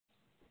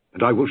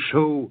And I will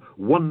show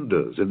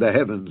wonders in the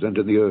heavens and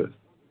in the earth,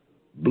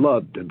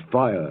 blood and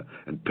fire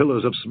and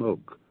pillars of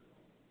smoke.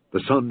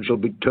 The sun shall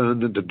be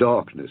turned into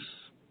darkness,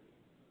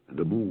 and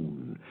the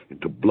moon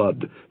into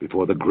blood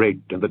before the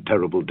great and the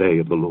terrible day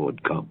of the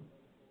Lord come.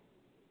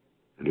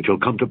 And it shall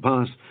come to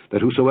pass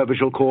that whosoever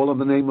shall call on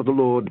the name of the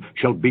Lord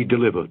shall be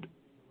delivered.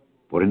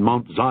 For in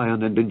Mount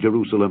Zion and in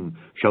Jerusalem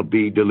shall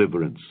be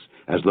deliverance,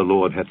 as the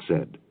Lord hath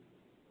said,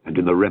 and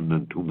in the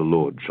remnant whom the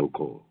Lord shall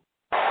call.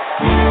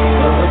 The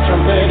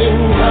trumpet in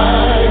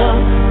Zion,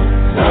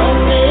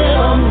 sounding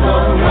on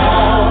the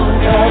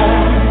mountain.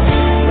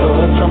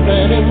 The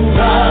trumpet in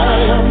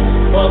Zion,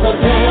 for the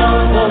day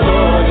of the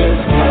Lord is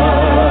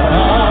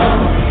come.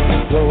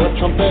 Blow a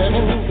trumpet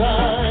in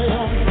Zion,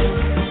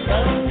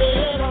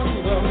 sounding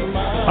on the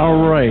mountain.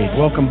 All right,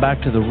 welcome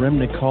back to the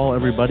Remnant Call,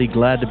 everybody.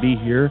 Glad to be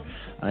here.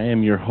 I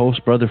am your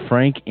host, Brother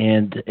Frank,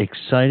 and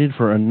excited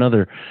for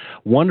another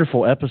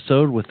wonderful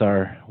episode with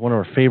one of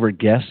our favorite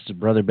guests,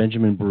 Brother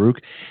Benjamin Baruch.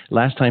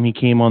 Last time he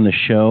came on the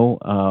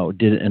show,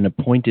 did an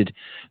appointed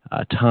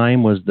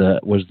time was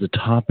the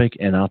topic,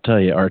 and I'll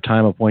tell you, our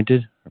time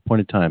appointed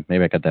time.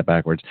 Maybe I got that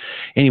backwards.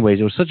 Anyways,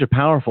 it was such a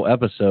powerful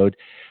episode.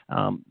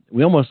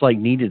 We almost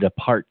needed a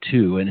part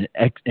two and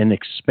an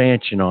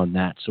expansion on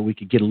that so we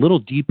could get a little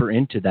deeper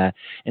into that.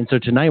 And so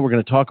tonight we're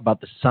going to talk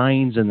about the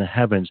signs in the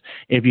heavens.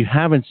 If you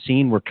haven't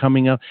seen, we're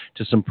coming up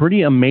to some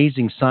pretty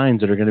amazing signs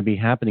that are going to be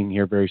happening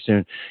here very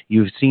soon.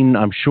 You've seen,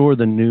 I'm sure,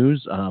 the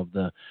news of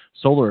the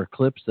solar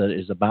eclipse that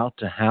is about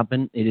to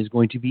happen. It is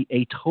going to be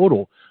a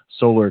total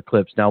solar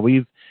eclipse. Now,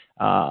 we've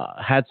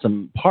had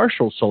some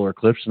partial solar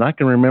eclipse, and I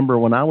can remember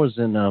when I was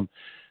in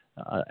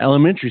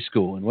elementary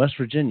school in West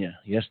Virginia.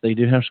 Yes, they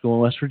do have school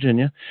in West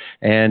Virginia.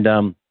 And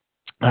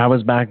I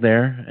was back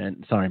there,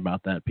 and sorry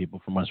about that,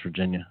 people from West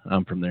Virginia.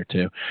 I'm from there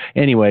too.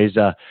 Anyways,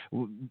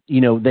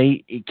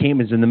 it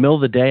came as in the middle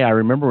of the day. I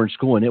remember in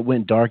school, and it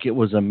went dark. It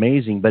was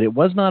amazing, but it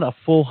was not a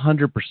full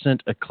 100%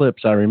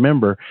 eclipse, I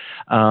remember.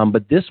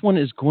 But this one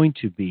is going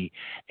to be.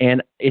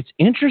 And it's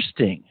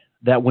interesting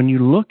that when you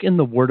look in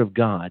the Word of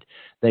God,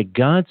 that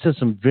God says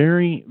some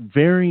very,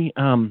 very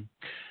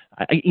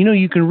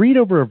you can read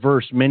over a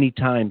verse many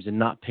times and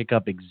not pick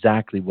up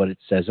exactly what it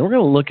says. And we're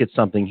going to look at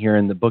something here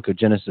in the book of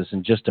Genesis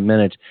in just a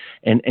minute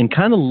and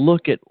kind of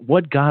look at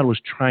what God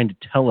was trying to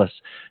tell us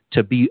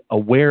to be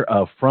aware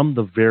of from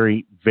the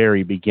very,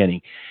 very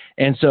beginning.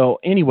 And so,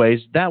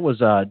 anyways, that was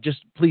just,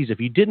 please, if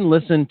you didn't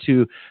listen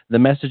to the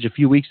message a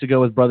few weeks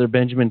ago with Brother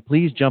Benjamin,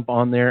 please jump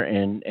on there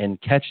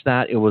and catch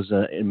that. It was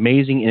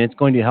amazing, and it's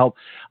going to help.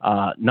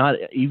 Not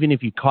even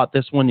if you caught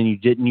this one and you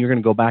didn't, you're going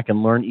to go back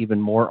and learn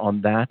even more on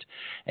that.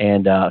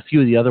 And a few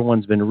of the other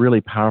ones have been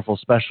really powerful,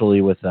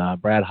 especially with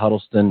Brad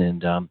Huddleston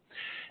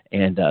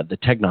and the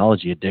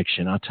technology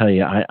addiction. I'll tell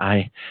you,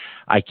 I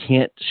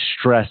can't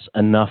stress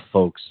enough,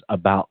 folks,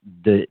 about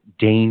the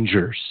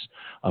dangers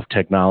of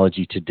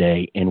technology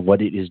today and what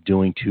it is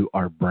doing to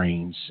our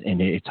brains, and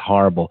it's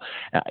horrible.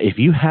 If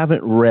you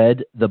haven't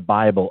read the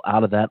Bible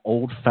out of that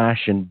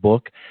old-fashioned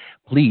book,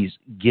 please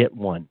get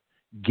one.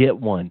 Get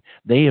one.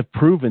 They have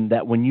proven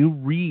that when you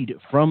read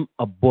from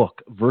a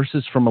book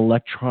versus from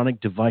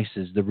electronic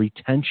devices, the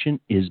retention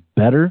is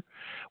better.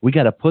 We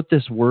got to put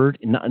this word,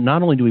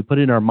 not only do we put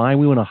it in our mind,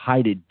 we want to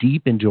hide it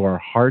deep into our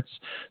hearts.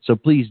 So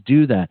please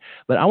do that.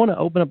 But I want to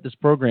open up this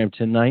program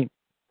tonight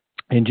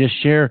and just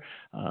share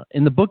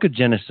in the book of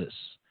Genesis.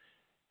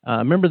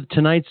 Remember,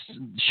 tonight's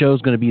show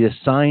is going to be the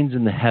signs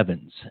in the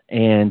heavens.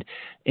 And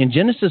in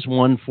Genesis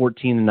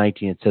 1:14 and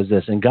 19, it says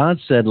this, "And God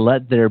said,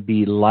 let there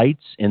be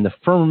lights in the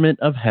firmament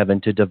of heaven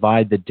to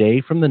divide the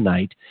day from the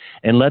night,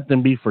 and let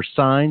them be for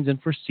signs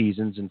and for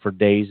seasons and for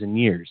days and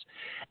years.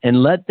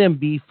 And let them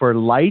be for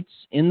lights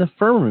in the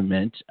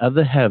firmament of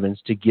the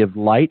heavens to give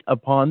light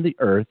upon the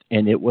earth.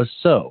 And it was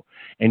so.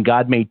 And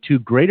God made two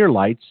greater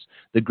lights,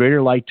 the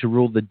greater light to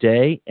rule the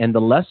day, and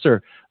the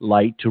lesser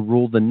light to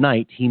rule the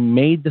night. He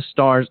made the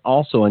stars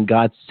also, and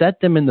God set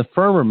them in the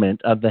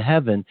firmament of the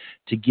heaven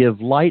to give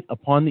light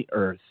upon the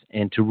earth,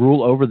 and to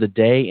rule over the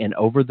day and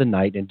over the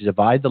night, and to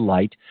divide the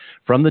light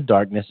from the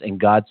darkness. And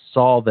God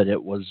saw that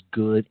it was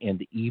good, and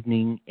the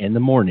evening and the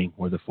morning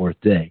were the fourth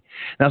day."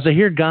 Now, so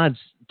here God's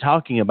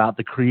talking about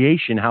the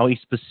creation, how he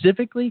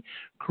specifically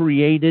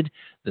created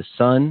the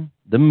sun,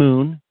 the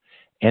moon,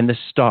 and the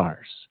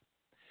stars.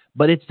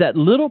 But it's that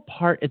little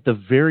part at the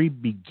very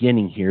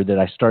beginning here that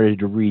I started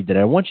to read that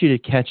I want you to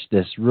catch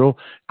this real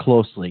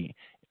closely.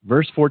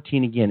 Verse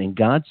 14 again, "And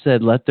God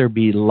said, let there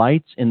be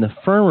lights in the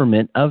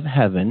firmament of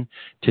heaven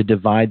to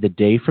divide the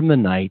day from the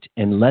night,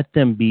 and let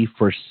them be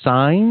for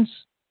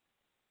signs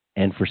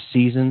and for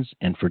seasons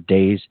and for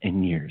days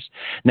and years."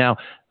 Now,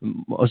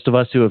 most of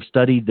us who have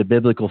studied the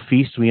biblical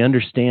feasts, we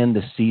understand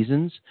the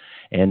seasons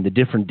and the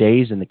different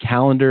days and the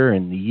calendar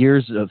and the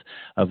years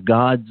of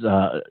God's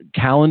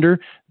calendar.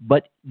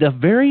 But the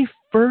very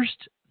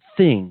first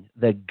thing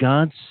that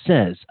God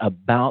says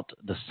about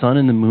the sun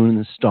and the moon and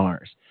the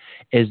stars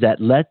is that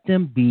let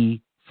them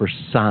be for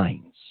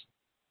signs.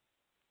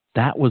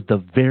 That was the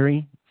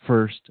very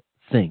first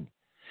thing.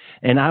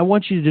 And I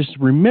want you to just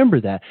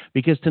remember that,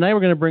 because tonight we're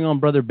going to bring on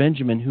Brother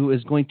Benjamin, who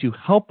is going to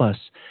help us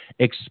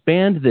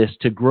expand this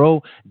to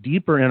grow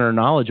deeper in our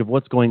knowledge of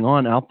what's going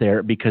on out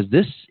there. Because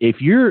this, if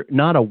you're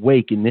not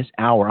awake in this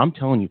hour, I'm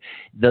telling you,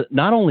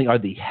 not only are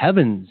the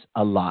heavens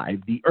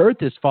alive, the earth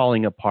is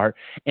falling apart,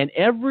 and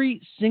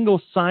every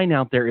single sign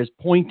out there is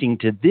pointing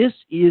to this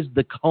is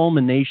the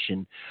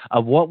culmination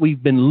of what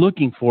we've been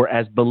looking for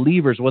as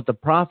believers, what the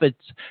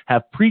prophets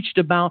have preached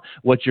about,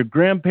 what your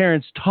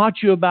grandparents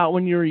taught you about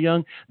when you were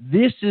young.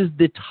 This is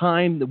the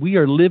time that we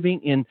are living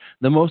in,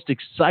 the most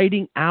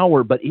exciting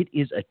hour, but it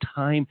is a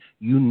time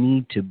you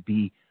need to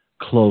be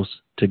close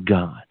to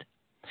God.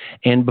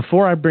 And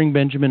before I bring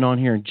Benjamin on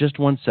here in just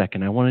 1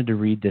 second, I wanted to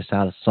read this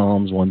out of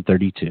Psalms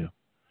 132.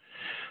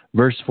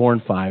 Verse 4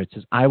 and 5, it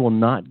says, I will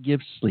not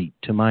give sleep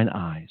to mine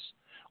eyes,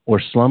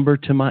 or slumber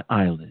to my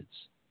eyelids,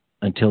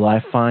 until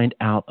I find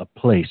out a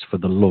place for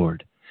the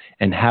Lord,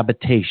 and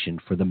habitation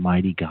for the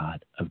mighty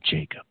God of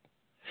Jacob.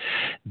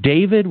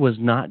 David was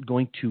not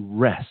going to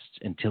rest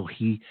until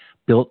he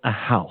built a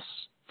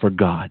house for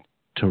God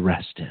to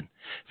rest in,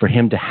 for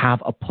him to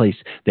have a place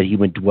that he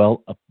would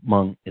dwell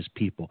among his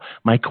people.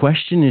 My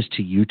question is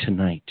to you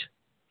tonight,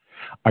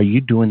 are you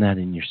doing that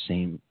in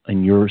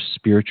your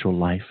spiritual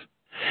life?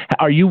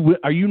 Are you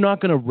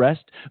not going to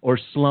rest or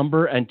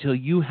slumber until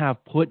you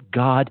have put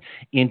God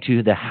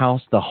into the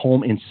house, the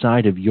home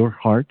inside of your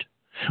heart,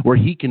 where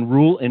he can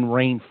rule and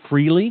reign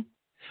freely,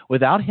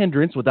 without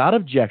hindrance, without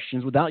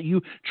objections, without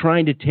you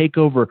trying to take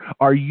over?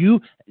 Are you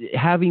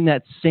having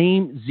that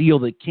same zeal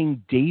that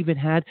King David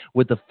had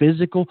with the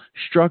physical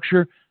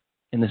structure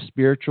and the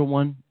spiritual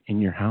one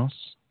in your house?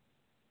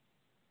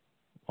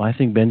 Well, I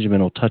think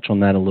Benjamin will touch on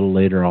that a little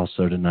later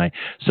also tonight.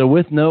 So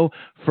with no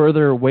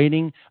further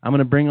waiting, I'm going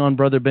to bring on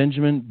Brother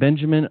Benjamin.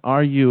 Benjamin,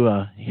 are you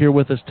here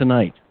with us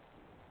tonight?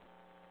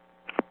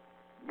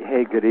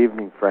 Hey, good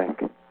evening, Frank.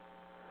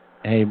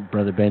 Hey,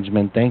 Brother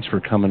Benjamin, thanks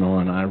for coming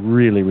on. I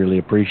really, really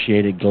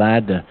appreciate it.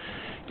 Glad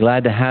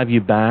to have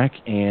you back.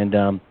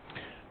 And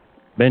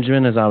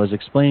Benjamin, as I was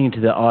explaining to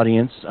the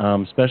audience,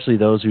 especially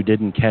those who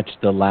didn't catch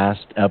the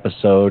last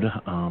episode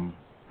on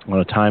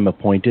a time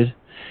appointed,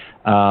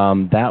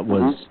 that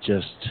was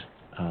just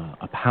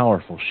a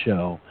powerful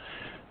show.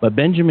 But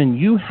Benjamin,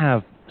 you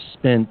have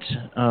spent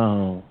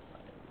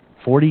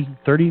 40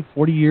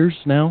 years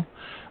now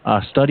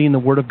studying the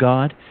Word of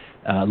God,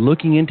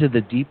 looking into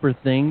the deeper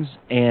things,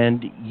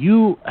 and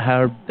you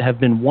have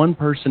been one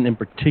person in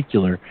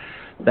particular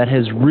that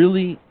has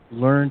really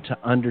learned to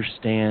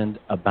understand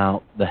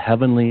about the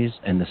heavenlies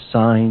and the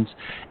signs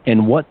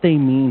and what they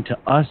mean to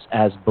us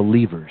as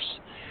believers.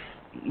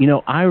 You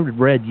know, I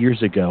read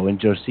years ago in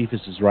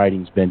Josephus's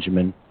writings,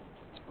 Benjamin,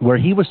 where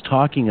he was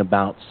talking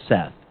about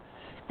Seth.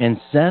 And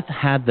Seth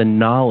had the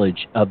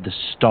knowledge of the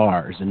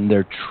stars and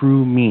their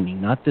true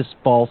meaning, not this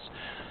false,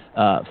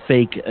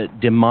 fake,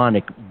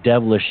 demonic,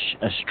 devilish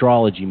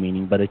astrology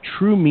meaning, but a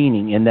true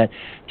meaning. And that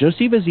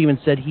Josephus even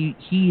said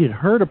he had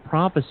heard a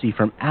prophecy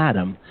from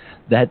Adam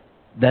that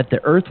the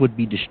earth would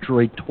be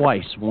destroyed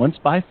twice, once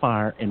by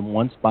fire and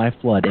once by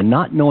flood. And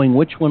not knowing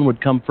which one would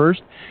come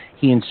first,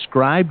 he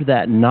inscribed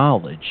that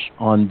knowledge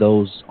on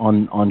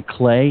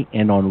clay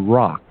and on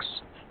rocks,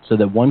 so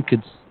that one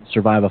could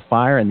survive a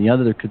fire and the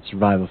other could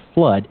survive a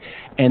flood,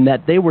 and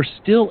that they were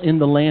still in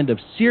the land of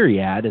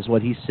Syriad, is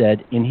what he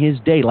said, in his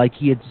day, like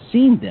he had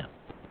seen them.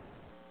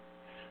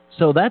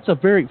 So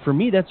for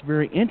me, that's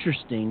very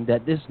interesting,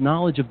 that this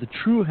knowledge of the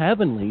true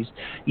heavenlies,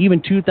 even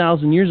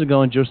 2,000 years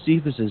ago in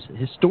Josephus's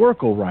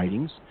historical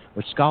writings,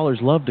 which scholars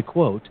love to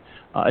quote,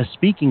 is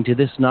speaking to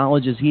this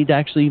knowledge as he'd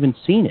actually even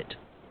seen it.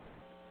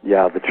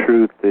 Yeah, the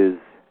truth is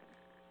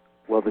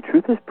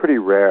pretty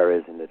rare,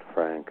 isn't it,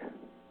 Frank?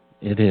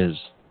 It is.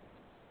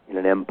 In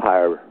an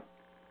empire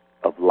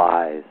of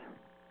lies,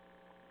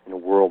 in a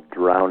world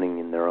drowning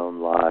in their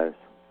own lies,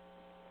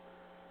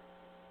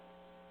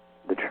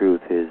 the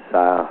truth is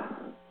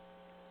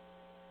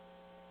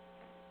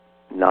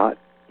not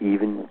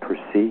even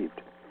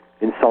perceived.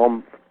 In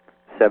Psalm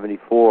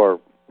 74,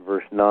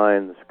 verse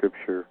 9, the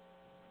scripture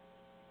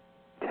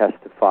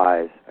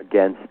testifies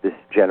against this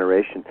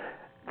generation.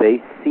 They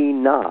see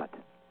not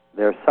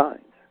their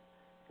signs.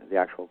 The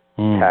actual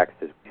text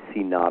is, we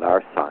see not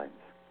our signs.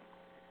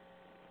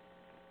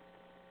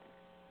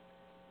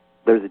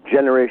 There's a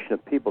generation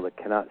of people that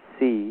cannot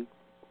see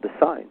the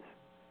signs.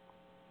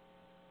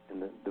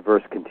 And the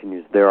verse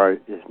continues, there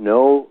is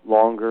no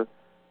longer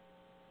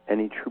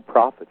any true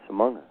prophets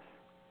among us.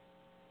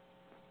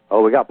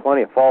 Oh, we got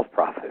plenty of false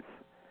prophets,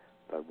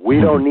 but we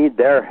don't need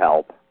their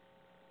help.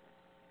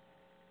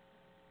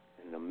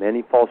 And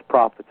many false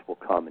prophets will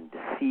come and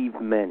deceive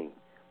many.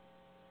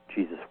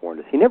 Jesus warned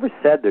us. He never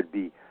said there'd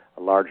be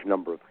a large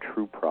number of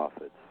true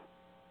prophets.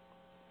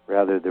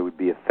 Rather, there would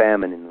be a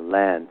famine in the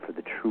land for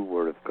the true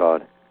word of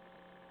God,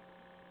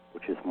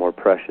 which is more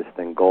precious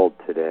than gold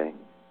today.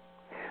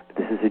 But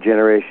this is a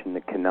generation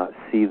that cannot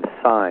see the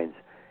signs.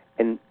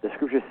 And the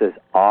scripture says,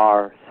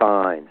 our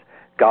signs.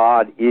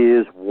 God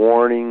is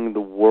warning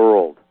the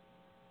world.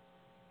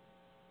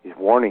 He's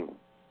warning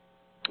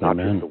not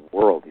just the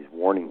world, he's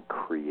warning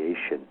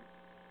creation.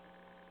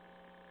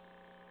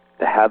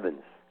 The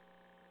heavens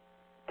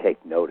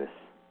take notice.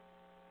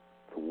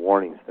 The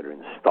warnings that are in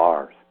the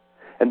stars.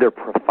 And they're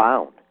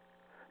profound.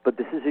 But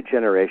this is a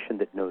generation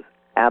that knows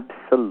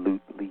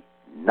absolutely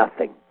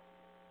nothing.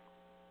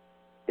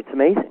 It's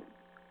amazing.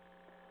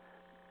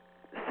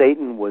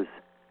 Satan was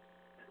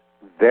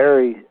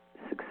very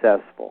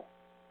successful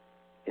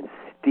in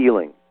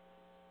stealing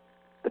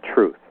the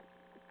truth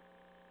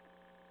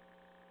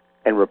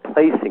and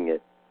replacing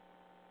it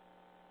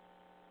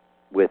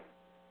with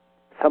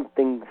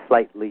something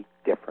slightly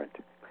different.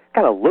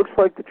 Kind of looks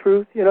like the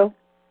truth, you know?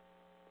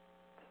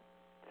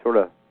 Sort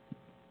of,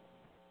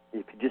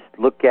 if you just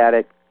look at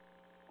it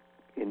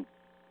in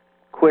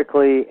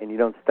quickly and you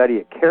don't study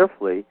it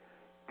carefully,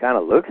 kind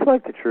of looks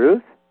like the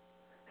truth,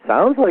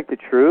 sounds like the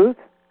truth,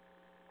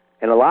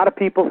 and a lot of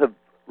people have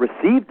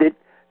received it,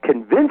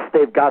 convinced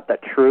they've got the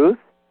truth,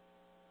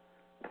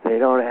 but they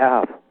don't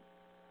have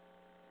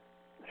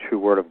the true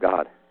Word of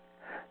God.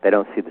 They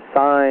don't see the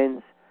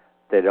signs.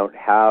 They don't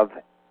have,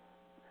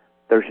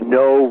 there's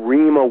no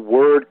rhema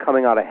word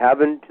coming out of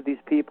heaven to these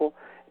people,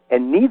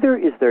 and neither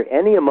is there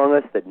any among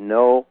us that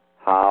know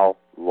how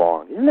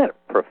long. Isn't that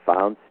a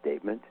profound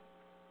statement?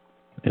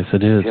 Yes,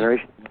 it is. The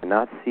generation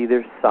cannot see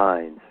their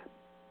signs.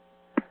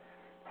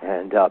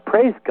 And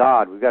praise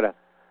God, we've got to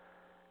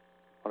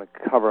want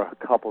to cover a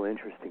couple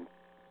interesting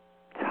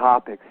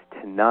topics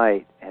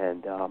tonight,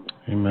 and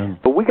Amen.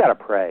 But we got to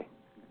pray.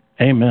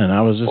 Amen.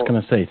 I was just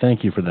going to say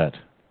thank you for that.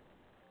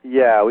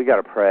 Yeah, we got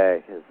to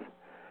pray.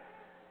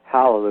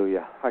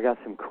 Hallelujah! I got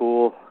some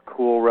cool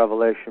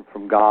revelation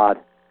from God.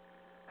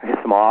 I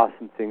got some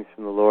awesome things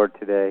from the Lord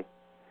today.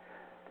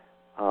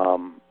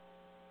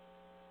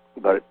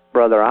 But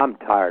brother, I'm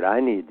tired. I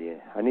need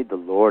the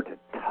Lord to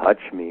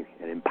touch me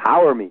and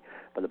empower me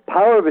by the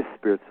power of His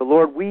Spirit. So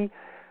Lord, we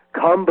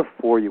come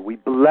before you. We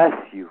bless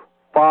you.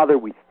 Father,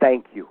 we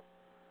thank you.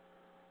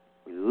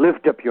 We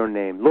lift up your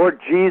name. Lord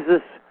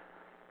Jesus,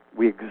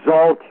 we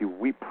exalt you.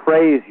 We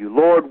praise you.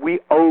 Lord, we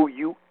owe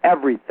you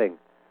everything.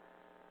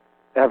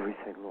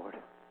 Everything, Lord.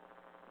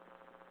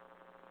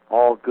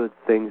 All good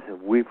things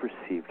that we've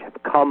received have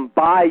come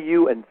by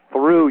you and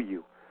through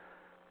you.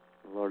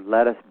 Lord,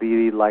 let us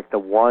be like the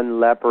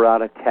one leper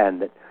out of 10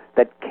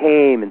 that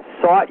came and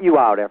sought you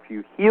out after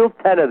you healed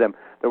 10 of them.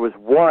 There was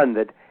one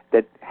that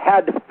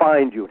had to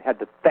find you and had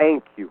to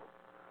thank you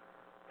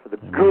for the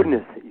Amen.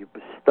 goodness that you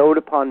bestowed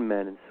upon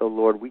men. And so,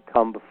 Lord, we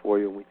come before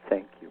you and we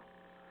thank you.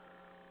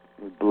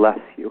 We bless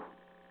you.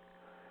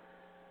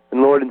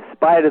 And Lord, in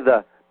spite of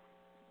the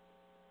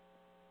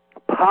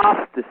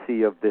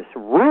apostasy of this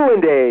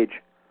ruined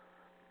age,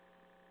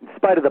 in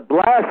spite of the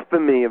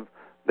blasphemy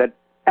that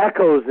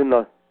echoes in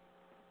the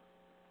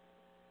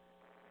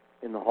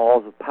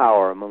halls of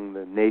power among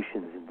the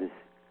nations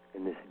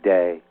in this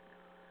day,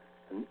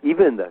 and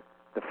even the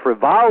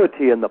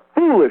frivolity and the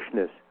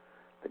foolishness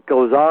that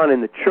goes on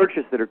in the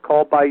churches that are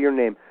called by your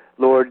name,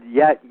 Lord,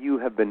 yet you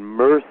have been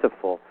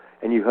merciful,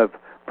 and you have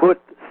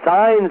put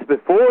signs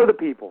before the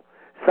people,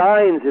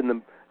 signs in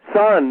the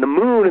sun, the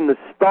moon, and the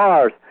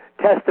stars,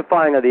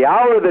 testifying of the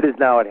hour that is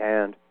now at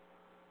hand.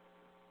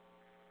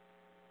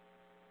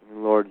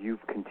 And Lord,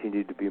 you've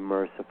continued to be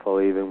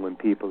merciful even when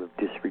people have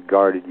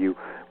disregarded you,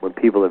 when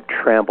people have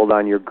trampled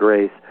on your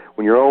grace,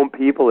 when your own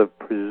people have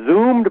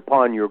presumed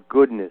upon your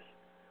goodness.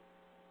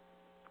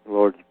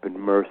 Lord, you've been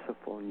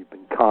merciful and you've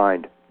been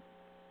kind.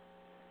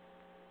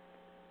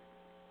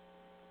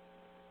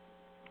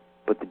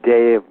 But the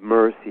day of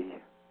mercy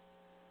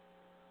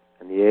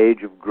and the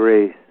age of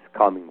grace is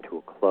coming to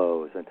a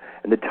close.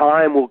 And the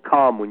time will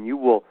come when you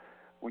will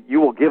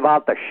give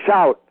out the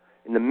shout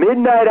in the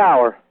midnight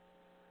hour.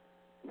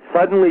 And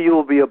suddenly you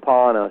will be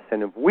upon us.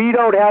 And if we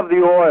don't have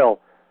the oil,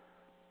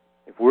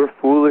 if we're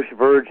foolish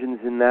virgins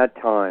in that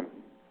time,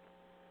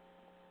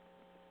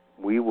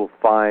 we will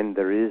find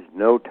there is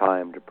no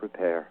time to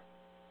prepare.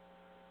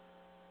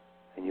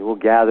 And you will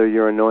gather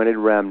your anointed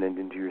remnant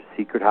into your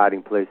secret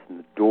hiding place, and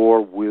the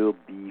door will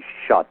be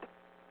shut.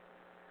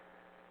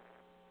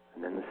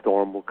 And then the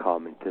storm will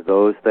come. And to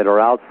those that are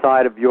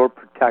outside of your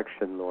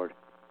protection, Lord,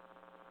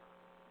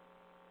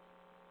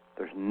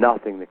 there's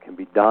nothing that can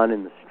be done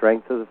in the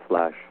strength of the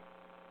flesh.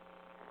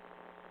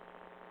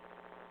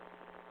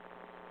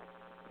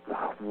 The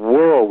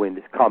whirlwind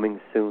is coming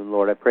soon,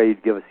 Lord. I pray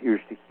you'd give us ears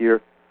to hear.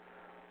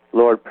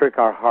 Lord, prick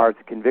our hearts,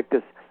 convict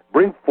us,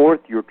 bring forth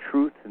your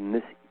truth in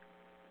this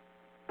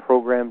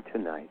program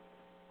tonight.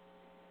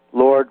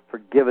 Lord,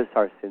 forgive us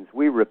our sins.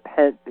 We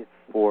repent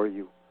before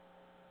you.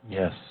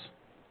 Yes.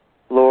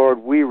 Lord,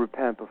 we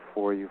repent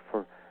before you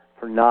for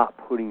not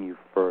putting you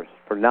first,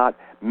 for not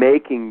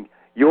making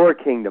your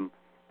kingdom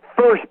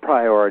first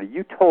priority.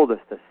 You told us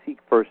to seek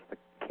first the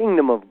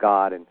kingdom of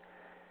God, and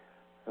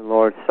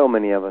Lord, so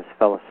many of us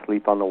fell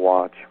asleep on the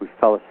watch. We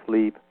fell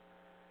asleep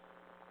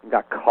and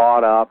got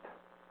caught up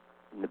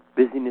in the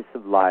busyness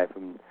of life,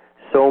 and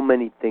so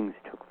many things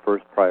took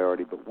first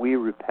priority, but we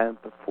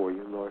repent before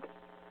you, Lord.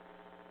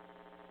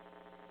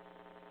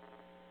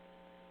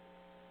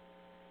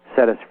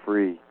 Set us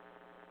free,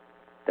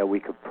 that we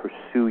could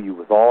pursue you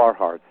with all our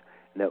hearts,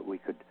 and that we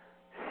could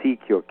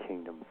seek your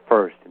kingdom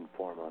first and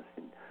foremost,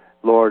 and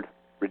Lord,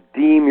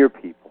 redeem your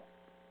people.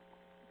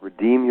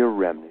 Redeem your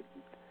remnant.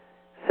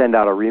 Send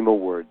out a Rhema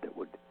word that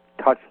would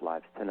touch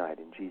lives tonight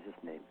in Jesus'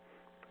 name.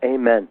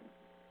 Amen.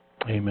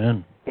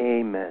 Amen.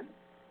 Amen.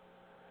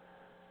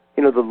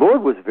 You know, the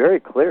Lord was very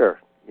clear,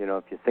 you know,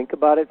 if you think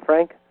about it,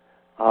 Frank,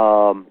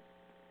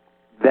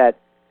 that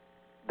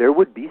there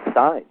would be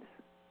signs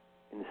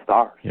in the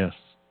stars. Yes.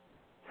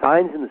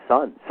 Signs in the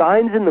sun.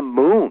 Signs in the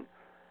moon.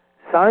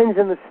 Signs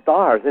in the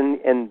stars.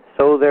 And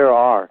so there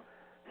are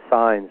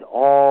signs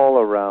all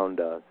around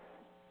us.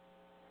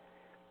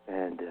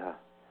 And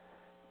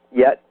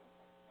yet,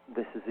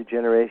 this is a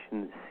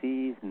generation that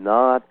sees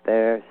not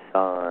their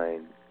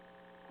sign.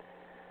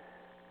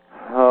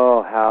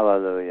 Oh,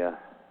 hallelujah.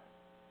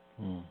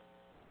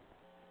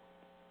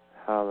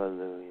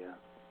 Hallelujah.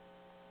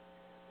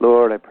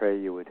 Lord, I pray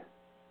you would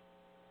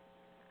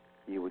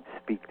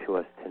speak to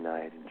us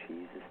tonight in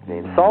Jesus'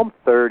 name.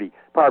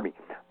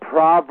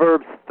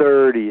 Proverbs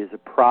 30 is a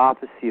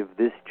prophecy of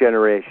this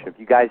generation. If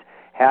you guys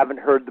haven't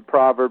heard the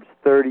Proverbs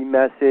 30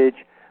 message,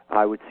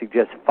 I would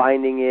suggest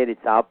finding it.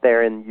 It's out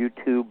there in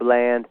YouTube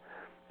land,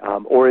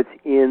 or it's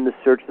in the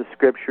Search the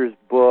Scriptures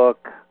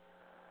book.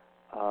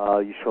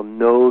 You shall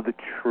know the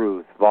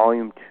truth.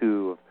 Volume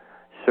 2 of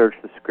Search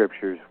the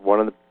Scriptures. One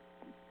of the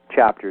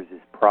chapters is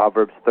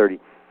Proverbs 30.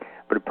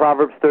 But in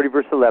Proverbs 30,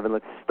 verse 11,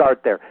 let's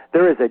start there.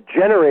 There is a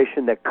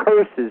generation that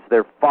curses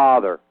their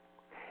father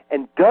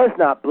and does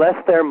not bless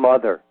their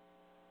mother.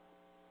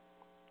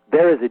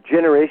 There is a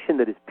generation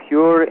that is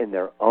pure in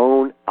their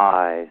own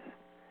eyes,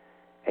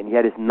 and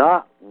yet is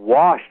not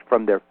washed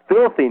from their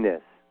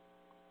filthiness,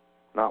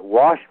 not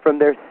washed from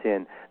their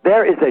sin.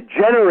 There is a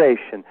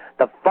generation,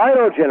 the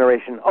final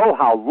generation, oh,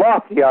 how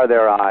lofty are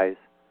their eyes,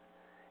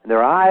 and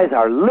their eyes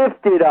are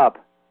lifted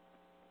up.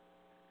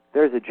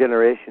 There's a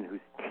generation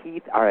whose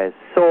teeth are as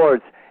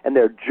swords, and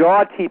their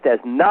jaw teeth as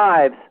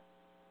knives,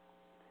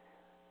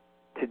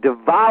 to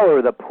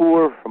devour the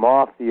poor from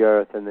off the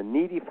earth, and the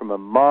needy from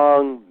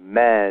among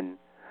men.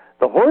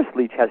 The horse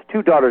leech has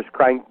 2 daughters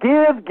crying,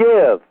 give,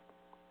 give.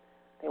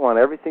 They want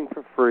everything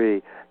for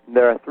free.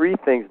 There are 3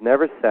 things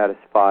never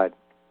satisfied.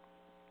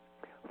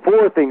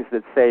 4 things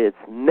that say it's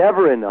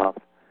never enough.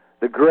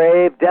 The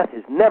grave, death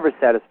is never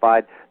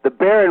satisfied. The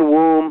barren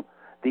womb,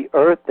 the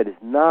earth that is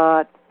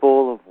not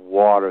full of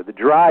water. The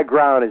dry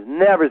ground is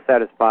never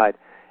satisfied.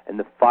 And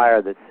the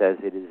fire that says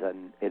that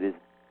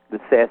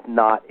saith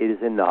not, it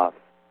is enough.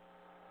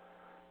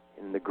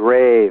 In the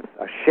grave,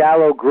 a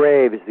shallow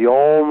grave is the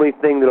only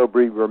thing that will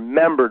be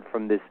remembered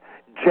from this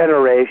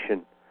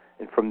generation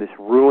and from this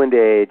ruined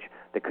age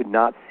that could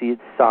not see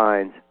its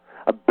signs.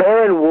 A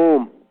barren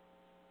womb.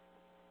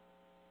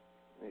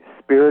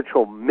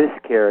 Spiritual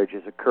miscarriage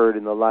has occurred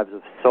in the lives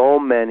of so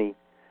many.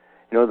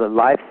 You know, the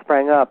life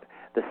sprang up,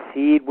 the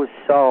seed was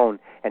sown,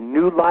 and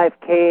new life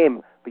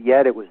came, but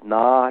yet it was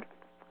not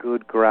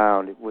good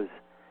ground. It was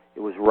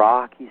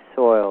rocky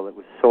soil. It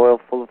was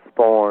soil full of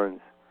thorns.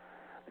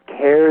 The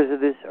cares of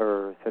this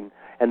earth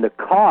and the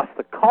cost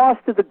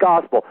of the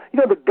gospel. You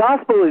know, the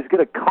gospel is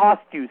going to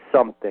cost you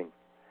something.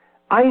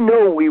 I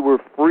know we were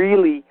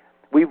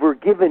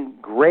given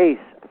grace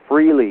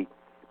freely,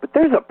 but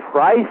there's a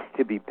price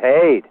to be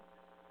paid.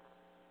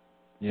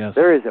 Yes.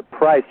 There is a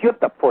price. You have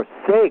to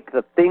forsake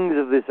the things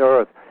of this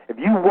earth. If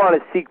you want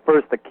to seek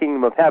first the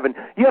kingdom of heaven,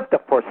 you have to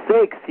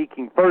forsake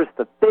seeking first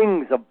the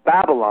things of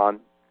Babylon.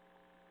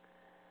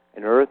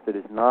 An earth that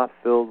is not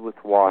filled with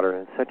water,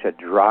 and such a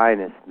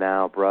dryness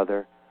now,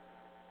 brother.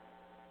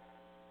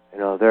 You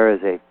know, there is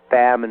a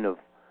famine of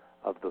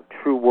the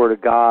true Word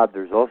of God.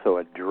 There's also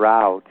a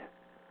drought.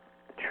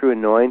 The true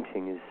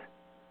anointing is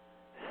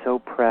so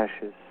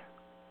precious.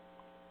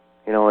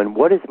 You know, and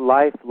what is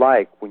life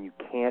like when you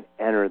can't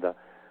enter the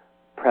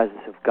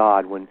presence of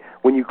God? When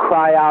you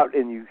cry out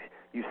and you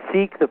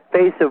seek the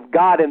face of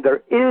God and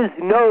there is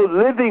no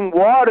living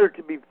water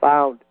to be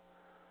found.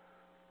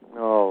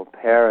 Oh,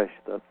 perish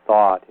the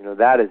thought. You know,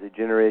 that is a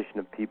generation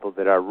of people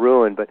that are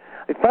ruined. But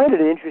I find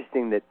it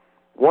interesting that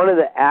one of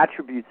the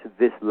attributes of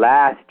this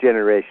last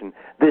generation,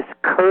 this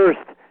cursed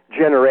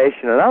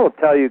generation, and I will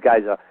tell you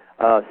guys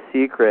a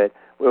secret.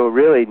 Well,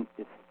 really,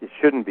 it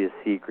shouldn't be a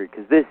secret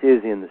because this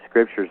is in the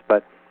Scriptures,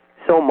 but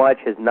so much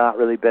has not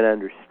really been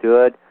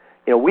understood.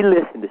 You know, we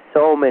listened to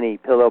so many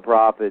pillow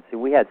prophets,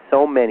 and we had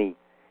so many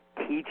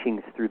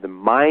teachings through the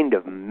mind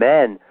of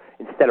men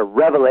instead of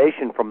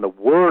revelation from the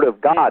Word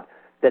of God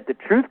that the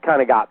truth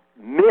kind of got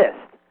missed.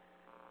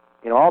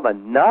 You know, all the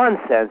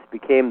nonsense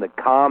became the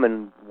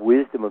common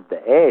wisdom of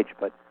the age,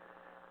 but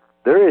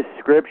there is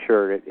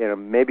Scripture. You know,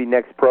 maybe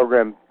next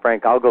program,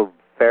 Frank, I'll go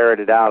ferret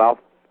it out.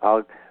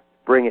 I'll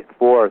bring it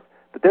forth.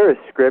 But there is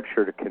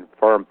Scripture to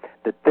confirm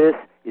that this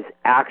is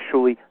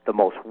actually the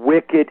most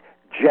wicked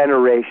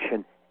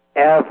generation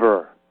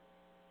ever.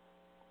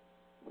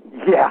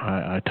 Yeah.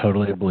 I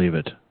totally believe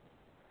it.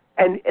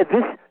 And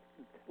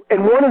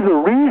one of the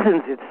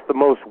reasons it's the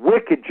most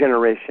wicked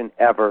generation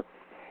ever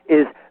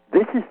is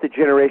this is the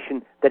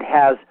generation that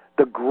has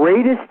the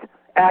greatest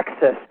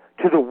access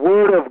to the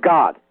Word of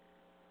God.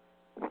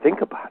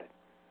 Think about it.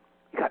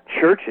 You got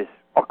churches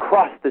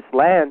across this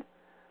land.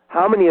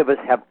 How many of us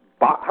have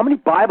how many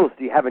Bibles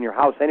do you have in your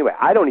house anyway?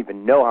 I don't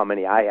even know how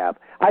many I have.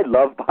 I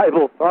love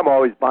Bibles, so I'm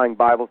always buying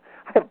Bibles.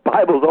 I have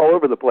Bibles all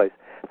over the place.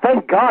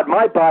 Thank God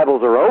my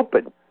Bibles are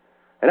open,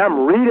 and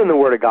I'm reading the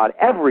Word of God.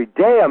 Every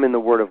day I'm in the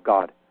Word of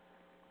God.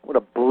 What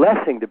a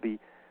blessing to be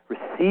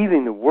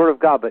receiving the Word of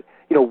God. But,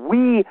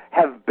 we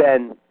have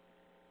been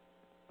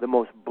the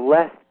most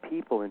blessed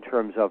people in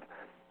terms of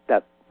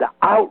the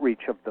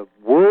outreach of the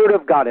Word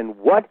of God, and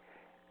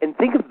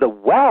think of the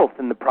wealth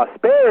and the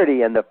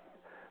prosperity and the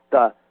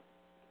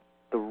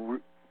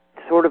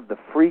sort of the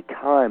free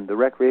time, the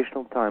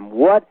recreational time.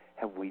 What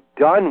have we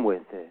done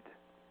with it?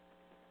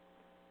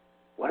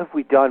 What have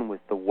we done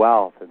with the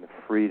wealth and the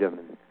freedom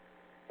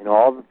and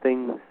all the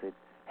things that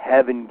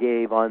heaven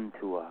gave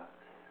unto us?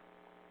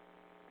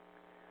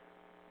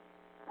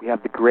 We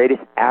have the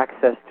greatest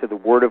access to the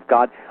Word of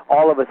God.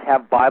 All of us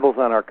have Bibles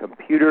on our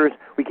computers.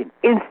 We can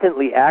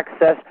instantly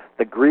access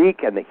the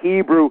Greek and the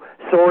Hebrew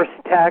source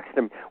text,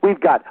 and we've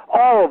got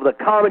all of the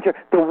commentary.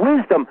 The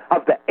wisdom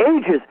of the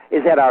ages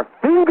is at our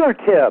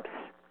fingertips.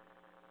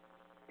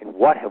 And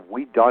what have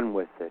we done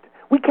with it?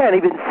 We can't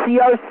even see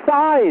our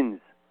signs.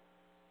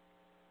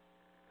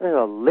 It's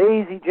a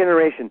lazy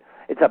generation.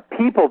 It's a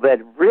people that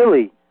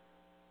really,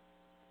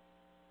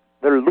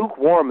 they're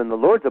lukewarm, and the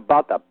Lord's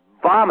about to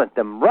vomit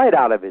them right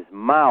out of his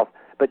mouth.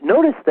 But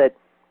notice that,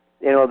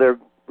 they're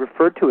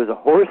referred to as a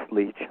horse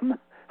leech.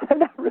 I'm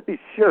not really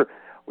sure.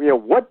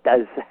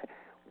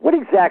 What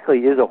exactly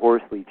is a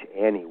horse leech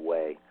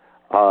anyway?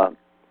 I'm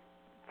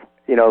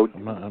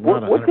not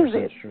what does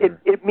it? Sure.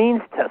 It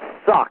means to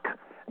suck.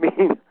 I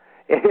mean,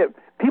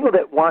 people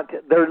that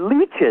they're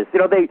leeches.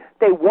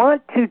 They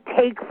want to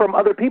take from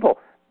other people.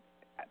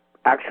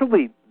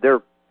 Actually,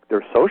 they're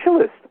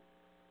socialist.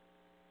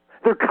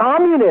 They're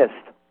communist.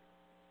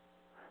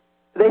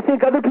 They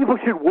think other people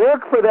should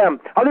work for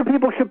them. Other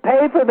people should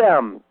pay for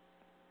them.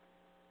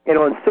 And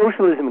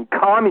socialism and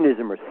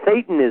communism or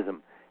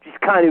Satanism,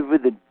 just kind of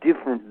with a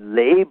different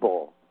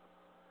label.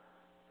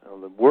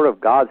 The Word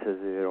of God says,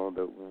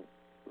 that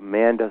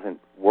man doesn't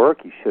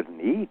work, he shouldn't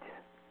eat.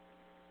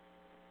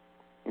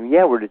 And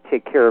we're to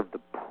take care of the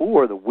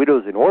poor, the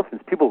widows and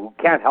orphans, people who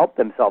can't help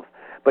themselves.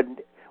 But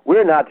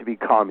we're not to be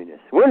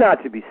communists. We're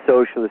not to be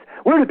socialists.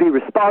 We're to be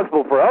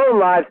responsible for our own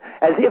lives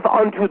as if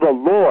unto the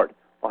Lord.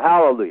 Well,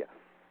 hallelujah.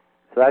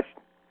 So that's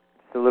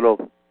just a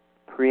little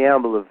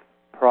preamble of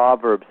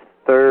Proverbs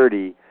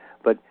 30.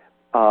 But,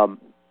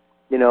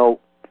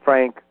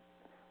 Frank,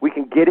 we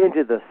can get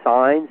into the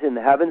signs in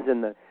the heavens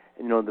and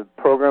the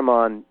program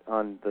on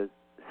the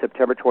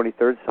September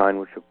 23rd sign,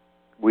 which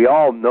we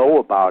all know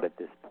about at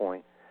this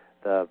point.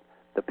 The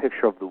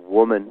picture of the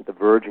woman, the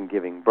virgin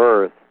giving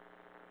birth,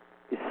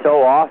 is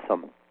so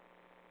awesome.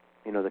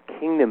 The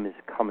kingdom is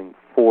coming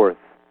forth.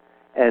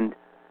 And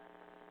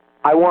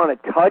I want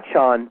to touch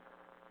on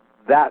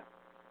that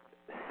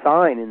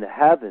sign in the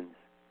heavens,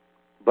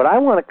 but I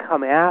want to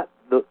come at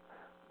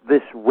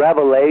this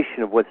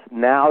revelation of what's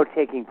now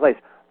taking place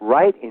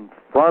right in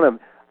front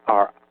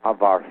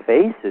of our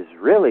faces,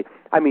 really.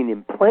 I mean,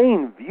 in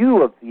plain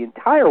view of the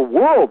entire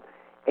world,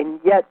 and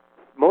yet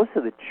most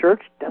of the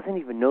church doesn't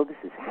even know this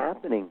is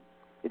happening.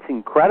 It's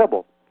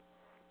incredible.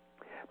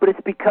 But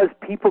it's because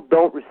people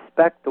don't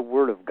respect the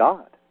Word of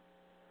God.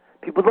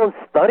 People don't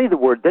study the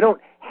Word. They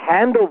don't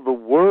handle the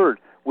Word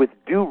with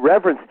due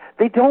reverence.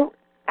 They don't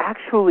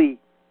actually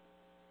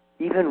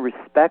even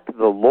respect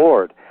the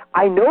Lord.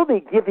 I know they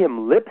give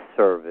him lip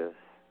service.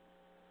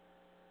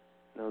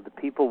 The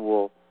people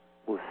will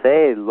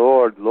say,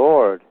 Lord,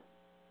 Lord.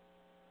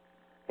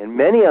 And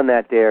many on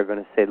that day are going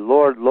to say,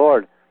 Lord,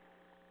 Lord.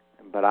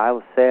 But I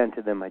will say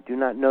unto them, I do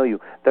not know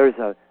you. There's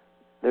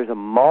a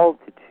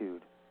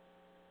multitude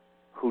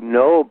who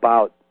know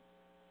about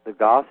the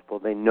gospel.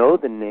 They know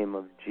the name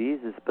of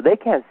Jesus, but they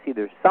can't see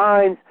their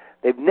signs.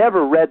 They've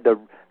never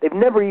they've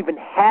never even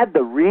had the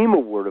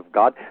Rhema word of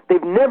God.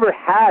 They've never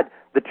had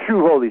the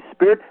true Holy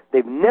Spirit.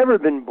 They've never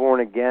been born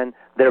again.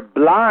 They're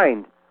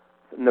blind,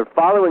 and they're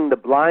following the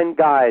blind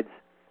guides,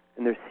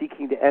 and they're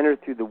seeking to enter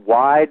through the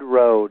wide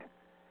road,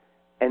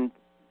 and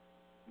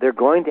they're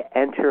going to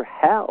enter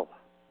hell.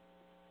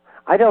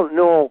 I don't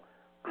know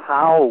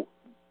how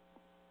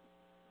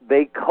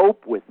they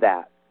cope with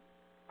that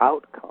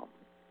outcome,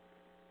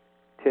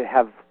 to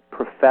have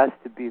professed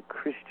to be a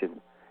Christian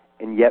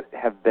and yet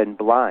have been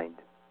blind,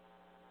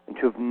 and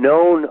to have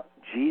known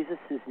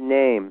Jesus'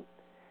 name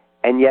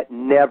and yet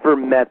never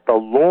met the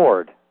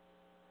Lord,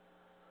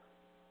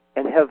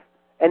 and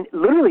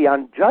literally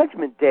on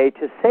Judgment Day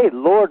to say,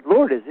 Lord,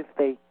 Lord, as if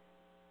they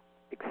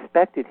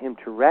expected him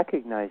to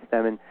recognize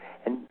them.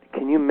 And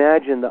can you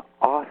imagine the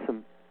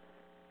awesome,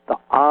 the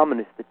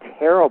ominous, the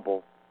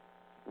terrible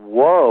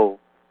woe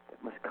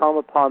that must come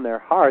upon their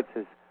hearts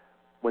as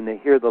when they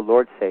hear the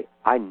Lord say,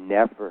 I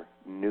never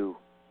knew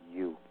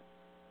you.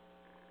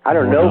 I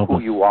don't know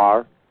who you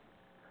are.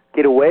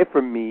 Get away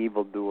from me,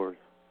 evildoers.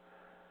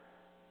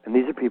 And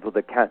these are people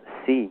that can't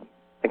see.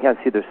 They can't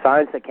see their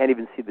signs. They can't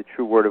even see the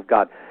true Word of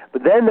God.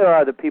 But then there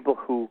are the people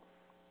who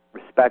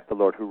respect the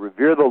Lord, who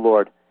revere the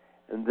Lord,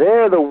 and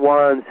they're the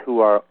ones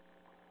who are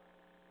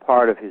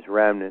part of his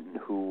remnant and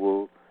who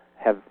will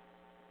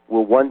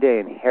will one day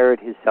inherit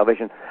his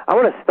salvation. I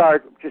want to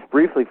start just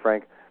briefly,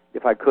 Frank,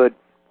 if I could,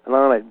 and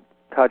I want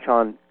to touch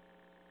on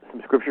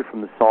some scripture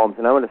from the Psalms,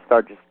 and I want to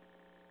start just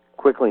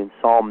quickly in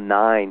Psalm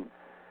 9,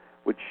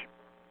 which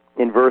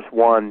in verse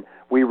 1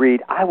 we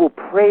read, I will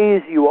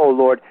praise you, O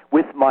Lord,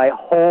 with my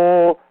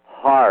whole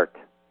heart,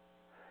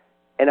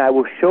 and I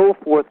will show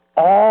forth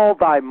all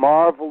thy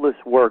marvelous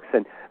works.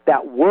 And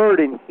that word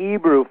in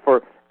Hebrew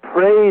for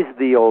praise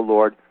thee, O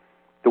Lord,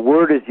 the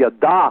word is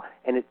yada,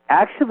 and it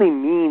actually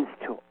means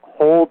to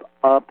hold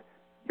up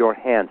your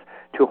hands,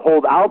 to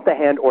hold out the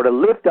hand or to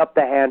lift up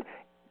the hand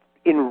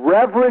in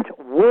reverent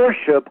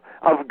worship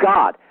of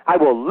God. I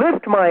will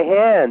lift my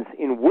hands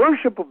in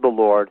worship of the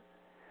Lord.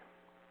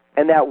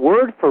 And that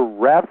word for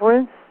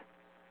reverence,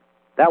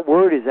 that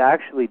word is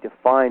actually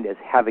defined as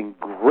having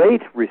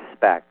great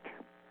respect,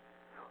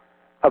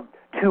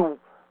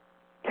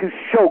 to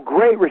show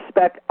great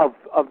respect of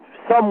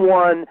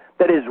someone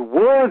that is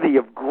worthy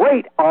of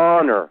great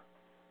honor,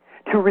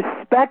 to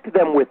respect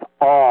them with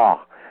awe.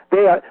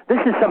 This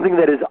is something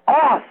that is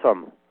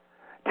awesome,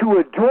 to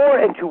adore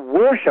and to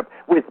worship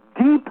with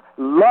deep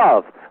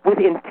love, with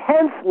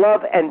intense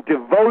love and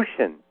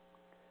devotion.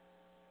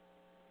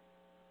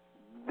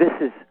 This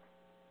is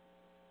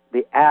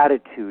the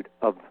attitude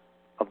of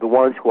the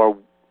ones who are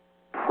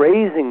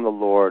praising the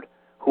Lord,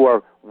 who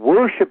are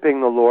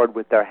worshiping the Lord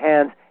with their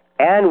hands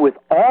and with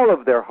all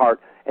of their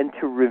heart. And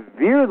to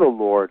revere the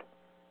Lord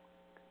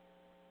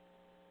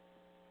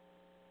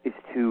is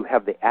to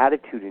have the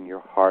attitude in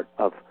your heart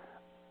of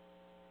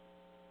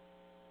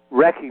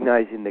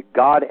recognizing that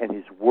God and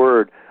His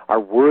Word are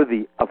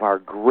worthy of our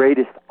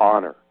greatest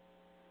honor.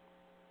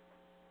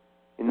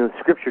 And the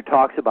Scripture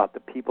talks about the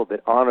people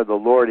that honor the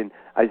Lord. In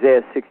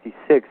Isaiah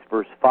 66,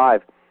 verse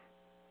 5,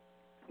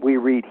 we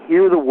read,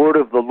 hear the word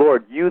of the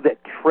Lord, you that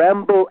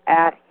tremble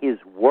at His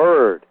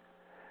word.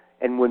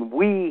 And when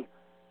we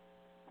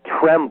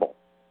tremble,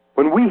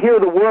 when we hear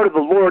the word of the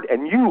Lord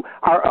and you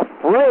are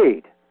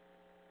afraid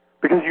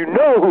because you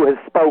know who has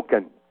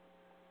spoken,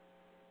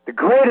 the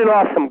great and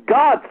awesome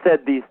God said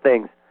these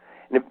things,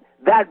 and if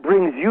that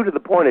brings you to the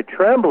point of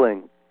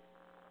trembling,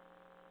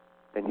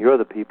 then you're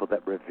the people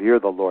that revere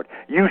the Lord.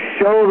 You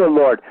show the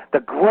Lord the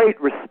great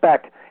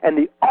respect and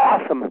the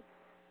awesome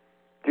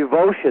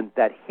devotion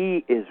that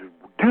He is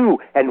due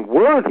and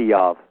worthy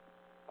of.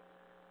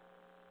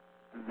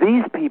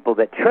 These people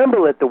that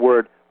tremble at the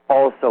word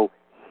also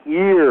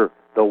hear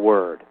the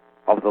word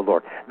of the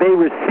Lord. They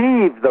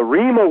receive the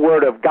Rhema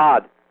word of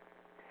God.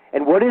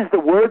 And what is the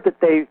word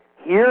that they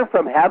hear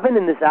from heaven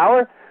in this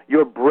hour?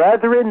 Your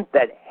brethren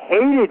that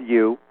hated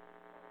you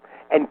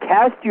and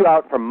cast you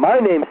out from my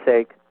name's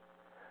sake,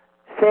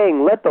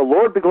 saying, let the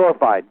Lord be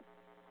glorified.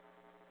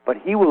 But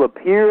He will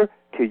appear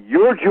to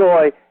your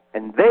joy,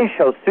 and they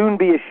shall soon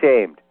be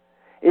ashamed.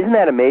 Isn't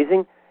that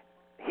amazing?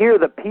 Here are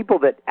the people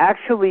that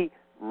actually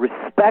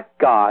respect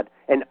God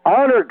and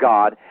honor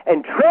God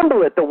and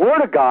tremble at the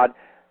Word of God.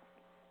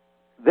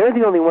 They're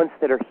the only ones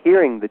that are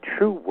hearing the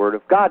true Word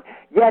of God.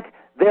 Yet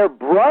their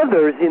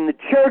brothers in the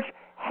church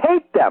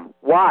hate them.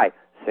 Why?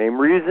 Same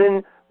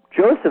reason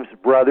Joseph's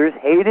brothers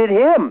hated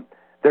him.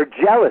 They're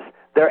jealous.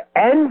 They're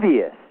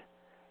envious.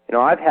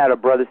 I've had a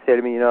brother say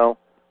to me,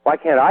 why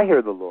can't I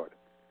hear the Lord?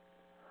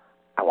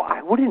 Well,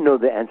 I wouldn't know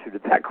the answer to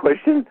that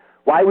question.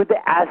 Why would they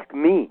ask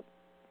me?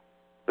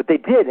 But they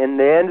did, and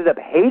they ended up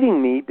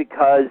hating me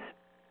because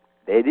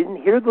they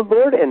didn't hear the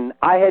Lord, and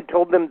I had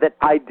told them that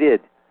I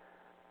did.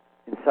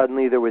 And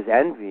suddenly there was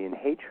envy and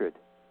hatred.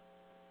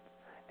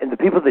 And the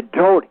people that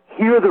don't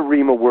hear the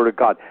Rhema word of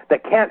God,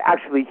 that can't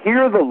actually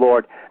hear the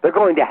Lord, they're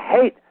going to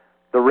hate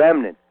the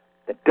remnant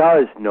that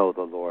does know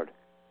the Lord.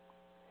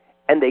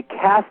 And they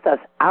cast us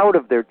out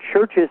of their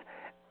churches.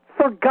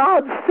 For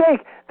God's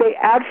sake, they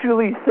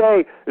actually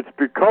say, it's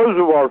because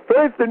of our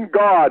faith in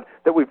God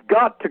that we've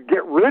got to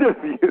get rid of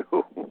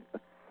you.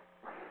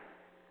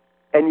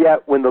 And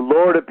yet, when the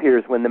Lord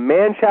appears, when the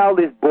man-child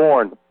is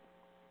born,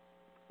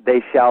 they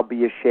shall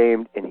be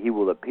ashamed, and He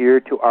will appear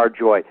to our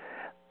joy.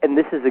 And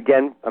this is,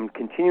 again, I'm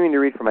continuing to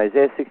read from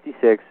Isaiah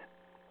 66,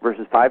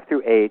 verses 5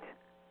 through 8.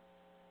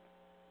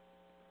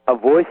 A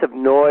voice of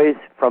noise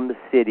from the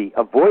city,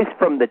 a voice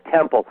from the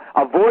temple,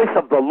 a voice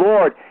of the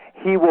Lord.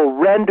 He will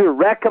render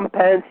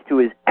recompense to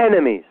His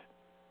enemies.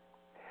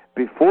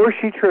 Before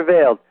she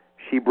travailed,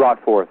 she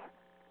brought forth.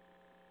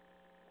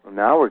 Well,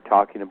 now we're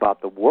talking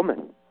about the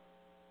woman.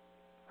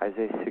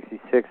 Isaiah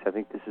 66, I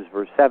think this is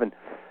verse 7.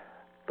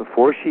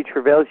 Before she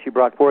travailed, she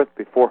brought forth.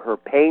 Before her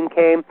pain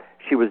came,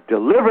 she was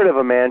delivered of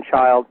a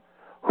man-child.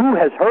 Who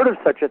has heard of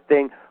such a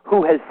thing?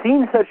 Who has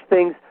seen such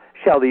things?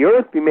 Shall the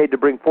earth be made to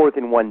bring forth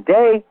in one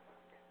day?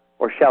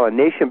 Or shall a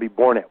nation be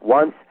born at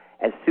once?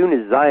 As soon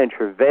as Zion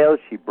travailed,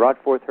 she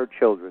brought forth her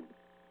children.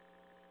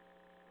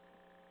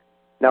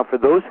 Now, for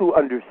those who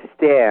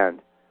understand,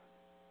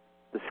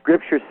 the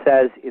Scripture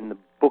says in the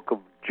book of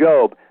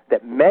Job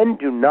that men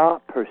do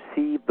not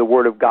perceive the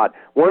Word of God.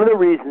 One of the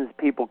reasons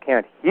people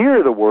can't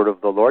hear the Word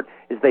of the Lord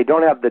is they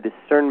don't have the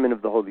discernment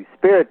of the Holy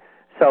Spirit,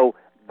 so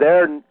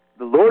the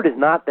Lord is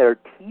not their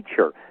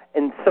teacher.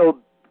 And so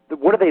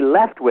what are they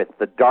left with?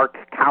 The dark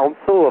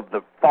counsel of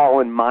the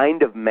fallen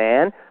mind of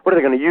man? What are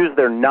they going to use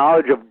their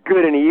knowledge of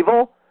good and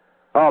evil?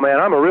 Oh, man,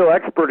 I'm a real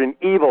expert in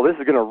evil. This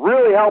is going to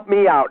really help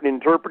me out in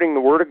interpreting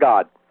the Word of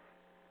God.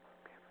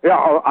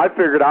 Yeah, I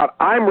figured out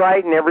I'm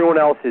right and everyone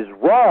else is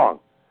wrong.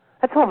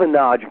 That's all the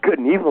knowledge of good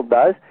and evil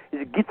does,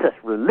 is it gets us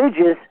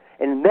religious,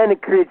 and then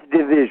it creates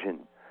division.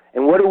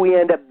 And what do we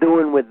end up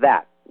doing with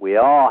that? We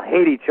all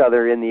hate each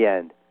other in the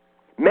end.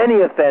 Many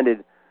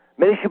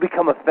should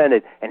become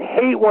offended and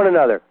hate one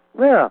another.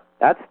 Well,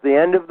 that's the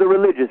end of the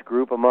religious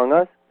group among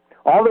us.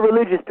 All the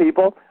religious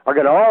people are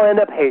going to all end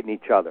up hating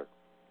each other.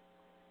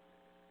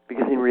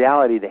 Because in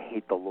reality, they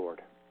hate the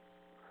Lord.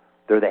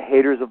 They're the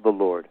haters of the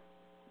Lord.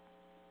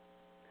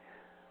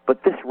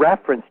 But this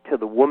reference to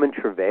the woman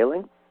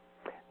travailing,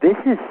 this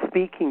is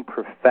speaking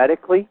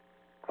prophetically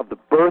of the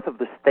birth of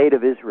the state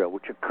of Israel,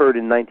 which occurred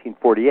in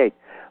 1948.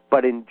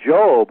 But in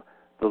Job,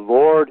 the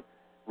Lord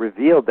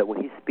revealed that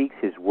when he speaks,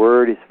 his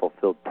word is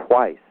fulfilled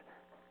twice.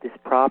 This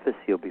prophecy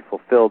will be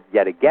fulfilled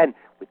yet again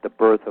with the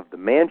birth of the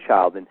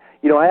man-child. And,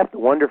 I have to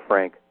wonder,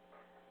 Frank,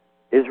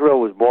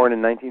 Israel was born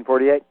in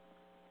 1948?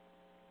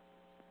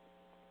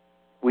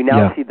 We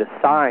now see the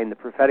sign, the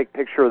prophetic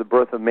picture of the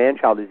birth of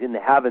man-child is in the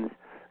heavens.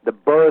 The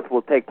birth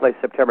will take place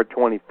September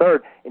 23rd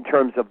in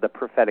terms of the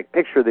prophetic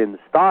picture in the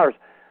stars.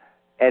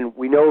 And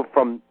we know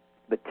from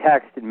the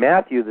text in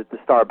Matthew that the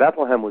Star of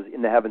Bethlehem was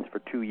in the heavens for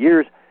 2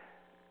 years.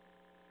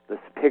 This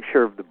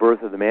picture of the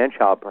birth of the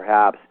man-child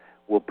perhaps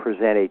will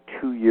present a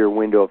 2-year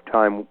window of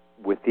time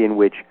within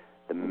which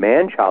the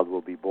man-child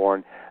will be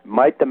born.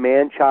 Might the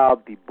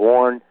man-child be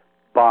born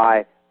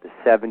by the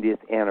 70th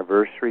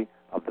anniversary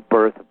of the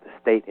birth of the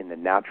state in the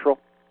natural?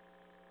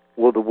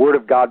 Will the Word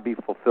of God be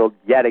fulfilled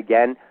yet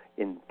again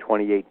in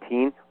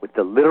 2018 with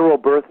the literal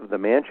birth of the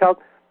man-child?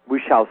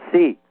 We shall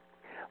see.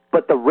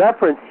 But the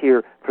reference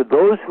here, for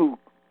those who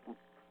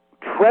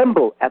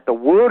tremble at the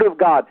Word of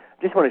God,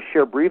 I just want to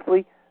share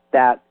briefly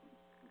that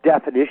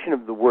definition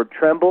of the word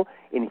tremble.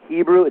 In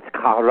Hebrew, it's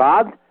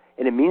karad,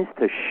 and it means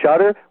to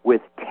shudder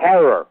with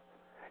terror,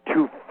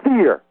 to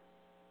fear,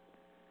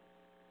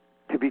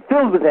 to be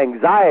filled with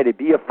anxiety,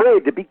 be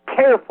afraid, to be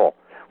careful.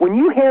 When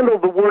you handle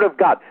the Word of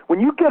God, when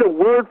you get a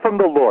word from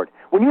the Lord,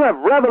 when you have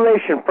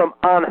revelation from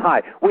on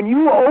high, when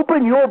you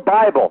open your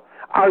Bible,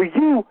 are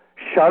you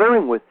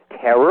shuddering with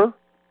terror?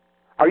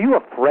 Are you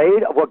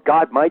afraid of what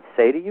God might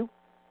say to you?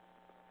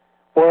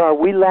 Or are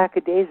we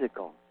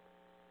lackadaisical,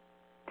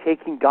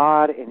 taking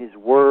God and His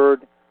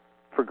Word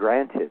for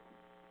granted?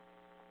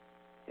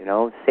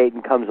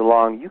 Satan comes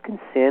along, you can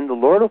sin, the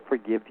Lord will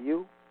forgive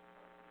you.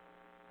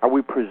 Are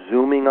we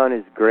presuming on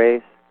His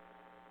grace?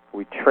 Are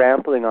we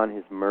trampling on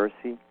His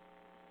mercy?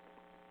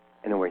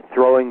 And are we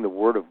throwing the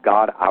Word of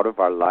God out of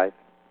our life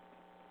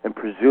and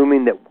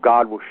presuming that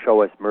God will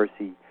show us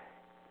mercy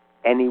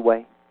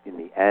anyway in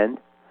the end?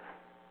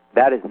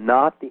 That is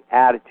not the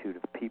attitude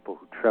of people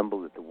who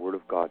tremble at the Word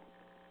of God.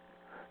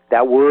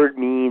 That word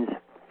means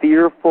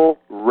fearful,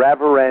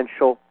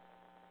 reverential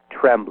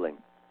trembling.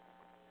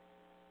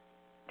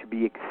 To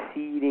be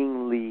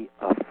exceedingly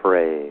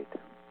afraid.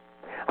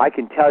 I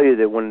can tell you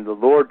that when the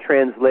Lord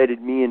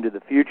translated me into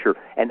the future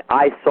and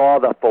I saw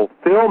the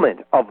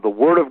fulfillment of the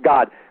Word of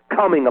God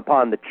coming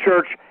upon the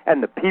church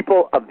and the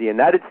people of the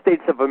United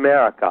States of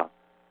America,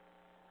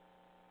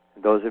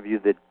 those of you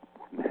that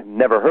have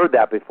never heard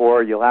that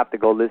before, you'll have to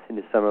go listen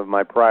to some of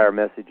my prior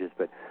messages,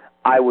 but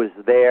I was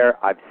there,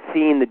 I've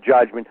seen the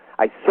judgment,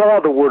 I saw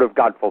the Word of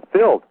God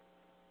fulfilled,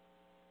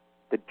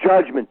 the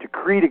judgment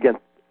decreed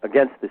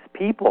against this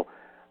people.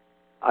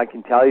 I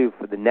can tell you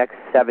for the next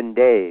 7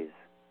 days,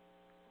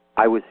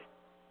 I was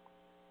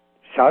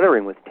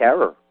shuddering with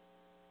terror.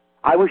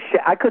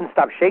 I couldn't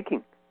stop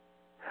shaking.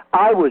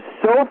 I was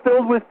so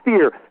filled with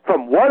fear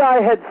from what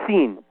I had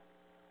seen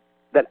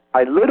that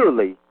I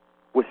literally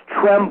was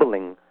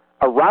trembling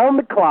around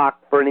the clock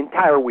for an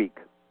entire week.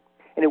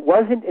 And it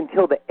wasn't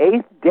until the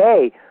 8th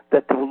day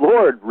that the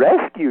Lord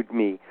rescued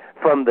me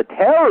from the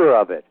terror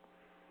of it.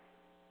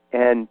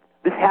 And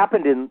this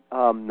happened in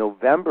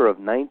November of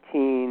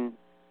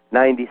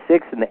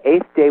 1996, and the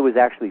 8th day was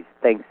actually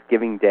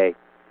Thanksgiving Day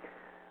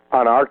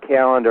on our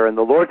calendar. And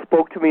the Lord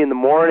spoke to me in the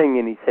morning,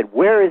 and He said,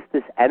 where is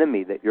this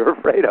enemy that you're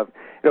afraid of?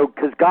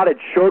 Because God had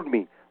showed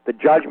me the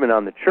judgment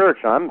on the church,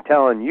 and I'm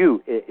telling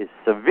you, it is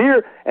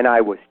severe, and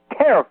I was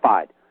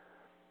terrified.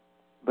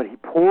 But He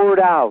poured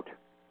out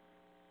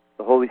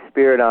the Holy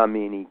Spirit on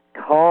me, and He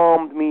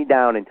calmed me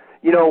down. And,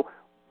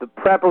 the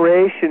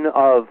preparation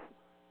of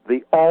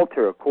the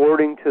altar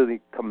according to the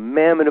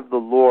commandment of the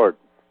Lord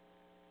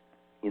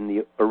in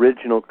the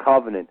original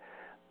covenant,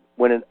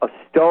 when a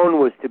stone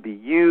was to be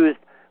used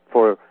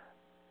for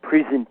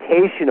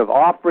presentation of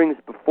offerings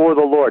before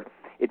the Lord,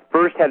 it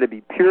first had to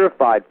be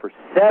purified for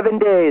 7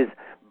 days,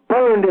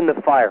 burned in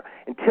the fire,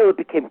 until it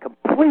became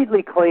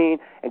completely clean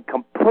and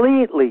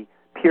completely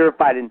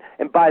purified.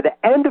 And by the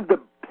end of the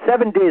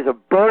 7 days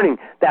of burning,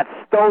 that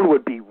stone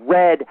would be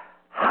red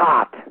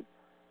hot.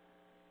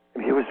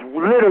 It was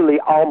literally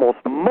almost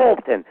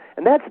molten.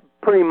 And that's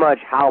pretty much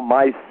how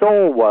my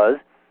soul was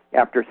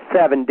after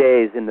 7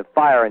 days in the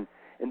fire. And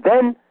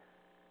then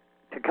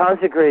To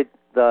consecrate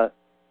the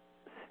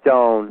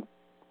stone,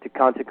 to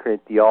consecrate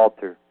the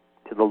altar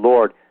to the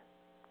Lord,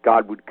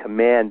 God would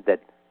command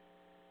that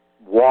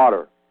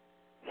water,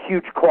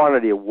 huge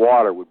quantity of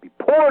water, would be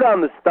poured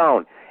on the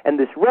stone, and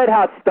this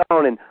red-hot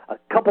stone and a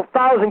couple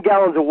thousand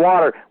gallons of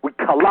water would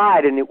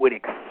collide, and it would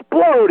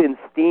explode in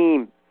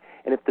steam.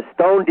 And if the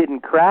stone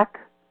didn't crack,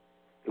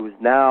 it was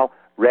now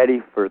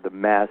ready for the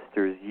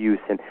master's use.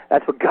 And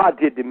that's what God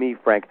did to me,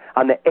 Frank.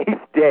 On the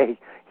 8th day,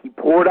 he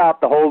poured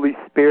out the Holy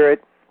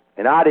Spirit,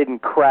 and I didn't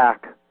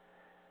crack.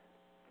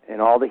 And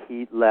all the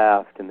heat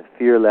left and the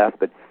fear left.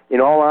 But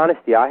in all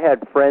honesty, I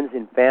had friends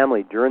and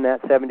family during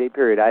that 7-day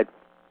period. I had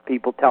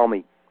people tell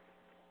me,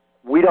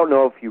 we don't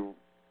know if you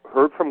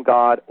heard from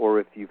God or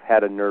if you've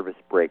had a nervous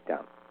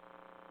breakdown.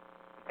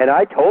 And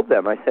I told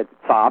them, I said,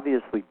 it's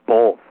obviously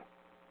both.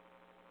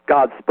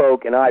 God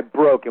spoke and I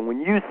broke. And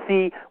when you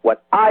see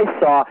what I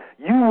saw,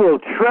 you will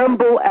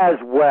tremble as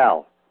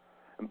well.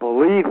 And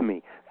believe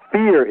me,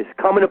 fear is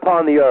coming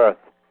upon the earth.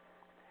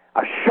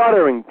 A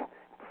shuddering,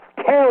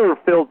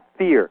 terror-filled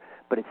fear,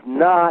 but it's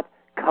not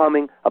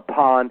coming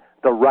upon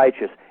the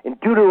righteous. In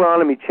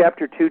Deuteronomy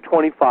chapter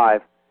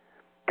 2:25,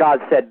 God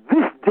said,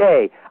 this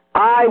day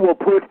I will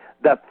put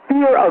the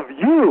fear of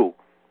you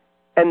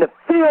and the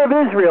fear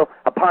of Israel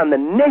upon the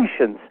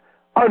nations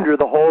under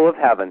the whole of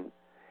heaven.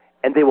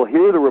 And they will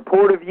hear the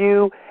report of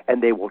you,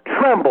 and they will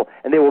tremble,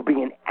 and they will be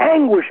in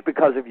anguish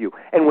because of you.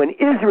 And when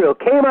Israel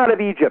came out of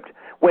Egypt,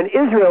 when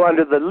Israel,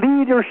 under the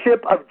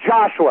leadership of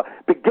Joshua,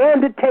 began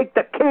to take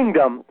the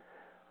kingdom,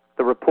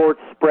 the report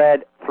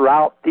spread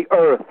throughout the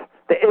earth.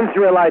 The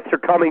Israelites are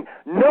coming.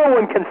 No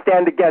one can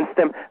stand against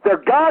them. Their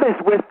God is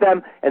with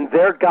them, and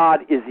their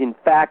God is, in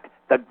fact,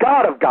 the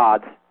God of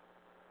gods.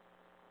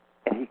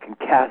 And he can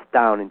cast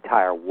down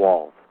entire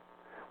walls.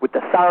 With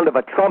the sound of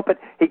a trumpet,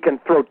 he can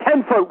throw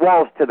 10-foot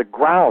walls to the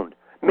ground,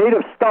 made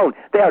of stone.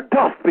 They are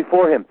dust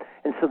before him.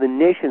 And so the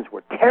nations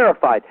were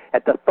terrified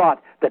at the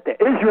thought that the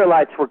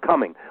Israelites were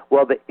coming.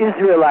 Well, the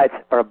Israelites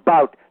are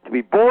about to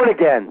be born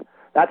again.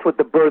 That's what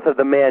the birth of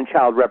the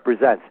man-child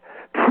represents.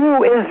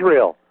 True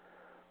Israel.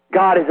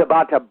 God is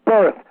about to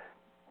birth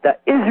the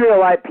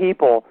Israelite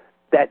people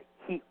that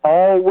he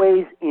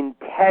always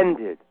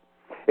intended.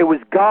 It was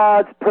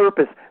God's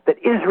purpose that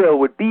Israel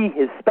would be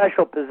his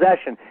special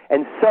possession.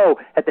 And so,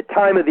 at the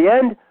time of the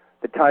end,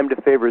 the time to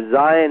favor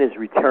Zion is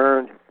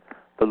returned.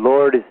 The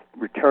Lord is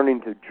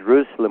returning to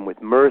Jerusalem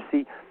with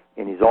mercy,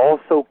 and he's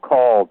also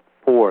called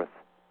forth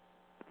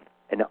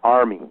an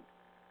army,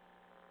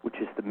 which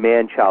is the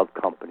man-child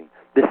company.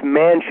 This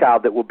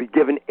man-child that will be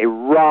given a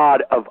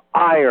rod of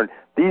iron.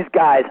 These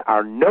guys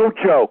are no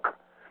joke.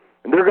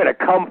 And they're going to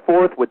come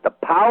forth with the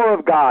power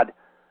of God.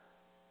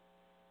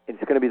 It's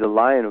going to be the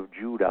Lion of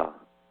Judah.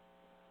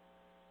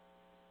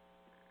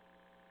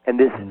 And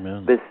this,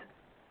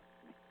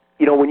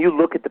 when you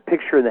look at the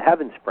picture in the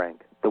heavens,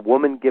 Frank, the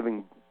woman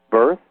giving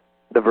birth,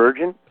 the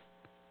virgin,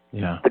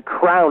 the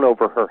crown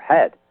over her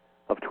head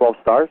of 12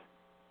 stars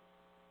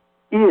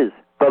is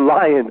the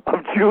Lion of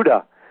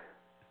Judah.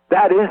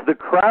 That is the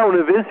crown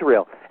of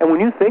Israel. And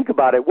when you think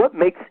about it, what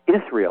makes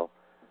Israel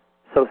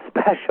so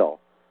special?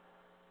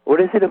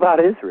 What is it about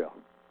Israel?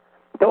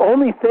 The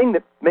only thing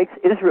that makes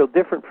Israel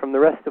different from the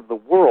rest of the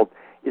world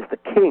is the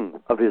king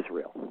of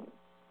Israel.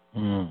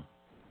 Mm.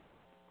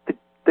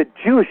 The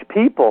Jewish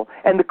people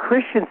and the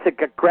Christians that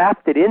got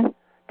grafted in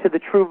to the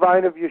true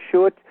vine of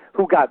Yeshua,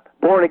 who got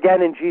born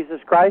again in Jesus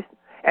Christ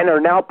and are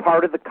now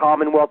part of the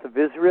commonwealth of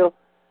Israel,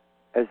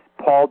 as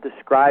Paul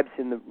describes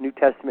in the New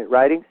Testament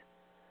writings.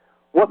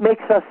 What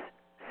makes us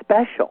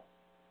special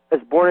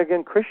as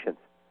born-again Christians?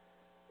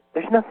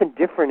 There's nothing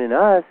different in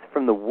us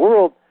from the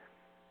world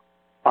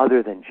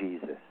other than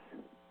Jesus.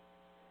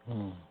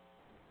 Mm.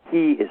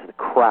 He is the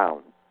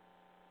crown.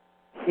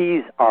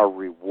 He's our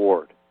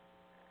reward.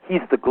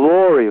 He's the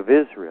glory of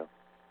Israel.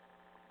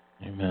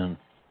 Amen.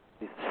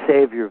 He's the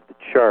Savior of the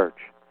church.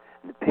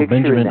 And the picture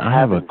Benjamin, in the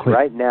heavens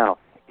right now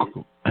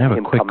is I have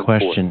a quick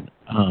question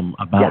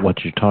about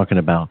what you're talking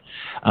about,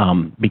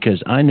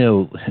 because I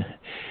know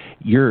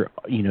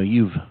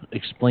you've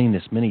explained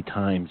this many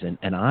times,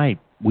 and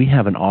we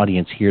have an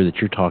audience here that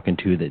you're talking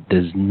to that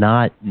does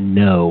not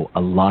know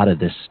a lot of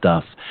this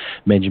stuff,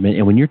 Benjamin.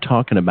 And when you're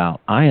talking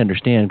about, I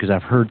understand because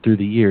I've heard through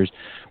the years,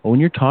 but when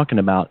you're talking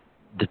about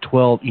the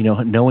 12,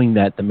 knowing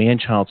that the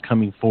man-child's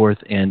coming forth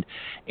and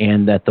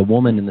that the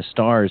woman and the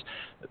stars,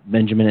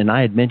 Benjamin, and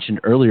I had mentioned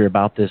earlier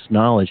about this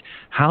knowledge.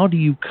 How do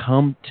you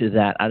come to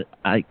that?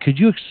 Could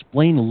you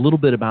explain a little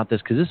bit about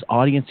this? Because this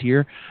audience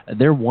here,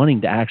 they're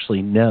wanting to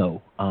actually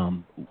know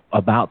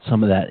about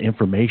some of that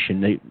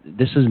information.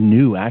 This is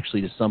new,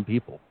 actually, to some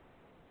people.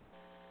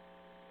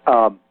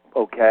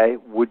 Okay,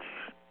 which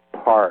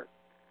part?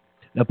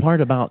 The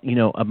part about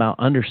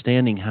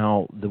understanding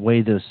how the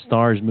way the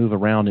stars move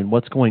around and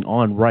what's going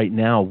on right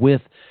now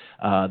with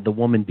the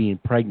woman being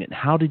pregnant.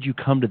 How did you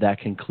come to that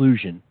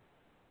conclusion?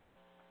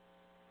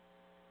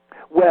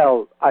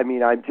 Well,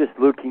 I'm just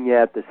looking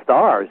at the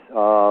stars.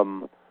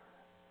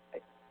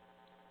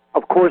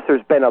 Of course,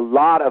 there's been a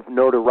lot of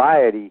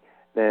notoriety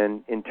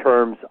then in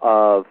terms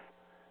of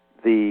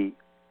the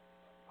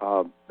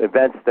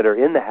events that are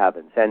in the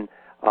heavens. And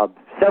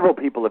several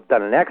people have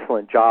done an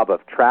excellent job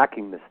of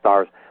tracking the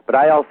stars, but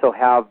I also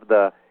have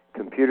the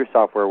computer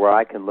software where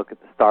I can look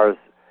at the stars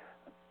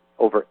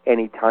over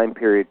any time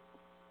period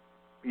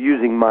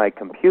using my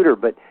computer.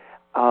 But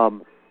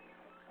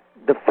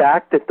the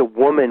fact that the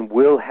woman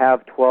will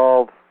have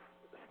 12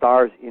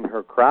 stars in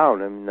her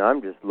crown, I mean,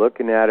 I'm just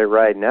looking at it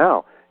right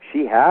now.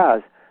 She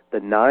has the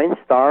 9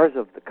 stars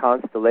of the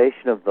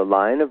constellation of the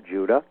Lion of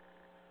Judah,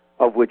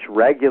 of which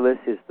Regulus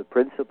is the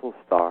principal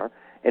star,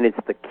 and it's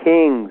the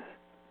king's.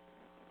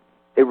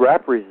 It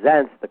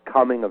represents the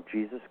coming of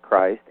Jesus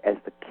Christ as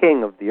the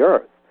King of the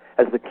earth,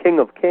 as the King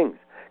of kings,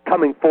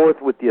 coming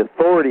forth with the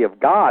authority of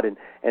God,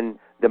 and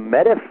the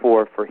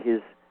metaphor for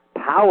his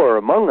power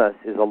among us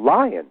is a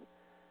lion,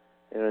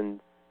 and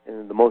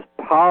the most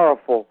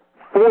powerful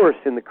force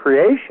in the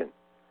creation.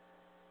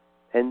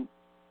 And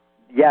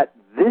yet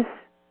this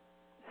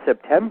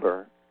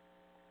September,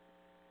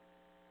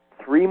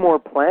 3 more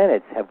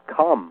planets have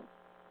come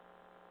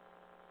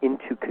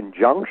into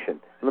conjunction.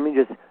 Let me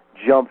just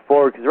jump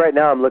forward, because right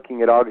now I'm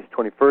looking at August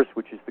 21st,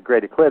 which is the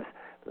great eclipse.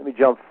 Let me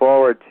jump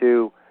forward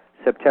to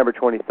September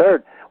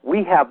 23rd.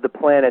 We have the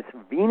planets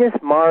Venus,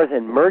 Mars,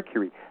 and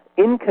Mercury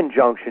in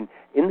conjunction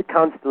in the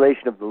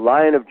constellation of the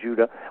Lion of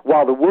Judah.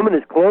 While the woman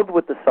is clothed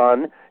with the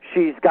sun,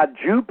 she's got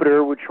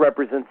Jupiter, which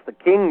represents the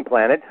king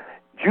planet.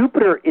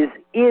 Jupiter is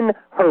in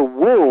her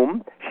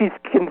womb. She's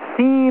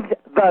conceived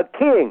the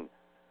king.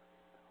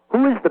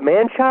 Who is the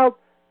man-child?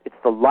 It's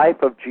the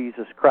life of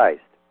Jesus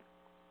Christ.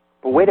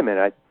 But wait a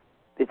minute,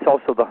 it's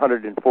also the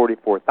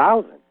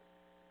 144,000.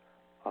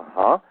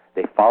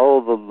 They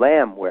follow the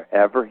Lamb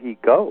wherever he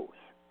goes.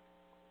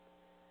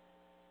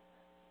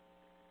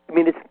 I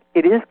mean,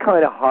 it is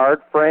kind of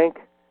hard, Frank,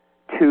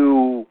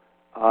 to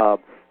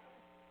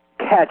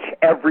catch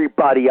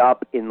everybody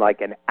up in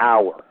like an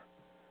hour.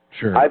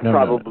 Sure. I've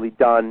probably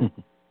done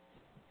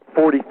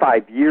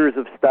 45 years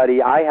of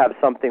study. I have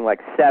something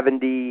like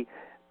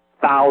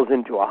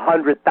 70,000 to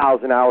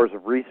 100,000 hours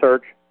of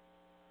research.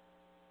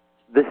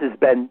 This has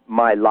been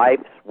my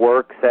life's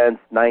work since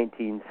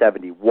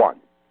 1971.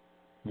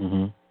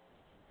 Mm-hmm.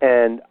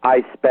 And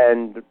I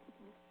spend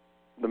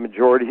the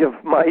majority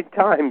of my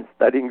time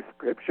studying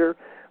Scripture,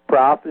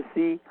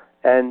 prophecy,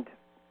 and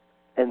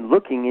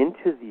looking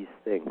into these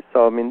things.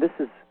 So, I mean, this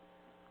is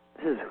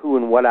who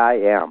and what I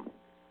am.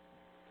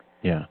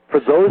 Yeah. For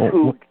those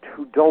who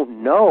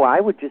don't know, I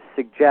would just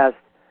suggest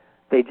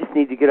they just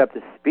need to get up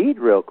to speed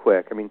real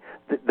quick. I mean,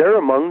 they're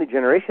among the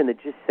generation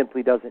that just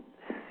simply doesn't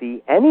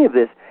see any of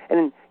this.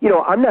 And, you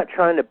know, I'm not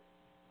trying to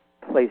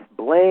place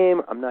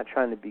blame. I'm not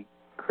trying to be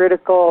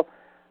critical.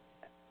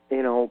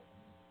 You know,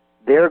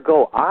 there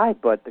go I,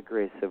 but the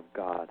grace of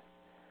God.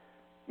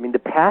 I mean, the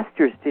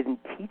pastors didn't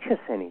teach us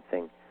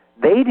anything.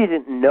 They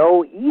didn't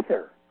know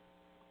either.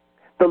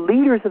 The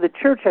leaders of the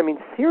church, I mean,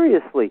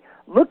 seriously,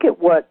 look at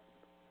what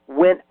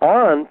went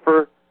on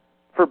for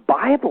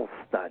Bible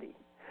study.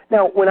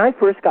 Now, when I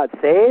first got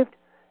saved,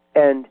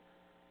 and,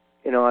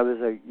 you know, I was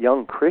a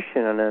young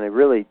Christian, and I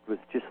really was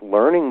just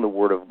learning the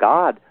Word of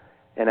God,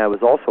 and I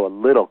was also a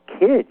little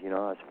kid, you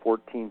know, I was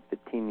 14,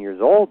 15 years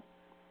old.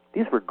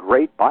 These were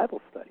great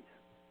Bible studies.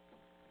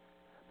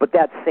 But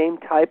that same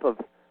type of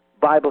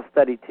Bible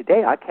study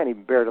today, I can't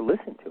even bear to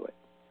listen to it.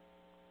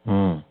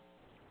 Mm.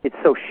 It's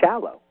so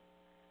shallow.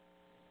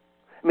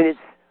 I mean,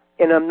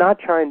 and I'm not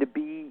trying to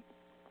be,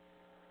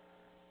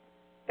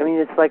 I mean,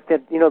 it's like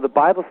that, you know, the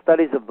Bible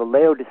studies of the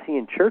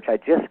Laodicean church, I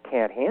just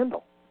can't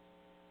handle.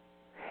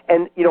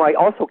 And, you know, I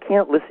also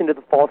can't listen to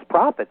the false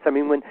prophets. I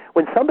mean, when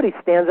somebody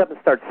stands up and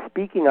starts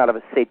speaking out of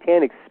a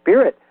satanic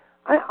spirit,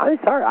 I'm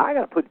sorry, I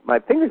got to put my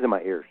fingers in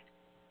my ears.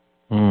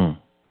 Mm.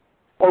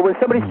 Or when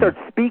somebody starts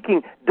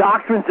speaking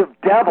doctrines of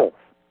devils,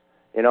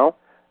 you know,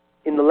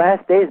 in the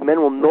last days, men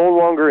will no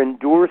longer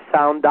endure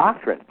sound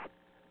doctrine.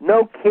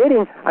 No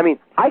kidding. I mean,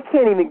 I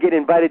can't even get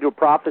invited to a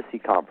prophecy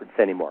conference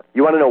anymore.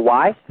 You want to know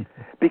why?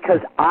 Because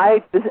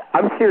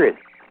I'm serious.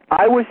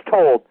 I was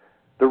told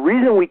the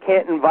reason we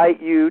can't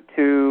invite you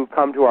to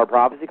come to our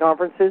prophecy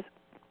conferences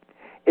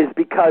is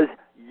because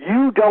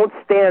you don't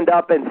stand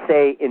up and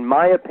say, in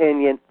my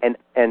opinion,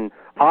 and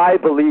I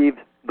believe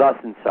thus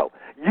and so.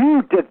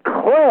 You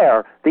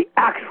declare the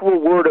actual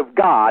word of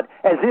God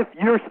as if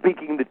you're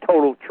speaking the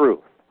total truth.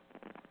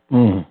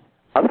 Mm.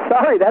 I'm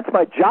sorry, that's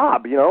my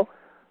job, you know.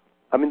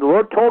 I mean, the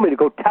Lord told me to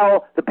go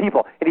tell the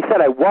people, and he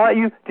said, I want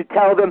you to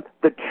tell them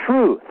the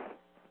truth.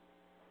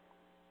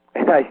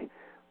 And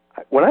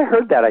when I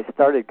heard that, I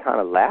started kind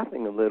of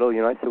laughing a little,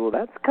 you know. I said, well,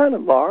 that's kind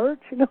of large,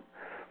 you know.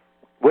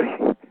 What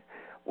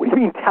do you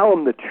mean tell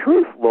them the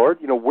truth, Lord?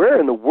 You know, where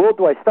in the world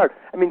do I start?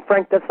 I mean,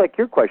 Frank, that's like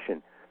your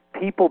question.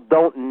 People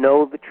don't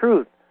know the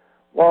truth.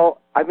 Well,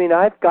 I mean,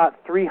 I've got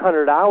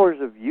 300 hours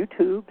of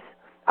YouTubes.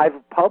 I've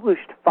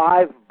published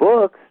 5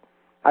 books.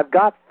 I've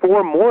got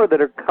 4 more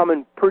that are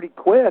coming pretty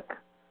quick.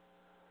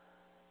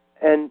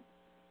 And,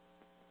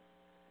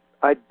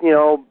 you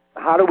know,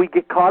 how do we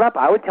get caught up?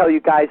 I would tell you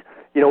guys,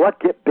 you know what,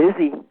 get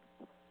busy.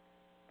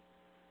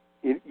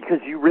 Because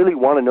you really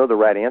want to know the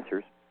right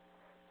answers.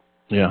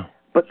 Yeah.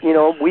 But, you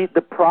know,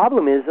 the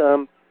problem is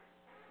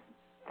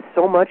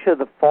so much of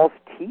the false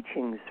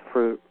teachings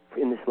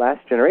in this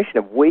last generation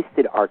have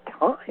wasted our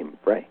time,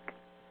 Frank.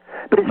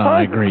 But as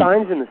far as the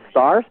signs and the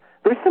stars,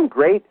 there's some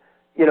great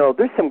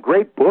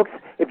books.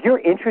 If you're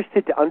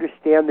interested to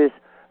understand this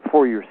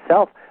for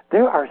yourself,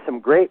 there are some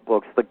great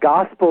books. The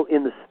Gospel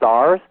in the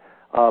Stars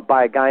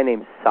by a guy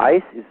named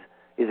Seiss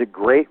is a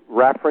great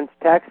reference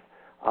text.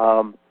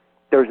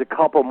 There's a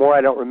couple more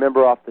I don't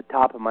remember off the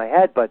top of my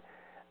head, but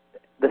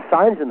the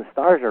signs and the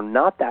stars are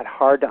not that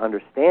hard to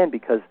understand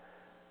because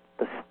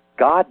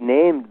God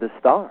named the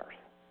stars.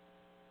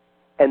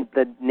 And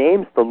the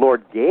names the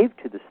Lord gave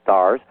to the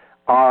stars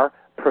are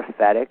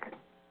prophetic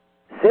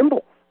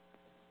symbols.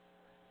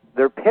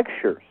 They're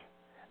pictures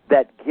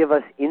that give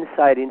us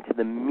insight into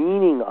the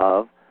meaning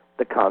of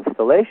the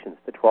constellations.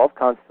 The 12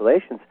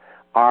 constellations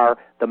are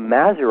the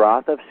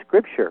Mazzaroth of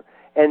Scripture.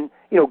 And,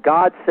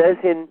 God says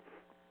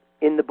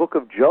in the book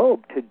of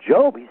Job, to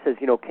Job, he says,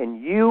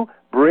 can you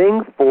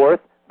bring forth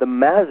the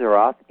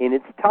Mazzaroth in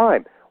its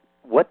time?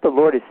 What the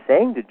Lord is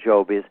saying to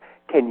Job is,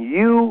 can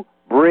you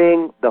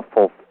bring the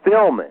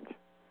fulfillment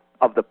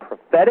of the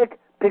prophetic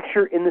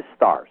picture in the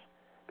stars?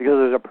 Because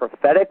there's a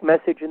prophetic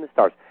message in the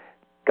stars.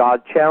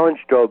 God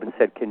challenged Job and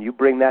said, can you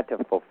bring that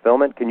to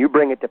fulfillment? Can you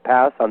bring it to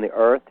pass on the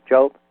earth,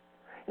 Job?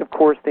 And of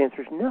course, the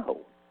answer is no.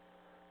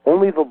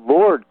 Only the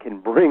Lord can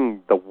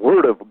bring the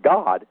Word of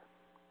God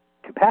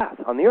to pass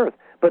on the earth.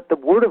 But the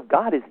Word of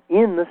God is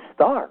in the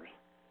stars.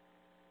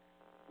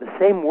 The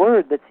same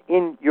Word that's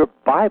in your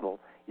Bible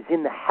is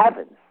in the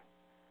heavens.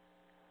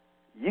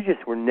 You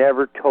just were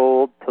never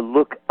told to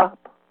look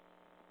up.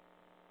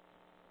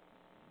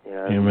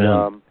 And, Amen.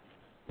 all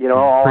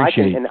I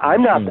can, and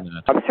I'm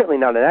certainly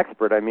not an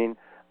expert. I mean,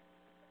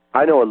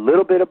 I know a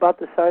little bit about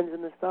the signs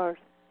and the stars,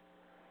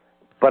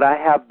 but I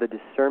have the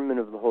discernment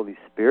of the Holy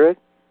Spirit,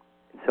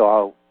 and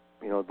so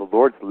the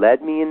Lord's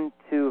led me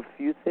into a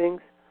few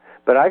things.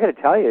 But I got to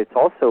tell you, it's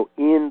also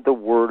in the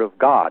Word of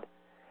God,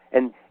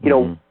 and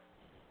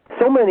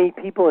so many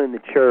people in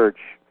the church,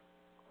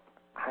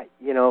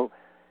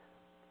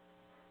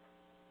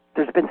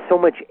 there's been so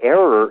much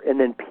error, and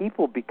then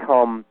people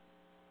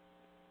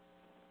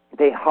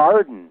they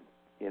harden,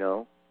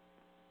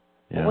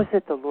 Yeah. What was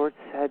it the Lord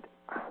said?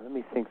 Let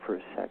me think for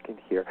a second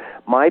here.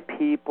 My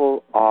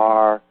people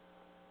are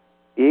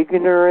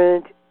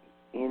ignorant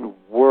in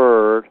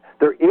word.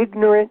 They're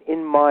ignorant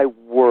in my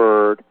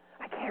word.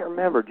 I can't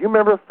remember. Do you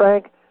remember,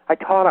 Frank? I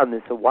taught on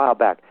this a while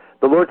back.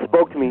 The Lord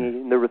spoke to me,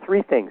 and there were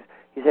three things.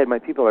 He said, my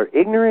people are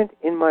ignorant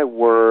in my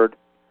word,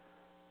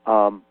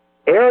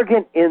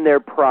 arrogant in their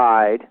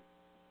pride.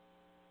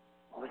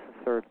 What was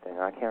the third thing?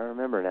 I can't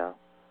remember now.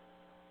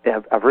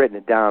 I've written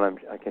it down.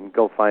 I can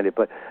go find it.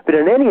 But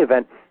in any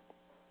event,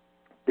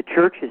 the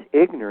church is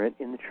ignorant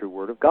in the true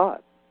Word of God.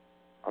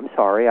 I'm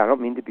sorry. I don't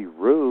mean to be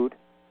rude.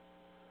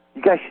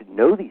 You guys should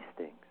know these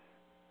things.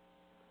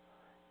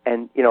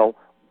 And,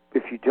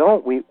 if you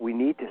don't, we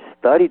need to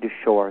study to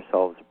show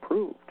ourselves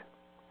approved.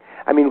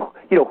 I mean,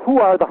 who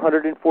are the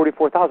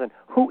 144,000?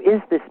 Who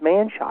is this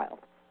man-child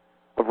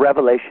of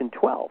Revelation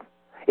 12?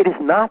 It is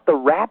not the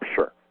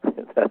rapture.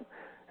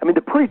 I mean,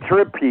 the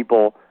pre-trib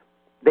people,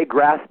 they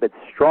grasp at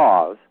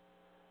straws,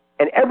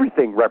 and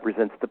everything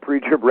represents the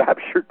pre-trib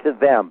rapture to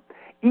them.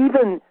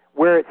 Even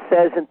where it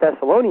says in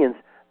Thessalonians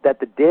that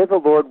the day of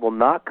the Lord will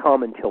not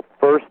come until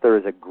first there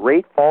is a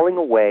great falling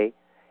away,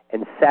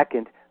 and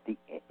second, the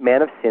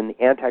man of sin,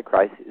 the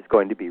Antichrist, is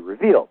going to be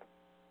revealed.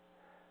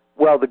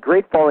 Well, the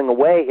great falling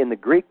away, in the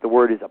Greek, the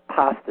word is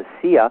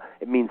apostasia.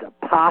 It means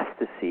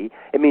apostasy.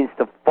 It means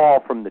to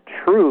fall from the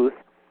truth.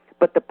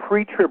 But the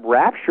pre-trib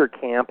rapture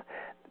camp,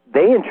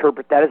 they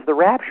interpret that as the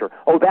rapture.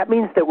 Oh, that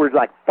means that we're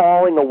like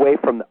falling away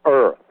from the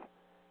earth.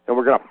 And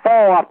we're going to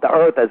fall off the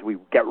earth as we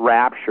get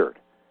raptured.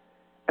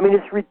 I mean,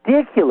 it's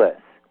ridiculous.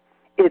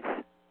 It's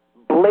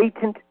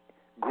blatant,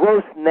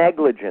 gross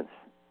negligence.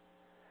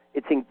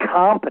 It's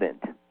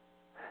incompetent.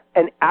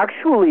 And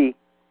actually,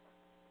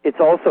 it's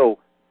also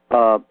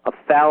a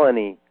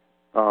felony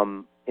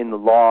in the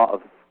law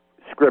of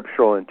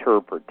scriptural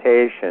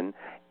interpretation.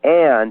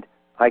 And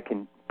I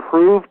can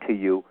prove to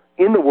you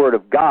in the Word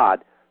of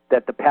God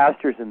that the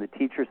pastors and the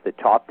teachers that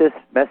taught this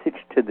message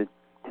to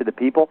the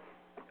people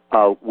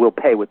will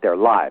pay with their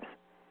lives.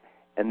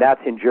 And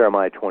that's in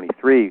Jeremiah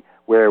 23,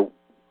 where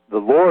the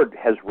Lord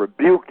has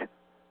rebuked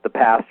the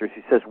pastors.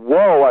 He says,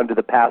 woe unto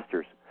the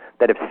pastors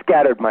that have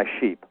scattered my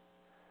sheep.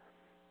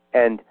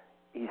 And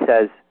he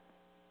says,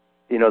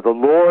 the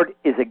Lord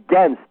is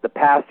against the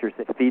pastors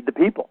that feed the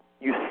people.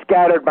 You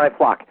scattered my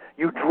flock.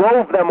 You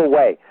drove them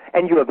away,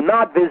 and you have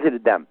not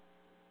visited them.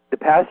 The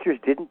pastors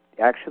didn't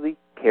actually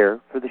care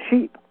for the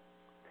sheep.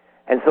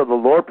 And so the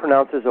Lord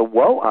pronounces a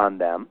woe on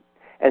them,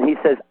 and he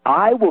says,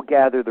 I will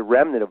gather the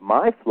remnant of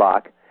my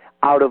flock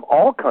out of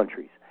all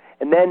countries.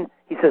 And then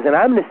he says, and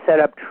I'm going to set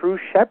up true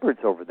shepherds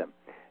over them.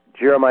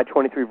 Jeremiah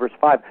 23, verse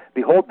 5,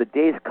 behold, the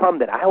days come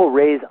that I will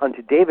raise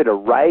unto David a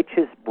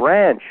righteous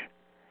branch,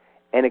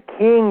 and a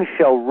king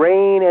shall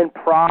reign and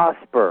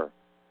prosper,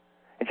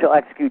 and shall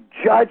execute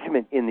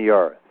judgment in the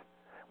earth.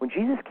 When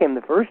Jesus came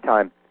the first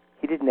time,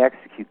 he didn't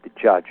execute the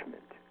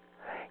judgment.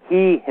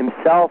 He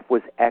himself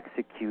was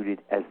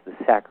executed as the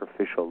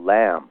sacrificial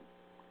lamb.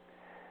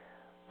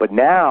 But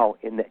now,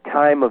 in the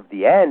time of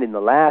the end, in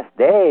the last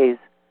days,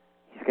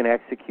 he's going to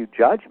execute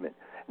judgment.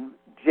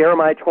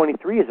 Jeremiah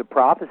 23 is a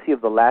prophecy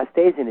of the last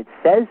days, and it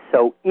says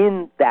so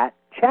in that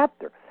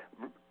chapter.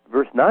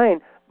 Verse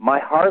 9, my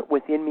heart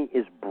within me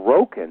is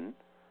broken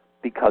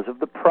because of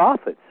the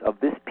prophets of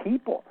this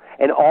people,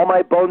 and all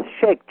my bones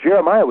shake.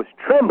 Jeremiah was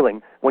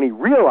trembling when he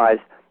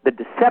realized the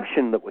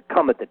deception that would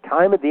come at the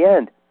time of the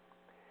end.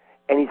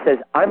 And he says,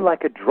 I'm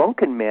like a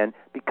drunken man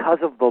because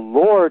of the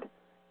Lord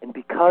and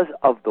because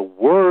of the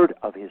word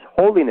of his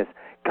holiness.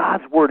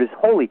 God's word is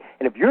holy.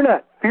 And if you're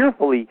not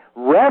fearfully,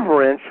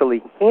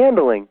 reverentially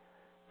handling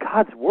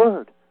God's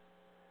word,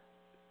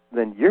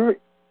 then you're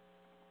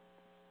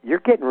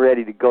getting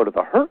ready to go to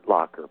the hurt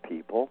locker,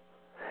 people.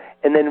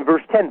 And then in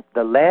verse 10,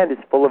 the land is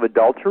full of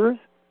adulterers.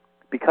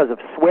 Because of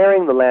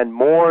swearing, the land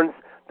mourns.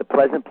 The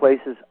pleasant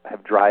places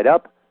have dried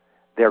up.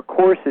 Their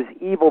course is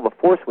evil. The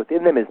force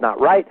within them is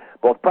not right.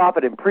 Both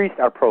prophet and priest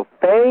are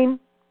profane.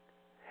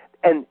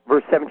 And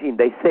verse 17,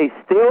 they say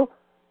still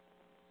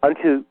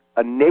unto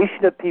a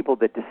nation of people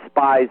that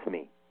despise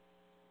me.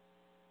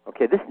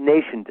 Okay, this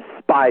nation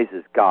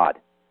despises God.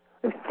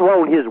 They've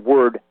thrown his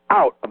word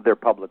out of their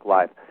public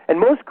life. And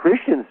most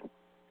Christians,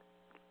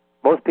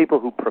 most people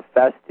who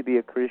profess to be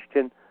a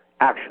Christian,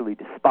 actually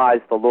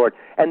despise the Lord.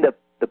 And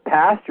the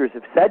pastors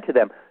have said to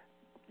them,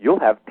 you'll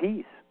have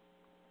peace.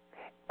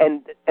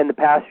 And the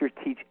pastors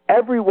teach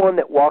everyone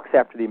that walks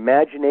after the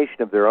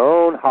imagination of their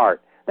own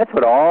heart. That's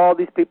what all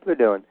these people are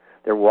doing.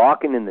 They're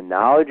walking in the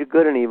knowledge of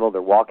good and evil.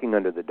 They're walking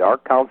under the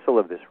dark counsel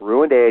of this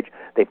ruined age.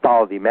 They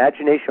follow the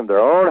imagination of their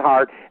own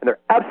heart, and they're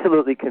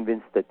absolutely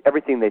convinced that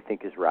everything they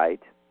think is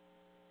right,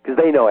 because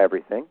they know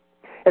everything.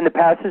 And the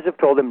pastors have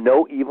told them,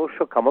 no evil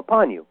shall come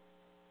upon you.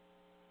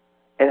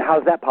 And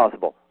how's that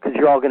possible? Because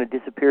you're all going to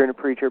disappear in a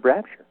pre-trib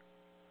rapture.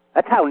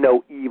 That's how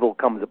no evil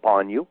comes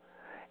upon you.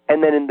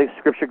 And then the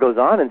scripture goes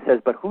on and says,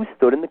 but who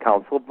stood in the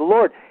counsel of the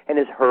Lord and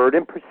has heard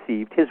and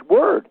perceived his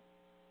word?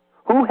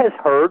 Who has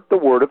heard the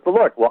word of the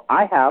Lord? Well,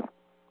 I have.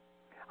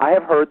 I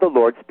have heard the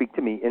Lord speak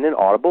to me in an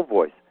audible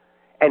voice,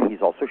 and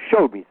he's also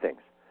showed me things.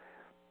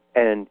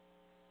 And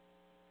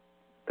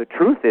the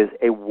truth is,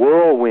 a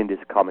whirlwind is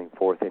coming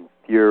forth in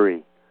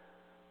fury.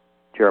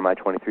 Jeremiah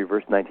 23,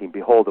 verse 19,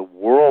 behold, a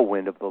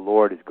whirlwind of the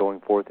Lord is going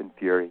forth in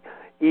fury,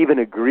 even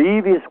a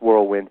grievous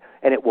whirlwind,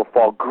 and it will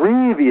fall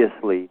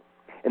grievously.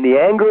 And the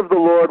anger of the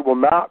Lord will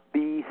not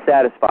be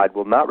satisfied,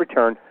 will not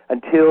return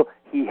until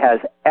he has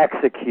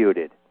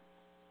executed.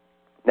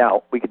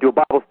 Now, we could do a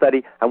Bible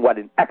study on what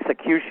an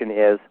execution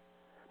is,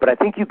 but I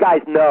think you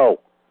guys know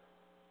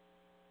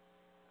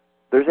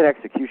there's an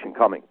execution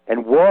coming.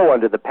 And woe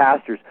unto the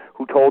pastors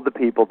who told the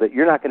people that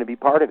you're not going to be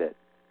part of it.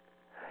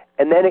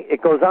 And then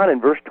it goes on in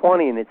verse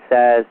 20, and it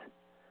says,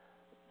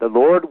 the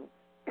Lord,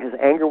 his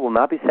anger will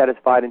not be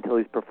satisfied until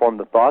he's performed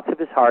the thoughts of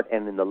his heart,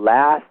 and in the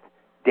last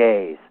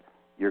days,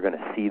 you're going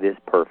to see this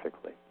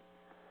perfectly.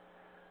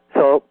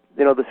 So,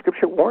 the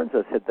scripture warns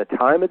us at the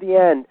time of the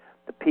end,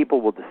 the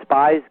people will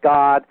despise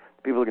God,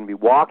 the people are going to be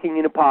walking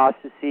in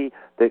apostasy,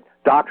 the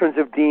doctrines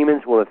of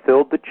demons will have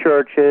filled the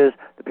churches,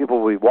 the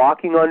people will be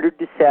walking under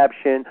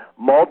deception,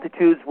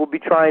 multitudes will be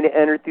trying to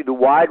enter through the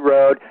wide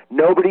road,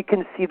 nobody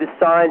can see the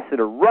signs that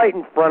are right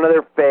in front of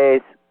their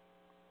face,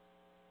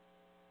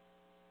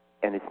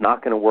 and it's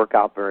not going to work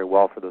out very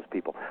well for those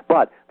people.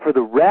 But for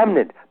the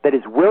remnant that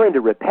is willing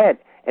to repent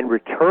and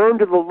return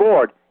to the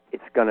Lord,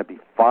 it's going to be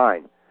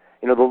fine.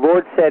 The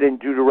Lord said in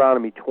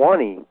Deuteronomy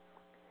 20,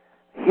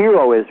 hear,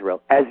 O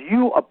Israel, as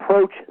you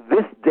approach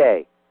this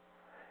day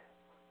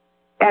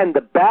and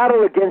the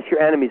battle against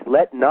your enemies,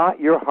 let not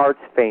your hearts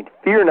faint.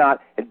 Fear not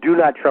and do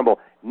not tremble.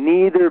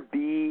 Neither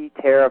be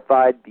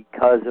terrified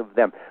because of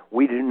them.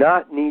 We do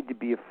not need to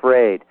be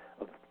afraid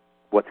of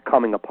what's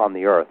coming upon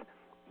the earth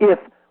if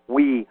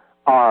we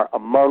are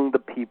among the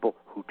people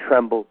who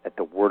tremble at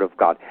the word of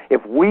God.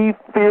 If we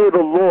fear the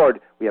Lord,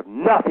 we have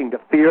nothing to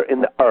fear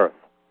in the earth.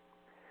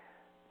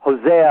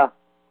 Hosea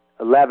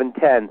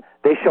 11:10,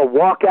 they shall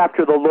walk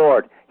after the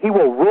Lord. He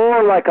will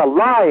roar like a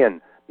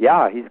lion.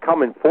 Yeah, he's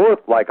coming forth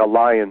like a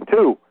lion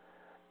too.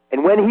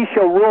 And when he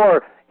shall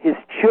roar, his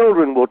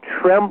children will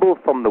tremble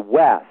from the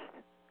west.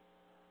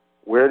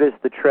 Where does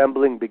the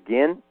trembling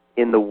begin?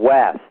 In the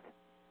west.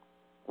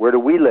 Where do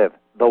we live?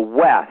 The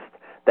west,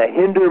 the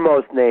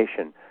hindermost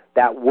nation.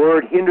 That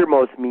word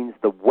hindermost means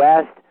the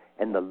west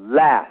and the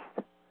last.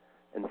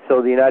 And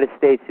so the United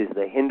States is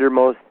the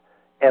hindermost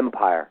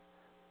empire.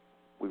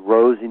 We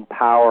rose in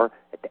power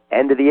at the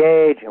end of the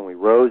age, and we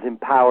rose in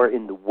power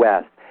in the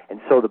west.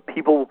 And so the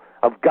people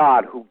of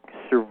God who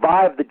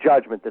survive the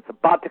judgment that's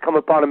about to come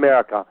upon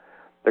America,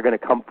 they're going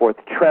to come forth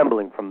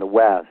trembling from the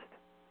west.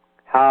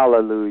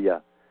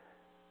 Hallelujah.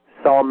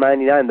 Psalm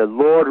 99, the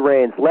Lord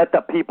reigns, let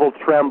the people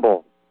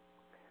tremble.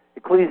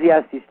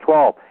 Ecclesiastes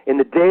 12, in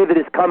the day that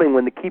is coming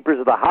when the keepers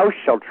of the house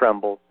shall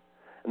tremble,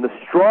 and the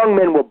strong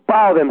men will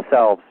bow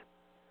themselves,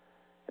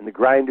 and the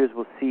grinders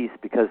will cease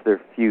because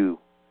they're few.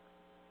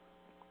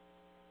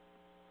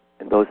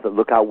 And those that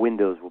look out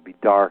windows will be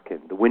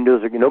darkened. The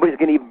windows nobody's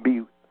going to even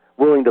be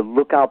willing to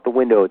look out the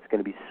window. It's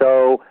going to be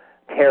so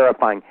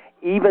terrifying.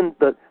 Even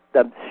the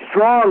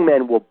strong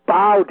men will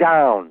bow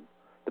down.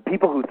 The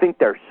people who think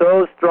they're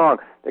so strong,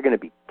 they're going to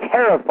be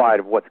terrified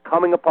of what's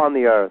coming upon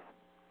the earth.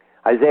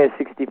 Isaiah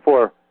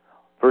 64,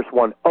 verse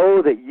 1,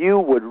 "Oh, that you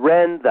would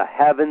rend the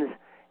heavens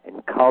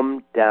and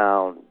come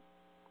down.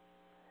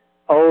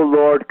 O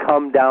Lord,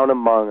 come down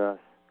among us,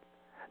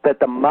 that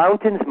the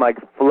mountains might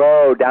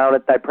flow down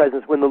at thy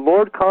presence." When the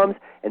Lord comes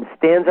and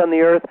stands on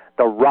the earth,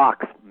 the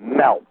rocks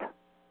melt.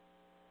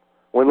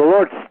 When the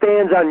Lord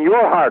stands on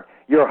your heart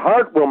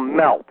will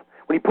melt.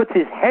 When he puts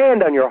his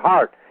hand on your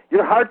heart's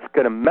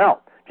going to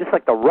melt, just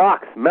like the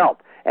rocks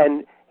melt.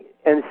 And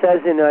it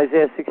says in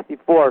Isaiah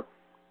 64,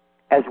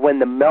 "As when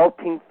the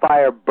melting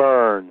fire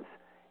burns,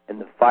 and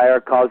the fire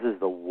causes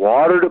the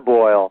water to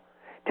boil,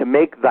 to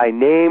make thy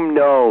name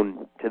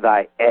known to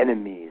thy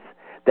enemies,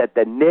 that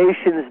the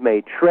nations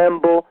may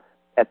tremble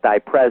at thy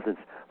presence."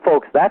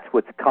 Folks, that's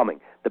what's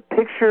coming. The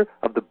picture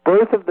of the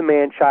birth of the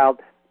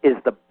man-child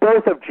is the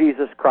birth of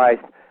Jesus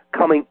Christ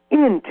coming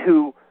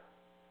into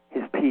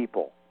his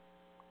people.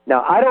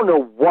 Now, I don't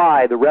know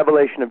why the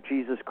revelation of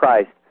Jesus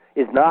Christ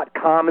is not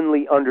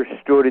commonly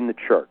understood in the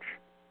church.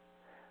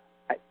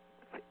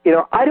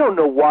 I don't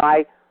know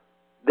why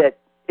that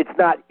it's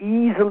not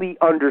easily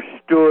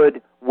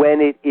understood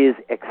when it is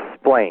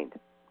explained.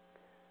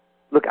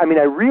 Look, I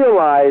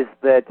realize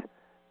that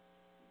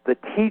the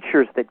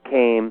teachers that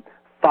came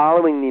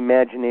following the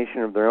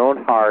imagination of their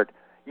own heart,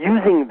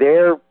 using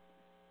their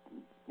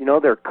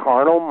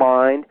carnal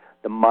mind,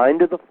 the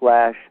mind of the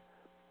flesh,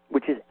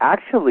 which is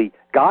actually,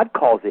 God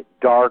calls it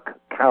dark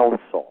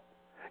counsel.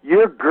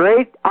 Your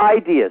great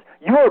ideas,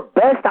 your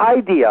best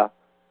idea,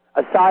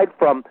 aside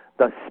from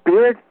the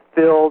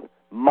Spirit-filled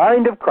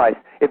mind of Christ,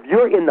 if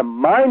you're in the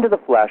mind of the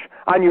flesh,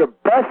 on your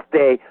best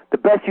day, the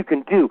best you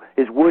can do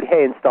is wood,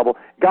 hay, and stubble.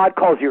 God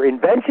calls your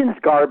inventions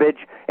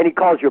garbage, and he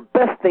calls your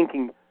best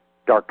thinking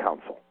dark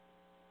counsel.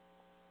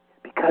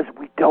 Because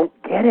we don't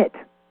get it.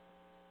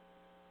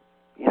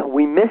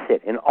 We miss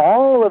it. And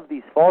all of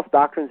these false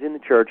doctrines in the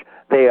church,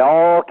 they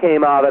all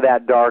came out of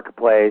that dark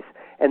place,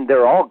 and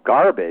they're all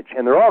garbage,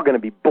 and they're all going to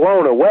be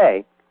blown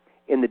away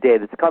in the day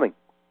that's coming.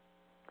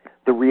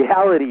 The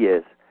reality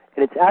is,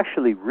 and it's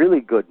actually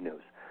really good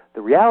news,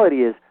 the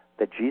reality is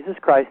that Jesus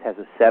Christ has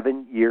a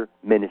 7-year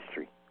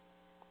ministry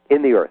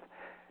in the earth.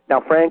 Now,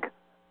 Frank,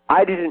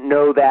 I didn't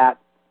know that.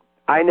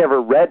 I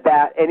never read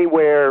that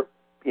anywhere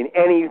in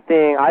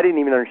anything. I didn't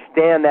even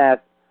understand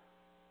that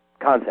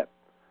concept.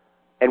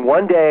 And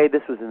one day,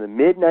 this was in the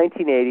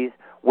mid-1980s,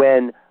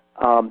 when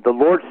the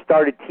Lord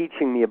started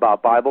teaching me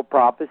about Bible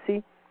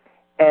prophecy,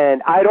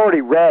 and I'd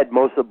already read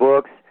most of the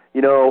books,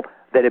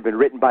 that had been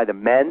written by the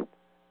men.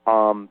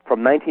 From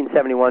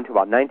 1971 to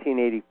about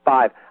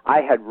 1985,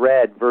 I had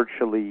read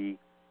virtually,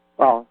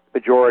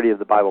 majority of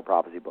the Bible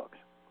prophecy books.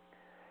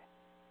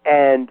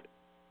 And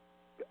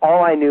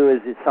all I knew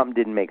is that something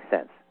didn't make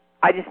sense.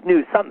 I just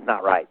knew something's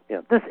not right.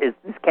 This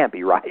can't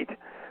be right.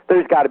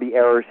 There's got to be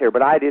errors here,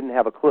 but I didn't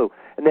have a clue.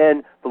 And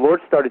then the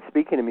Lord started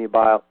speaking to me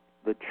about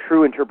the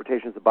true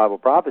interpretations of Bible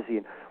prophecy.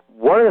 And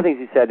one of the things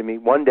he said to me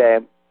one day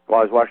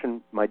while I was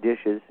washing my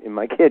dishes in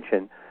my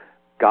kitchen,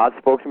 God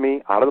spoke to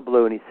me out of the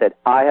blue, and he said,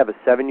 "I have a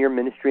 7-year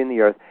ministry in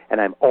the earth,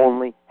 and I'm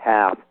only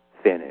half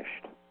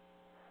finished."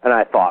 And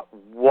I thought,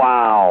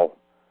 wow,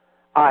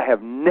 I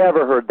have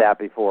never heard that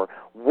before.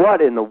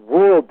 What in the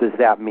world does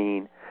that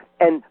mean?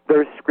 And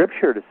there's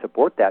scripture to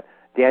support that.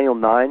 Daniel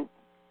 9,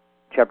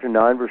 chapter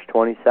 9, verse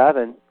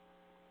 27,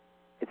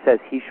 it says,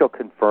 "He shall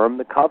confirm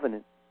the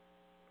covenant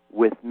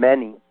with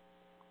many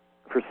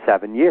for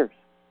 7 years."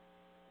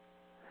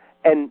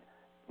 And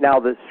now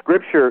the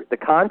scripture, the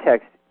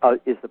context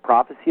is the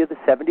prophecy of the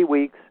 70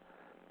 weeks.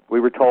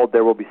 We were told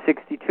there will be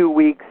 62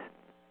 weeks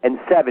and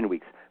 7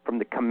 weeks. From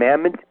the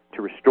commandment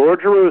to restore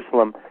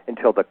Jerusalem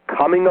until the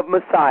coming of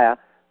Messiah,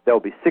 there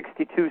will be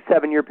 62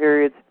 7-year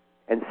periods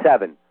and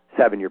 7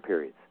 7-year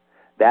periods.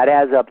 That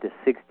adds up to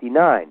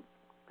 69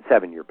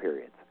 7-year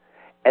periods.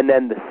 And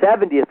then the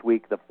 70th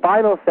week, the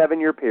final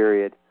 7-year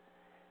period,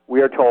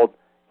 we are told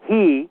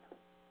he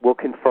will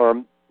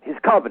confirm his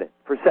covenant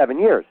for 7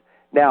 years.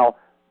 Now,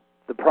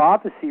 the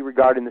prophecy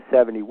regarding the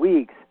 70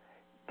 weeks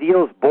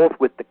deals both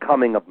with the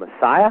coming of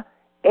Messiah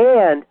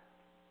and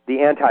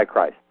the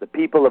Antichrist, the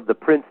people of the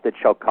prince that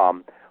shall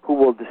come, who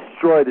will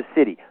destroy the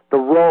city, the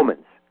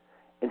Romans.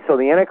 And so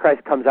the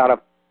Antichrist comes out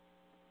of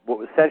what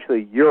was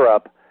essentially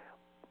Europe,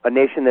 a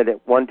nation that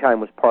at one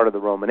time was part of the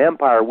Roman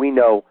Empire. We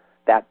know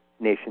that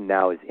nation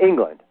now is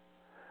England.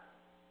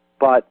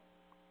 But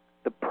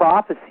the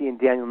prophecy in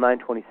Daniel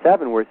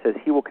 9:27, where it says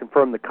he will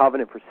confirm the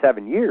covenant for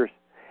 7 years,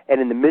 and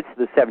in the midst of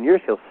the 7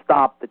 years he'll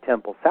stop the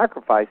temple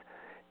sacrifice.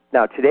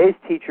 Now, today's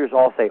teachers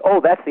all say,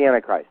 oh, that's the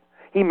Antichrist.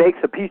 He makes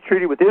a peace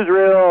treaty with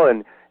Israel,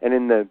 and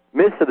in the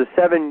midst of the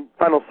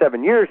final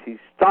 7 years, he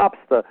stops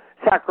the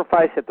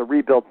sacrifice at the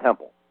rebuilt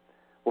temple.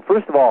 Well,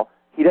 first of all,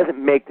 he doesn't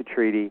make the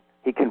treaty,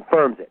 he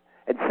confirms it.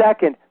 And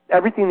second,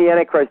 everything the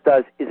Antichrist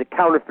does is a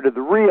counterfeit of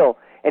the real,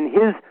 and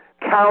his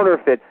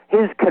counterfeit,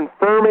 his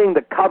confirming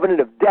the covenant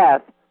of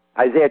death,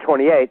 Isaiah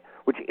 28,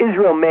 which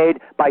Israel made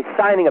by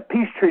signing a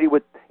peace treaty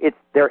with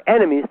their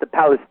enemies, the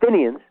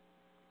Palestinians,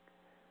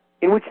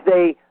 in which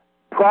they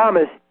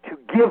promised to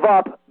give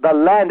up the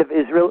land of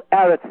Israel,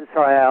 Eretz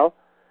Israel,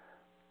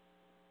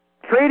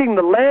 trading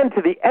the land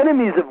to the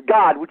enemies of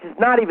God, which is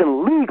not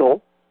even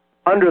legal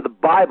under the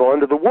Bible,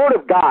 under the Word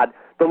of God.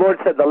 The Lord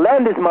said, the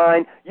land is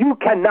mine, you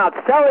cannot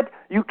sell it,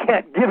 you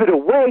can't give it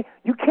away,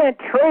 you can't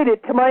trade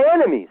it to my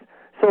enemies.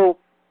 So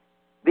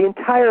the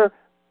entire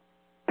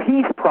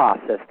peace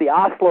process, the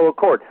Oslo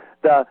Accord,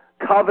 the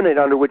covenant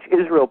under which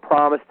Israel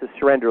promised to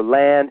surrender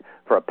land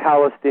for a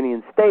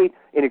Palestinian state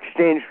in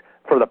exchange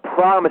for the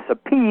promise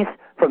of peace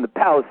from the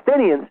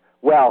Palestinians,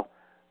 well,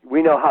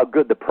 we know how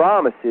good the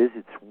promise is.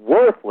 It's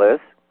worthless.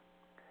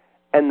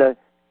 And the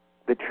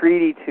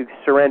treaty to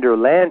surrender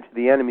land to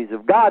the enemies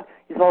of God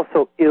is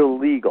also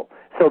illegal.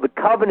 So the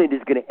covenant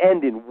is going to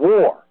end in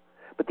war.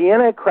 But the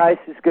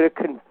Antichrist is going to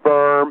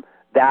confirm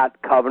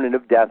that covenant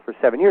of death for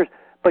 7 years.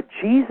 But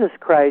Jesus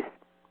Christ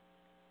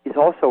is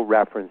also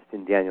referenced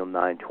in Daniel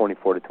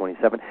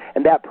 9:24-27,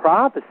 and that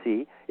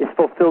prophecy is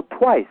fulfilled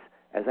twice.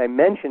 As I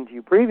mentioned to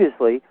you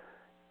previously,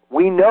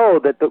 we know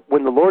that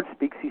when the Lord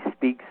speaks, he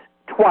speaks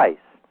twice.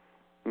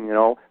 You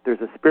know,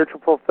 there's a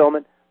spiritual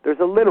fulfillment, there's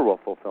a literal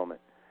fulfillment.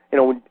 You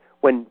know,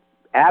 when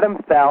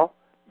Adam fell,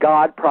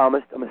 God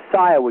promised a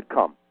Messiah would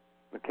come.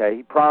 Okay,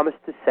 he promised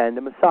to send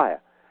a Messiah.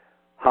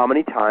 How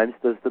many times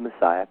does the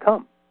Messiah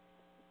come?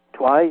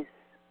 Twice.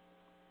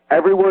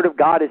 Every word of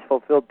God is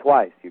fulfilled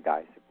twice, you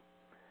guys.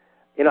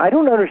 You know, I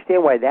don't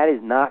understand why that is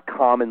not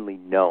commonly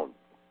known.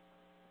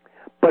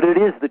 But it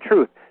is the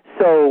truth.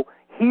 So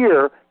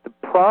here, the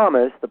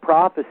promise, the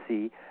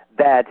prophecy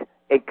that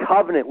a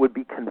covenant would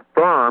be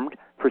confirmed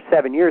for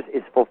 7 years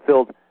is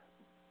fulfilled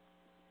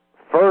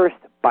first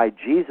by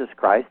Jesus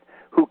Christ,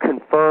 who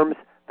confirms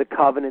the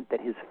covenant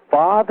that his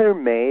father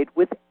made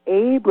with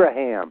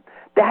Abraham.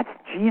 That's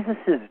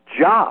Jesus'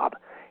 job.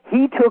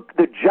 He took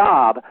the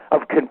job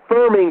of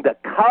confirming the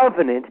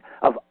covenant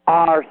of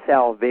our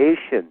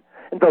salvation.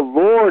 And the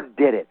Lord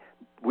did it.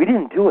 We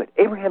didn't do it.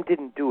 Abraham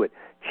didn't do it.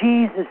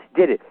 Jesus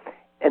did it.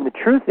 And the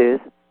truth is,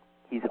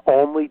 he's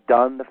only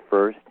done the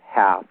first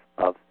half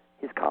of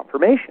his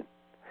confirmation.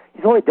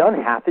 He's only done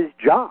half his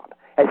job.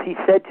 As he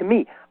said to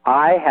me,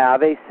 I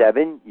have a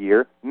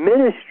 7-year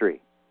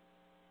ministry.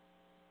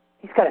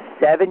 He's got a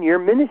 7-year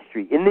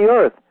ministry in the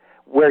earth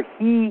where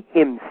he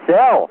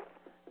himself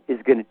is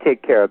going to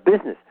take care of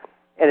business.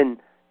 And in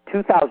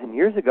 2,000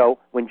 years ago,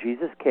 when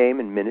Jesus came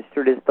and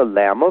ministered as the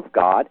Lamb of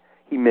God,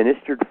 he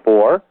ministered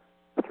for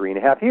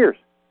 3.5 years,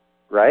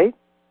 right?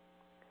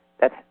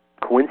 That's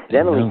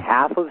coincidentally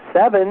half of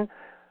 7,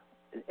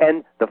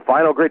 and the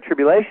final Great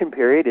Tribulation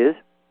period is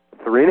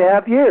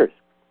 3.5 years,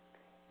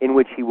 in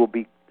which he will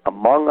be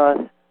among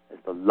us as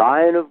the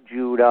Lion of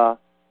Judah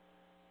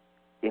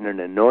in an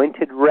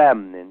anointed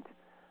remnant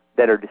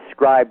that are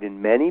described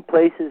in many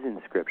places in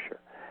Scripture.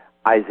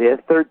 Isaiah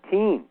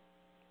 13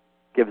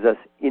 gives us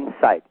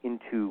insight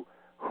into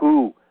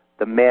who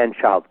the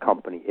man-child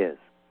company is.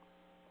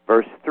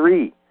 Verse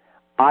 3,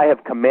 I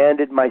have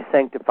commanded my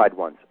sanctified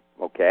ones.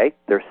 Okay,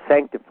 they're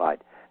sanctified.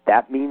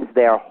 That means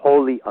they are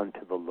holy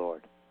unto the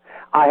Lord.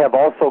 I have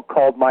also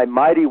called my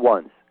mighty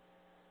ones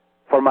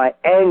for my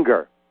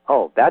anger.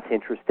 Oh, that's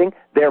interesting.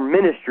 Their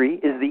ministry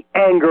is the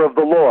anger of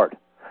the Lord.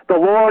 The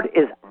Lord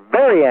is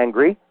very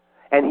angry,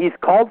 and he's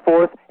called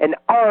forth an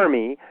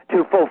army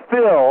to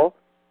fulfill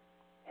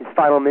his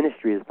final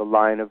ministry as the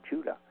Lion of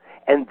Judah.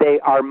 And they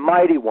are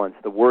mighty ones.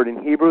 The word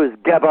in Hebrew is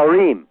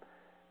Gebarim.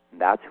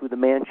 That's who the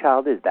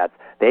man-child is.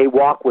 They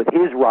walk with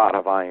his rod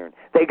of iron.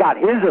 They got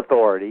his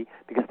authority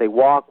because they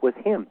walk with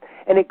him.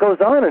 And it goes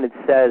on and it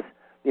says,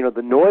 you know,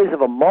 the noise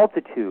of a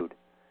multitude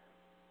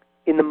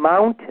in the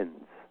mountains.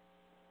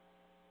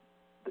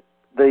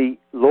 The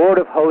Lord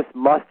of hosts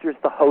musters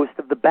the host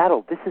of the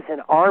battle. This is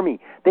an army.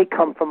 They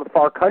come from a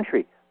far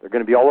country. They're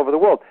going to be all over the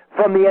world.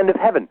 From the end of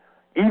heaven.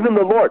 Even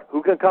the Lord.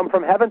 Who can come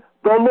from heaven?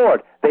 The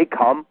Lord. They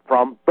come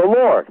from the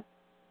Lord.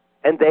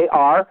 And they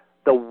are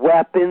the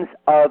weapons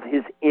of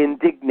his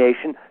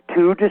indignation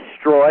to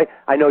destroy.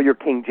 I know your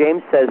King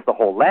James says the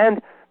whole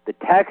land. The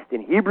text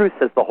in Hebrew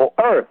says the whole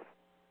earth.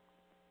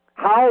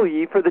 Howl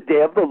ye, for the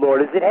day of the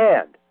Lord is at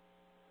hand.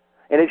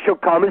 And it shall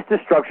come as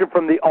destruction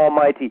from the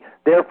Almighty.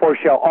 Therefore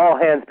shall all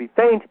hands be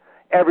faint,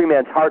 every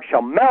man's heart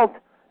shall melt.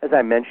 As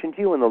I mentioned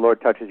to you, when the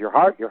Lord touches your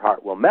heart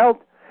will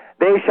melt.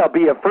 They shall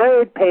be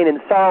afraid, pain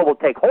and sorrow will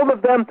take hold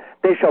of them.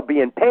 They shall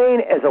be in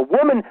pain as a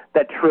woman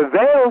that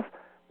travails,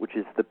 which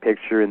is the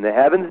picture in the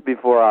heavens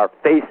before our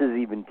faces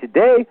even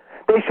today.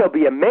 They shall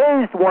be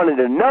amazed one at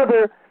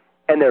another,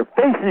 and their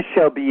faces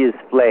shall be as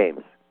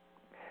flames.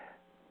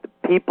 The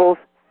people's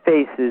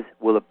faces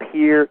will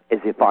appear as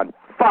if on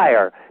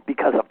fire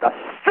because of the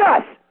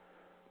stress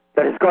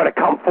that is going to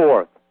come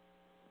forth.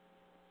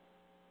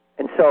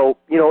 And so,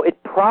 you know,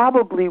 it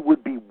probably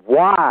would be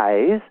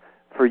wise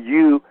for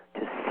you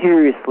to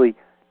seriously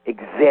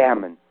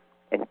examine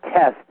and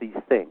test these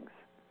things.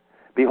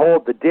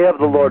 Behold, the day of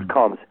the Lord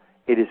comes.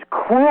 It is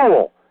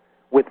cruel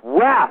with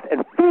wrath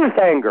and fierce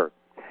anger,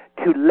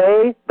 to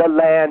lay the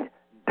land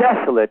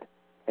desolate,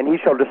 and he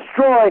shall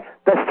destroy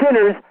the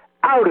sinners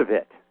out of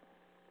it.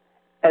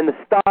 And the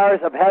stars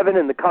of heaven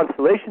and the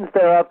constellations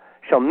thereof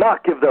shall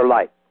not give their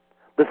light.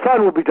 The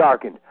sun will be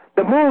darkened,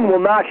 the moon will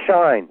not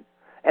shine,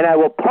 and I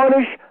will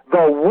punish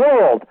the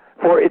world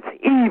for its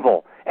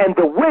evil, and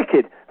the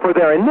wicked for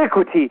their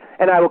iniquity,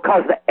 and I will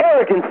cause the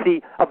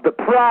arrogancy of the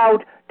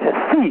proud to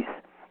cease,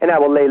 and I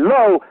will lay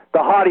low the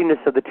haughtiness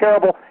of the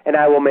terrible, and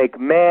I will make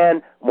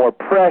man more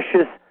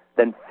precious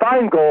than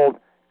fine gold,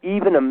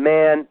 even a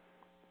man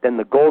than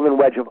the golden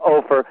wedge of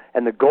Ophir.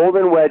 And the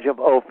golden wedge of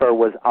Ophir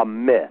was a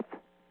myth.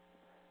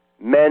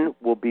 Men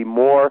will be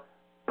more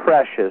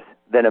precious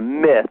than a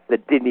myth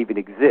that didn't even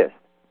exist.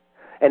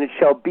 And it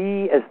shall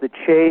be as the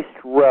chaste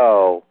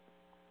roe,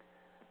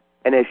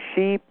 and as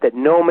sheep that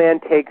no man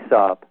takes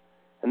up,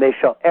 and they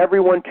shall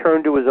everyone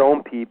turn to his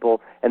own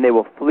people, and they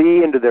will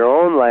flee into their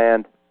own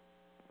land.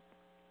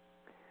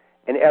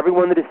 And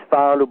everyone that is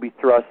found will be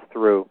thrust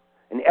through,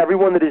 and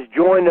everyone that is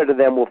joined unto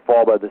them will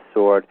fall by the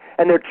sword,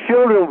 and their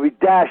children will be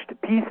dashed to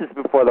pieces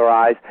before their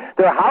eyes.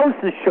 Their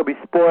houses shall be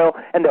spoiled,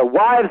 and their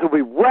wives will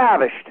be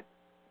ravished.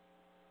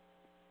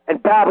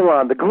 And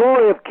Babylon, the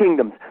glory of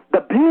kingdoms,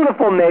 the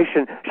beautiful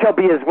nation, shall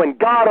be as when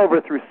God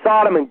overthrew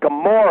Sodom and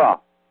Gomorrah.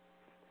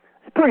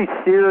 It's pretty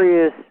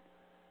serious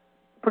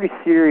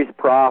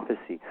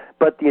prophecy.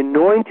 But the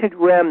anointed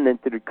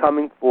remnant that are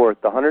coming forth,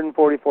 the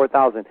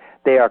 144,000,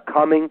 they are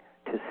coming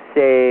to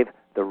save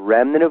the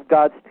remnant of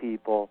God's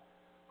people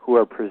who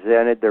are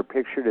presented. They're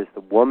pictured as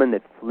the woman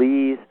that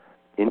flees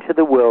into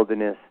the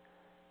wilderness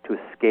to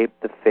escape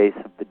the face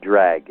of the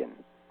dragon.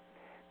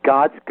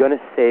 God's going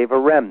to save a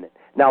remnant.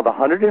 Now, the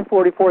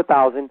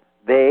 144,000,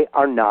 they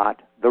are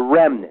not the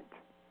remnant.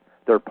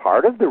 They're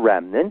part of the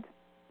remnant,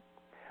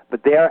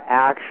 but they are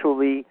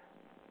actually,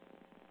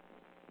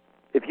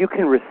 if you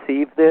can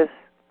receive this,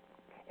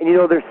 and you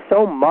know, there's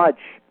so much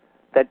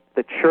that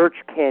the church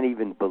can't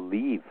even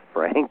believe,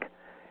 Frank.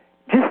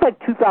 Just like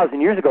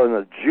 2,000 years ago,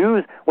 the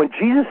Jews, when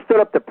Jesus stood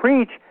up to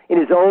preach in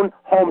his own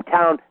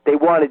hometown, they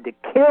wanted to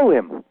kill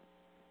him.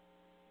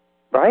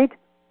 Right?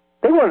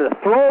 They wanted to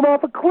throw him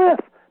off a cliff.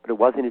 But it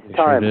wasn't his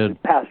time. He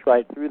passed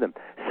right through them.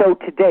 So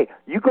today,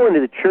 you go into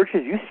the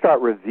churches, you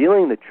start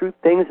revealing the true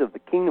things of the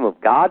kingdom of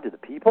God to the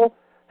people,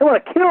 they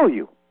want to kill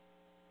you.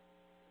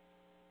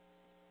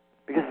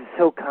 Because it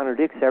so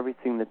contradicts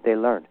everything that they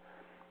learned.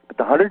 But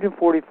the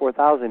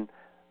 144,000,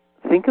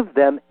 think of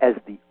them as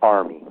the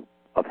army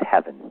of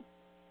heaven.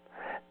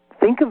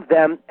 Think of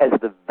them as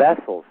the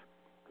vessels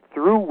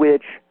through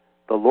which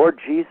the Lord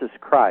Jesus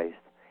Christ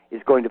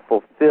is going to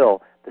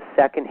fulfill the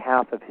second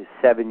half of his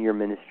 7-year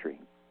ministry.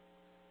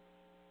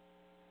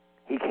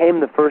 He came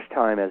the first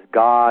time as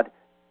God,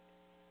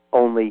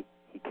 only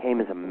he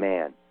came as a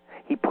man.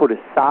 He put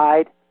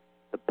aside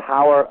the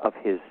power of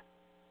his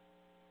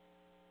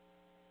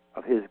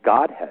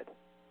Godhead,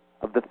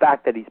 of the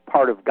fact that he's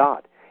part of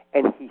God,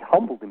 and he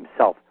humbled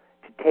himself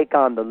to take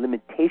on the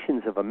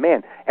limitations of a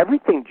man.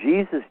 Everything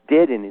Jesus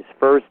did in his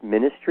first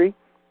ministry,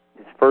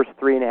 his first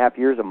 3.5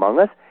 years among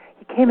us,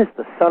 he came as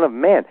the Son of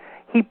Man.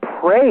 He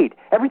prayed.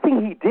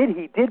 Everything he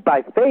did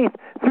by faith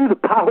through the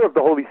power of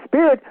the Holy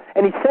Spirit,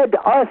 and he said to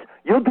us,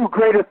 you'll do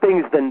greater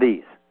things than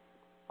these.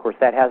 Of course,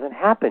 that hasn't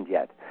happened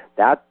yet.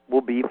 That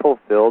will be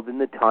fulfilled in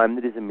the time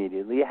that is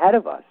immediately ahead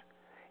of us.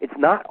 It's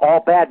not all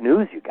bad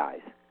news, you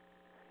guys.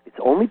 It's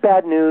only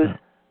bad news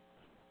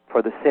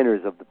for the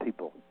sinners of the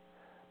people.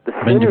 The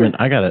Benjamin,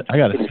 I gotta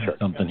say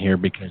something here,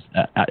 because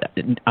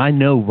I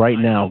know right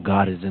now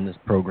God is in this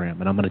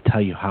program, and I'm going to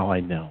tell you how I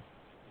know.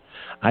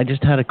 I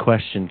just had a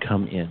question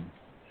come in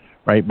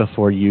right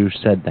before you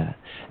said that,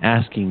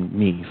 asking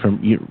me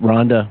from you.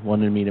 Rhonda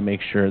wanted me to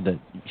make sure that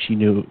you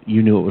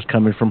knew it was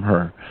coming from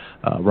her.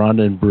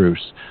 Rhonda and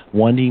Bruce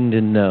wanting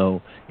to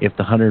know if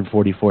the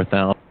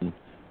 144,000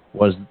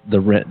 was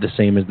the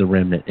same as the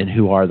remnant, and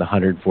who are the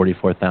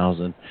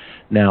 144,000.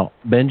 Now,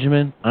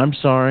 Benjamin, I'm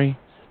sorry,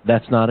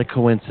 that's not a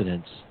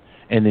coincidence.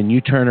 And then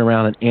you turn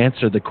around and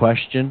answer the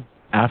question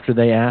after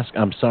they ask.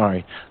 I'm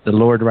sorry, the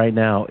Lord right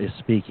now is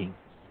speaking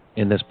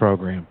in this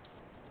program.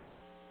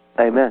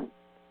 Amen.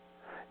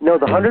 No,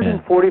 the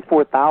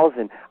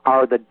 144,000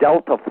 are the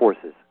Delta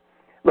forces.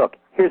 Look,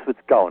 here's what's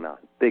going on,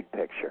 big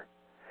picture.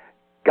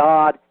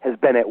 God has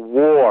been at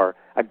war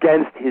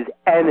against his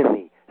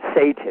enemy,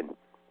 Satan,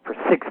 for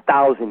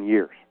 6,000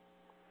 years.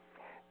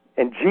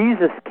 And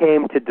Jesus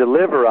came to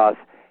deliver us,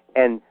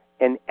 and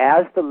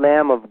as the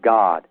Lamb of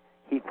God,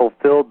 he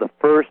fulfilled the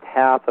first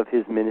half of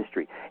his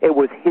ministry. It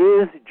was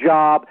his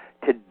job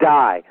to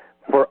die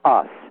for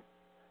us,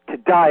 to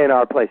die in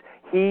our place.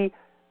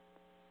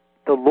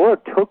 The Lord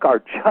took our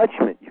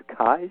judgment, you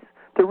guys.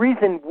 The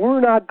reason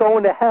we're not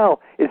going to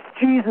hell is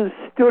Jesus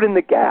stood in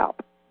the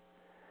gap.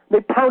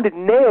 They pounded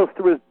nails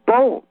through his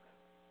bones.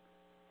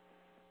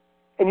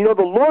 And you know,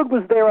 the Lord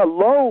was there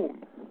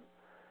alone.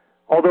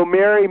 Although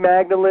Mary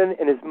Magdalene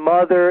and his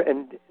mother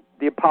and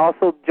the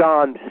Apostle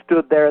John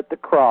stood there at the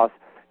cross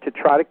to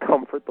try to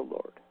comfort the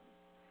Lord.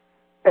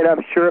 And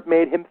I'm sure it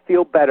made him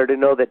feel better to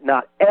know that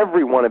not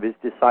every one of his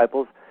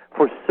disciples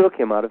forsook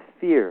him out of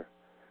fear.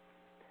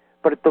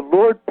 But the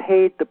Lord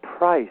paid the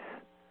price,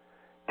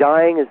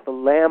 dying as the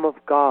Lamb of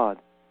God.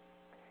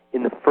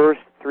 In the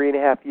first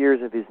 3.5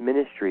 years of his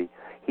ministry,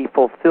 he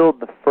fulfilled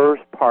the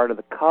first part of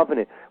the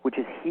covenant, which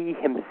is he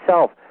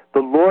himself. The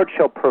Lord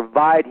shall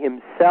provide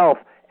himself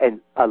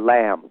a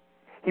lamb.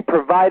 He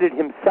provided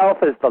himself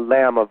as the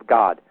Lamb of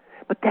God.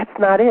 But that's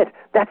not it.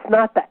 That's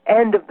not the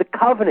end of the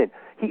covenant.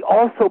 He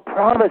also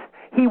promised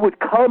he would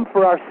come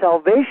for our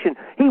salvation.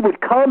 He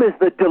would come as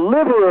the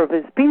deliverer of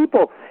his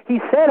people. He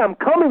said, I'm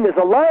coming as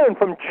a lion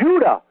from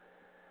Judah.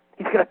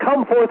 He's going to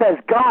come forth as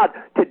God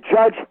to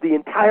judge the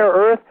entire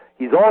earth.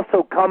 He's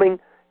also coming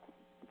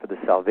for the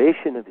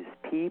salvation of his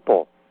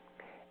people.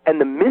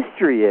 And the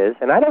mystery is,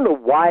 and I don't know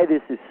why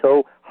this is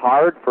so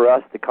hard for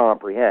us to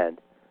comprehend,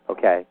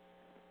 okay?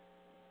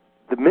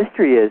 The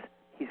mystery is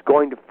he's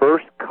going to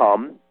first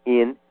come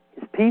in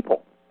his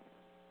people,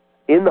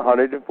 in the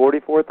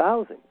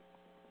 144,000,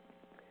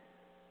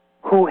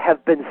 who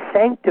have been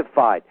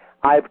sanctified.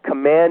 I've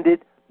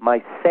commanded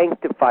my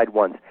sanctified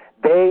ones.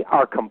 They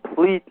are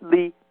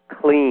completely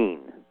clean.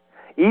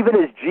 Even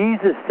as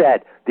Jesus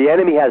said, the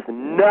enemy has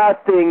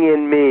nothing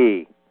in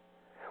me.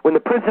 When the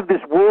prince of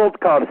this world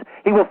comes,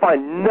 he will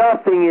find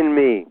nothing in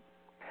me.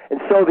 And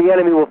so the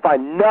enemy will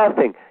find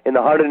nothing in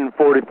the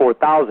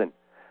 144,000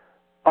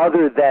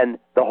 other than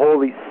the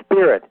Holy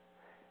Spirit.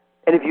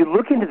 And if you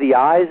look into the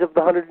eyes of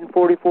the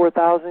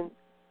 144,000,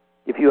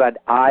 if you had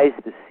eyes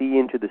to see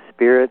into the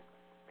Spirit,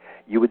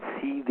 you would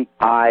see the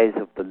eyes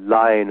of the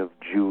Lion of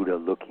Judah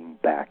looking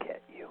back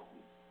at you.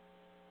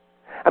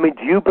 I mean,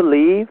 do you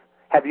believe?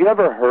 Have you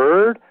ever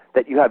heard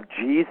that you have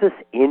Jesus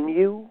in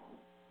you?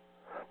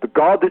 The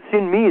God that's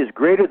in me is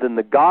greater than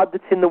the God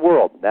that's in the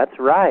world. That's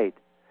right.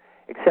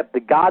 Except the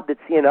God that's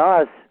in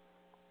us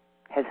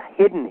has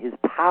hidden his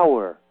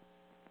power.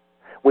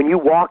 When you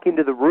walk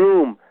into the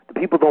room, the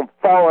people don't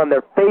fall on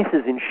their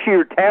faces in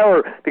sheer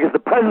terror because the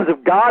presence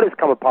of God has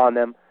come upon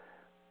them.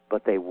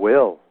 But they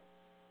will.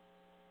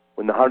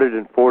 When the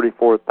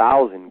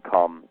 144,000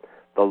 come,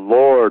 the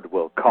Lord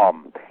will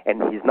come.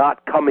 And he's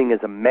not coming as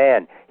a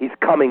man. He's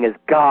coming as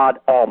God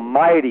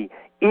Almighty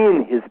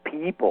in his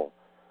people.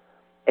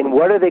 And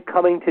what are they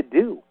coming to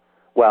do?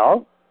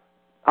 Well,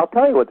 I'll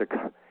tell you what they're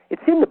coming.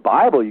 It's in the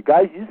Bible, you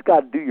guys. You just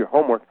got to do your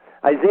homework.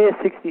 Isaiah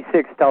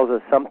 66 tells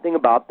us something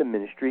about the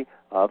ministry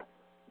of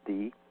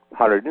the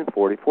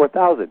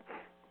 144,000.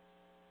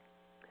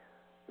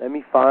 Let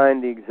me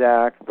find the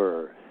exact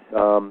verse.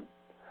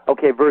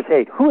 Okay, verse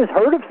 8. Who has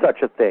heard of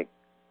such a thing?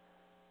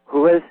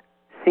 Who has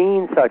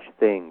seen such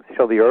things?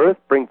 Shall the earth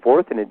bring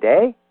forth in a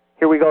day?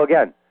 Here we go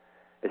again.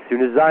 As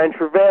soon as Zion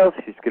travails,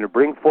 she's going to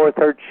bring forth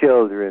her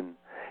children.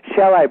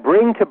 Shall I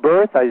bring to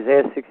birth,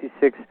 Isaiah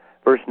 66,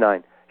 verse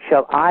 9,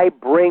 shall I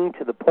bring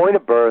to the point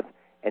of birth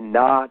and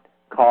not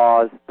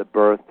cause the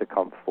birth to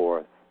come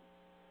forth,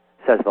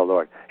 says the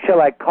Lord.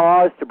 Shall I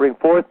cause to bring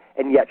forth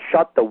and yet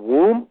shut the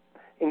womb?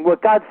 And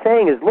what God's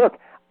saying is, look,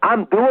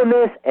 I'm doing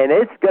this and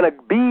it's going to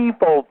be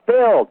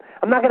fulfilled.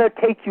 I'm not going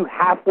to take you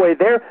halfway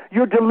there.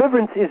 Your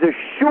deliverance is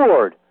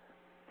assured.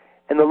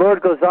 And the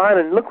Lord goes on,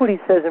 and look what he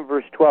says in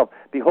verse 12.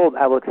 Behold,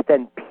 I will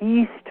extend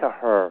peace to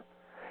her.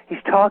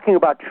 He's talking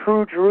about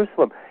true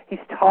Jerusalem. He's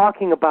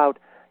talking about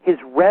his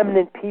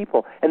remnant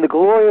people. And the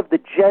glory of the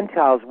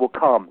Gentiles will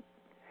come.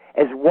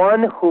 As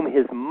one whom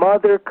his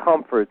mother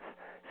comforts,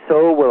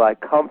 so will I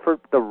comfort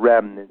the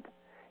remnant.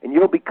 And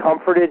you'll be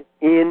comforted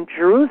in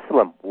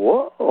Jerusalem.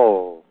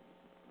 Whoa.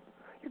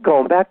 You're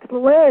going back to the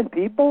land,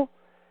 people.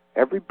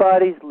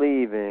 Everybody's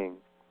leaving.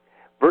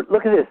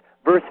 Look at this.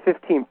 Verse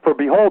 15. For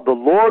behold, the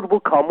Lord will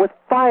come with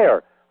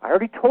fire. I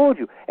already told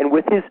you. And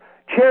with his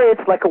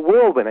chariots like a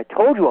whirlwind. I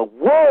told you a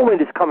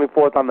whirlwind is coming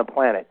forth on the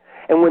planet.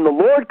 And when the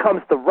Lord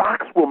comes, the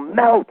rocks will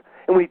melt.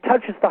 And when he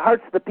touches the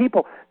hearts of the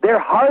people, their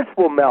hearts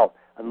will melt.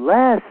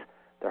 Unless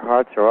their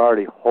hearts are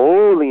already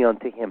holy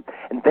unto him.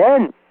 And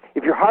then,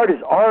 if your heart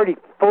is already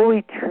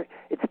fully,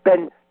 it's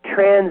been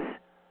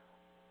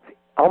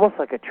almost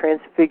like a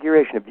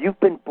transfiguration. If you've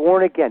been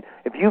born again,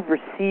 if you've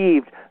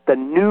received the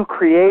new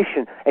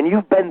creation, and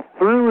you've been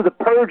through the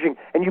purging,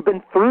 and you've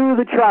been through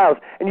the trials,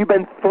 and you've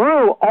been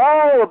through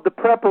all of the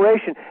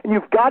preparation, and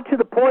you've got to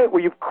the point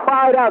where you've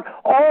cried out,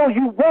 all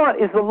you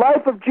want is the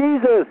life of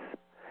Jesus.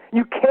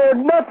 You care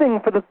nothing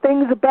for the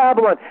things of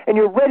Babylon, and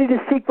you're ready to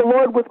seek the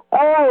Lord with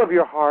all of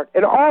your heart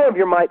and all of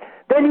your might.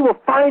 Then you will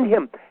find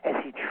him as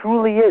he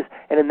truly is.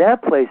 And in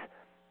that place,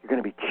 you're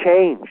going to be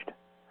changed.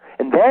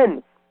 And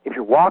then, if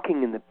you're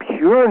walking in the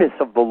pureness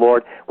of the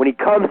Lord, when he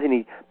comes and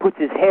he puts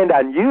his hand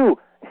on you,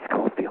 it's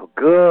going to feel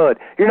good.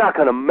 You're not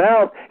going to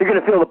melt. You're going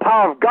to feel the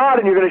power of God,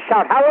 and you're going to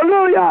shout,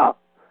 hallelujah!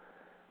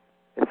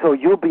 And so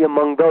you'll be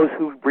among those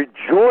who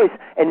rejoice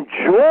and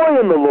joy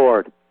in the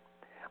Lord.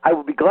 I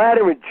will be glad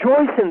and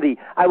rejoice in thee.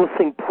 I will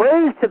sing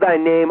praise to thy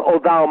name, O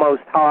thou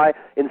most high,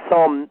 in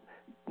Psalm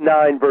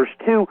 9, verse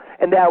 2.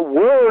 And that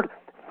word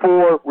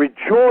for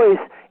rejoice,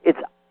 it's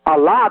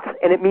alatz,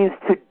 and it means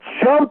to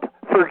jump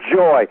for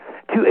joy,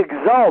 to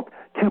exult,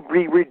 to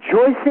be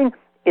rejoicing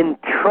in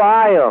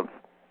triumph.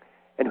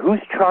 And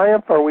whose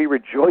triumph are we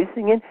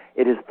rejoicing in?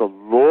 It is the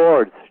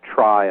Lord's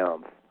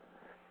triumph.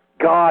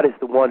 God is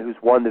the one who's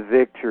won the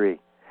victory.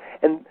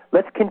 And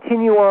let's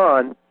continue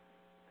on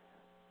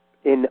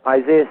in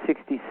Isaiah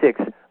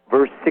 66,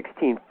 verse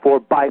 16. For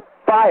by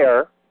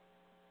fire,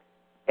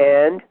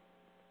 and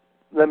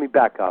let me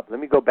back up. Let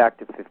me go back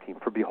to 15.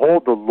 For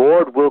behold, the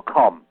Lord will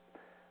come.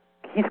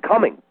 He's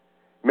coming.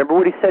 Remember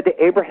what he said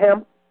to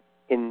Abraham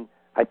in,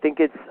 I think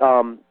it's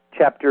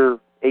chapter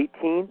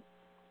 18,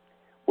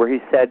 where he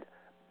said,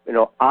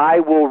 I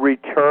will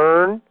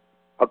return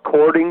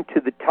according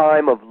to the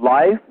time of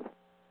life,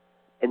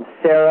 and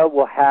Sarah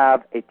will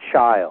have a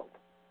child.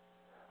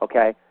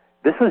 Okay?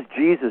 This was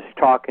Jesus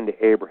talking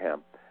to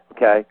Abraham.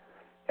 Okay?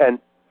 And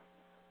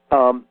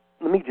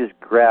let me just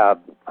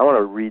I want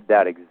to read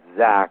that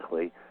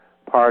exactly.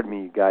 Pardon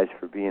me, you guys,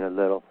 for being a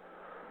little,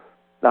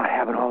 not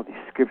having all these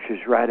scriptures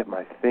right at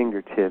my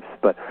fingertips,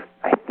 but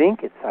I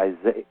think it's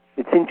Isaiah.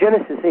 It's in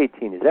Genesis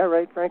 18. Is that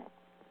right, Frank?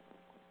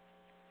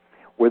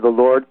 Where the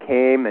Lord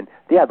came, and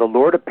the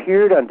Lord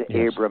appeared unto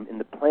Abram in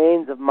the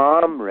plains of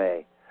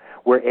Mamre,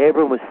 where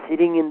Abram was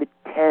sitting in the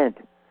tent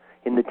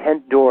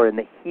door, in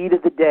the heat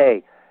of the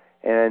day,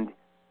 and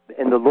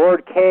the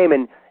Lord came,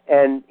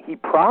 and he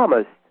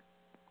promised.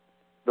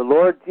 The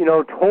Lord, he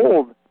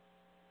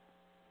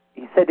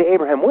said to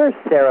Abraham, where is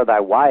Sarah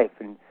thy wife?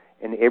 And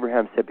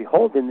Abraham said,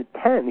 behold, in the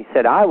tent. And he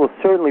said, I will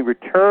certainly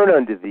return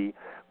unto thee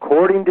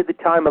according to the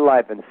time of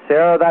life, and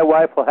Sarah thy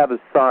wife will have a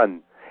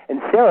son. And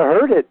Sarah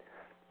heard it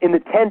in the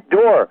tent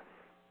door,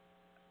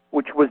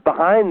 which was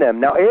behind them.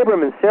 Now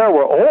Abram and Sarah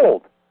were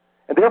old,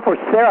 and therefore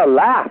Sarah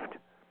laughed,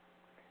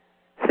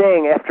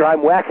 saying, after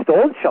I'm waxed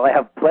old, shall I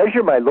have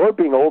pleasure, my Lord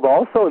being old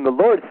also? And the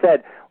Lord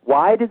said,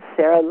 why did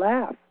Sarah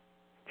laugh?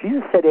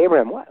 Jesus said to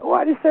Abraham,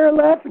 why is Sarah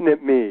laughing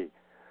at me?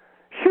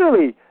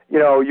 Surely,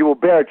 you will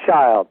bear a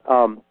child.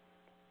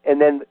 And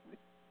then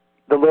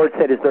the Lord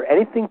said, is there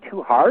anything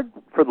too hard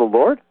for the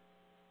Lord?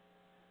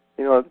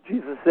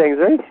 Jesus is saying, is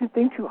there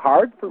anything too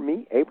hard for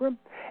me, Abram?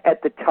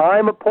 At the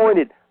time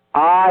appointed,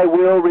 I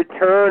will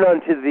return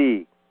unto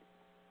thee.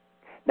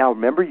 Now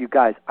remember, you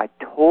guys, I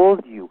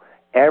told you,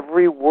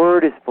 every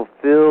word is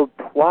fulfilled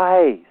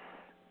twice.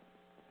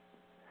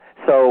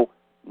 So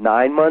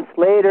 9 months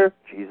later,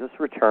 Jesus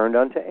returned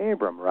unto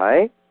Abram,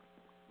 right?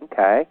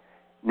 Okay.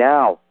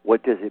 Now,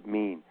 what does it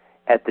mean?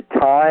 At the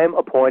time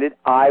appointed,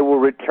 I will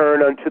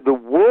return unto the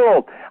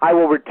world. I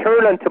will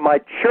return unto my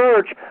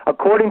church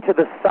according to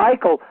the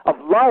cycle of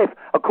life,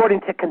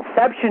 according to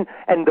conception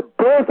and the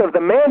birth of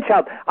the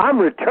man-child. I'm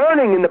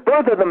returning in the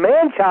birth of the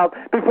man-child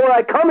before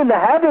I come in the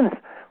heavens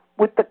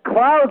with the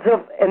clouds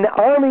and the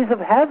armies of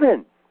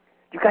heaven.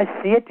 Do you guys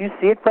see it? Do you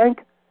see it, Frank?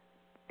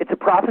 It's a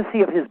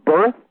prophecy of his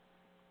birth.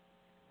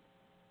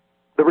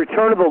 The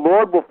return of the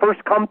Lord will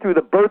first come through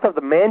the birth of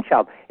the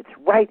man-child. It's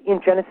right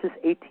in Genesis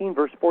 18,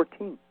 verse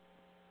 14.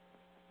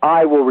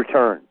 I will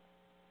return.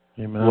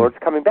 Amen. The Lord's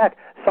coming back.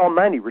 Psalm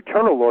 90,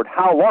 return, O Lord,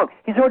 how long?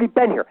 He's already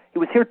been here. He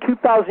was here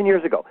 2,000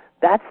 years ago.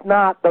 That's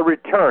not the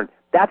return.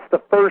 That's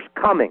the first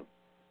coming.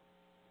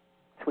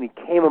 It's when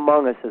he came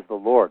among us as the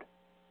Lord,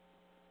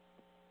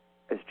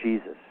 as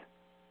Jesus.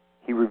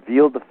 He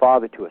revealed the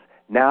Father to us.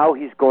 Now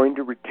he's going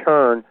to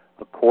return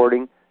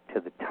according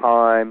to the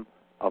time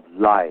of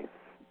life.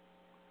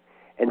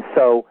 And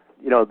so,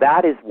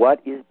 that is what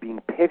is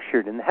being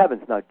pictured in the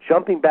heavens. Now,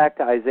 jumping back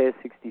to Isaiah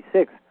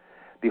 66,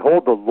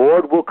 behold, the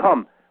Lord will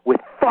come with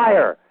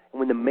fire. And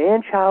when the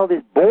man-child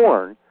is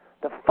born,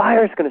 the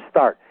fire is going to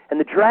start. And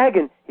the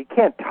dragon, he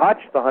can't touch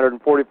the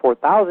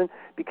 144,000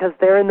 because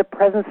they're in the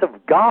presence of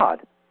God.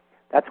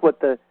 That's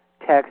what the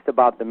text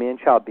about the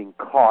man-child being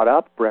caught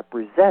up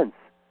represents.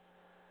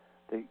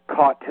 They're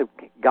caught to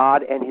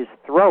God and his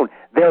throne.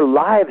 Their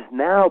lives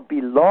now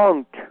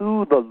belong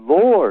to the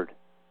Lord.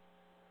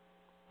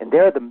 And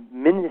they're the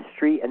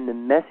ministry and the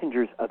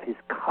messengers of his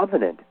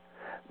covenant.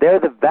 They're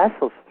the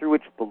vessels through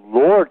which the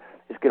Lord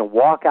is going to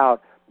walk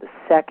out the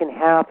second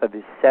half of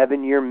his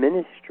 7-year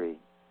ministry.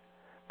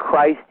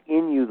 Christ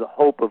in you, the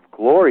hope of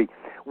glory.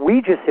 We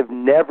just have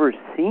never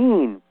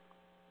seen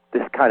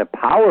this kind of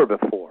power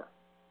before.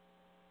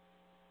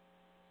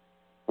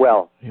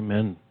 Well,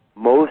 amen.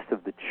 Most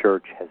of the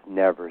church has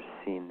never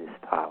seen this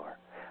power.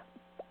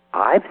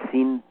 I've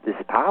seen this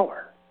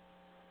power.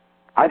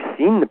 I've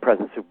seen the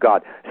presence of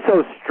God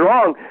so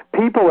strong.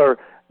 People are,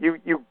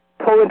 you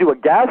pull into a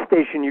gas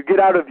station, you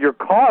get out of your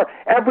car,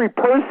 every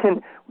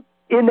person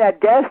in that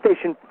gas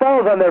station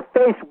falls on their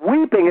face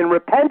weeping and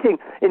repenting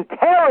in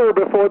terror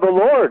before the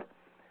Lord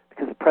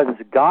because the presence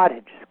of God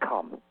had just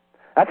come.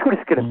 That's what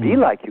it's going to be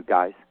like, you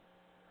guys.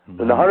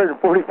 When the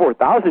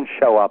 144,000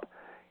 show up,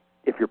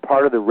 if you're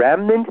part of the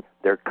remnant,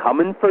 they're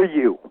coming for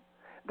you.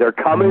 They're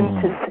coming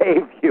to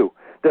save you.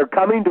 They're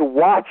coming to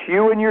watch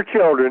you and your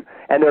children,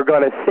 and they're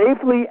going to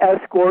safely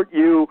escort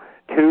you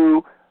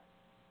to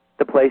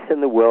the place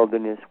in the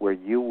wilderness where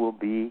you will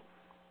be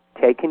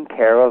taken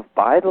care of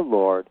by the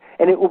Lord,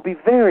 and it will be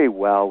very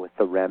well with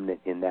the remnant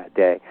in that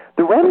day.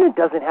 The remnant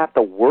doesn't have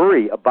to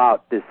worry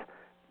about this,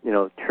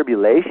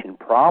 tribulation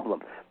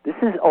problem. This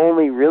is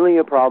only really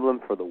a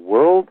problem for the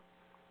world,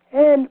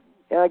 and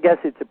I guess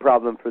it's a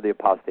problem for the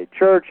apostate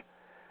church,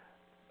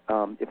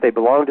 if they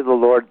belong to the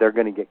Lord, they're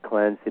going to get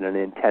cleansed in an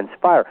intense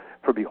fire.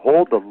 For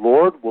behold, the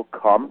Lord will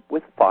come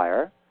with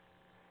fire,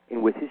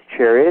 and with his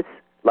chariots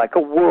like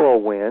a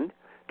whirlwind,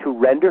 to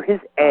render his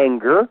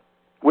anger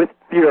with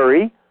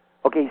fury.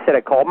 Okay, he said,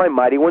 I called my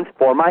mighty ones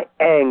for my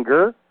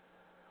anger.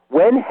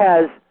 When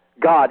has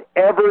God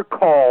ever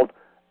called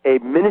a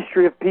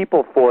ministry of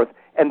people forth,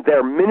 and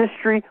their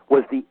ministry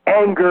was the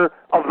anger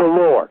of the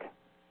Lord?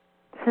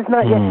 This has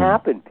not yet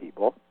happened,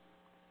 people.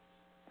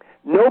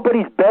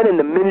 Nobody's been in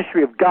the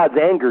ministry of God's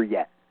anger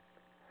yet.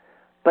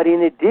 But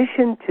in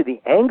addition to the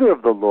anger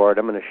of the Lord,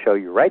 I'm going to show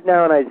you right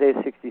now in Isaiah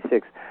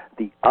 66,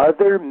 the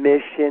other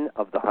mission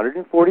of the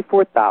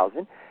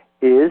 144,000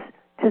 is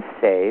to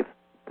save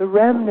the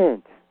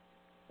remnant.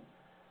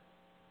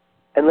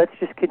 And let's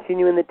just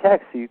continue in the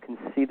text so you can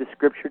see the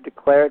Scripture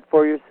declare it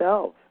for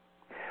yourselves.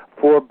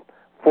 For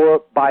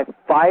by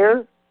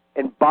fire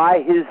and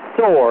by his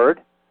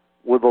sword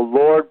will the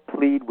Lord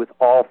plead with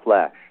all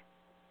flesh.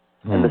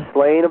 And the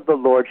slain of the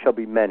Lord shall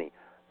be many.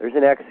 There's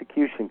an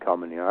execution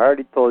coming here. I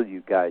already told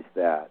you guys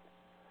that.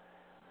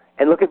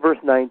 And look at verse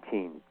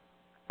 19.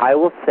 I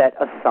will set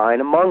a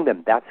sign among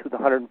them. That's who the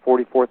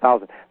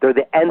 144,000. They're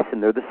the ensign.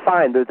 They're the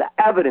sign. They're the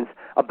evidence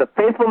of the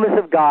faithfulness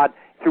of God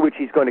through which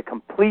he's going to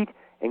complete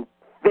and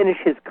finish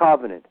his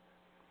covenant.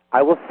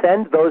 I will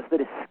send those that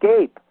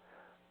escape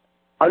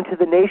unto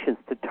the nations,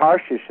 to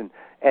Tarshish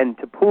and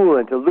to Pul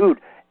and to Lud,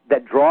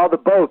 that draw the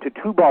bow, to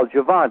Tubal,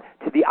 Javan,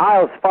 to the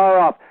isles far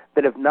off,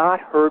 that have not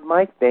heard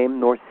my fame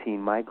nor seen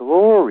my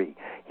glory.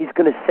 He's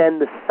going to send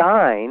the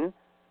sign,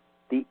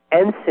 the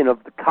ensign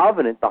of the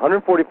covenant, the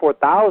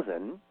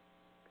 144,000,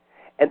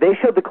 and they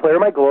shall declare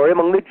my glory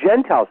among the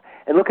Gentiles.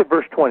 And look at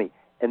verse 20.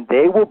 And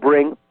they will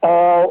bring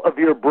all of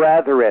your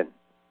brethren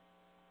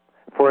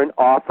for an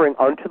offering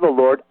unto the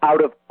Lord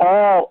out of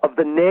all of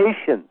the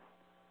nations.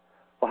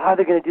 Well, how are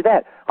they going to do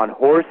that? On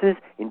horses,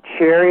 in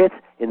chariots,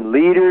 in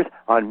leaders,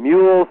 on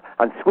mules,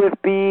 on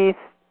swift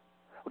beasts.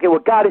 Okay,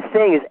 what God is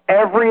saying is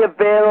every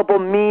available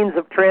means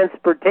of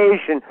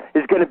transportation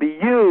is going to be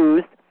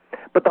used,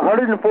 but the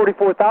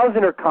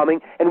 144,000 are coming,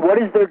 and what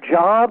is their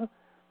job?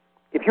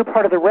 If you're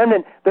part of the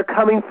remnant, they're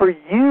coming for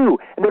you,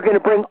 and they're going to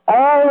bring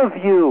all of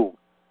you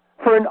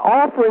for an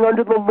offering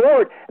unto the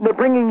Lord, and they're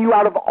bringing you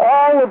out of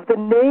all of the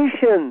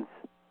nations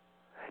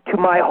to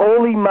my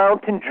holy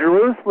mountain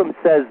Jerusalem,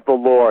 says the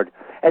Lord,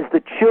 as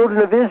the children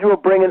of Israel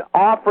bring an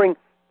offering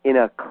in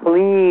a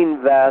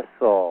clean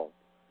vessel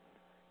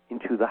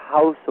into the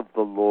house of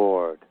the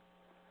Lord.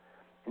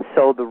 And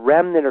so the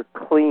remnant are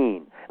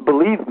clean.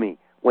 Believe me,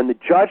 when the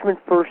judgment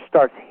first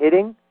starts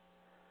hitting,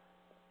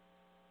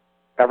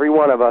 every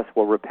one of us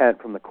will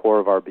repent from the core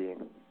of our being.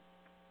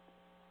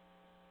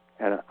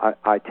 And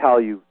I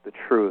tell you the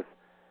truth,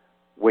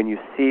 when you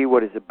see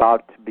what is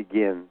about to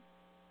begin,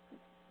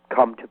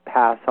 come to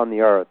pass on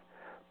the earth,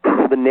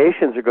 the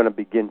nations are going to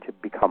begin to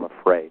become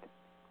afraid.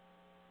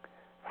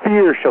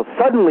 Fear shall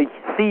suddenly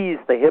seize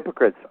the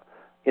hypocrites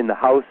in the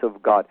house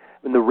of God.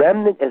 And the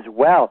remnant as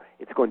well,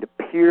 it's going to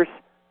pierce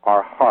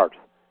our hearts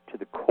to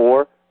the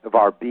core of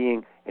our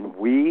being, and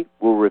we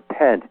will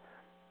repent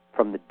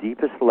from the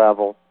deepest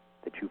level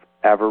that you've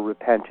ever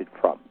repented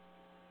from.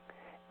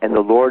 And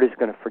the Lord is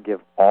going to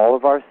forgive all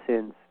of our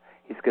sins.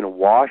 He's going to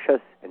wash us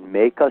and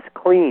make us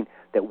clean,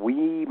 that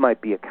we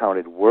might be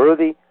accounted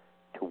worthy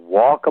to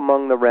walk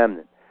among the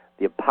remnant.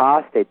 The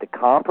apostate, the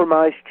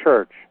compromised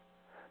church,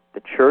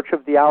 the church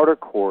of the outer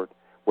court,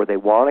 where they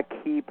want to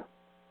keep,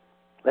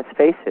 let's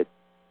face it,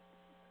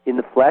 in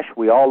the flesh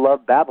we all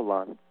love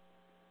Babylon.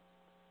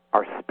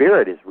 Our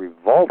spirit is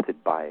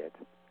revolted by it.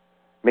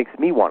 Makes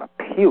me want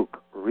to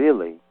puke,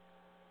 really.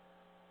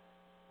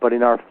 But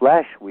in our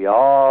flesh we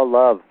all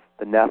love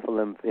the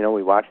Nephilim.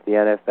 We watch the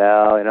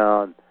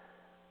NFL,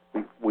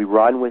 we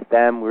run with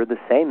them. We're the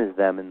same as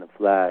them in the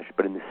flesh,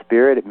 but in the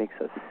spirit it makes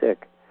us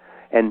sick.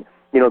 And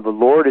the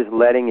Lord is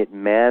letting it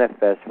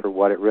manifest for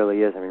what it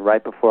really is. I mean,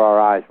 right before our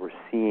eyes, we're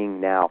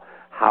seeing now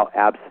how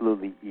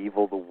absolutely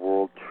evil the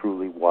world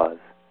truly was.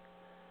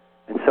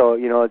 And so,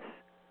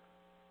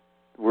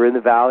 we're in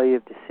the valley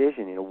of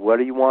decision. What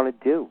do you want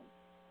to do?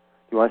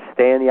 You want to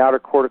stay in the outer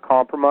court of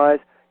compromise?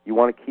 You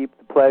want to keep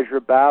the pleasure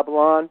of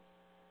Babylon?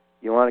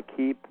 You want to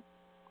keep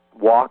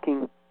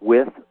walking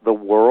with the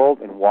world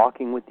and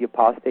walking with the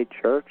apostate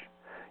church?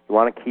 You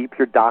want to keep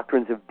your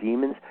doctrines of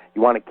demons?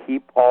 You want to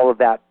keep all of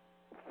that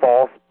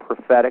false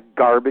prophetic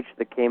garbage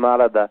that came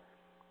out of the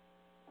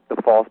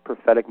false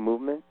prophetic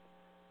movement?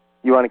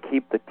 You want to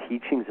keep the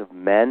teachings of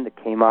men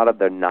that came out of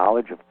their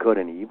knowledge of good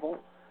and evil?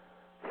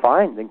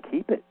 Fine, then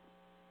keep it.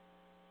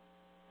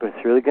 But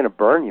it's really going to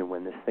burn you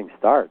when this thing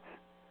starts.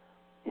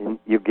 And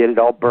you get it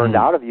all burned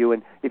out of you.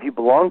 And if you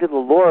belong to the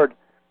Lord,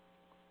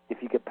 if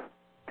you get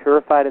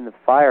purified in the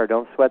fire,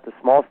 don't sweat the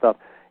small stuff,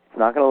 it's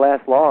not going to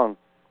last long.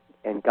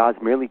 And God's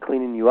merely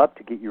cleaning you up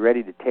to get you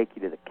ready to take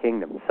you to the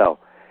kingdom. So,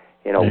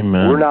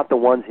 Amen. We're not the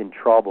ones in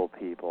trouble,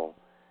 people.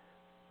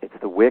 It's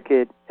the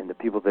wicked and the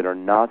people that are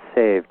not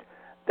saved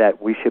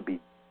that we should be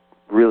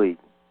really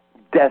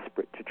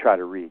desperate to try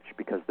to reach,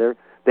 because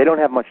they don't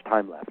have much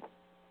time left.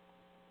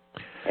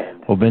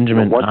 And well,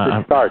 Benjamin, once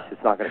it starts,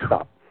 it's not going to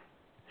stop.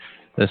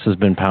 This has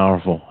been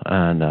powerful.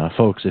 And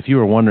folks, if you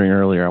were wondering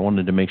earlier, I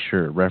wanted to make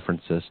sure to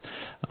reference this.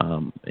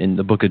 In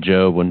the book of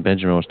Job, when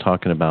Benjamin was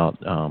talking about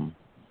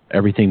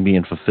everything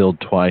being fulfilled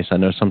twice, I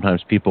know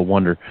sometimes people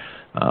wonder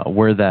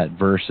where that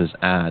verse is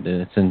at.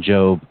 And it's in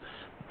Job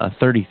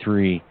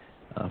 33,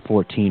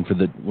 14,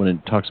 when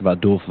it talks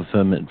about dual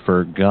fulfillment.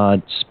 For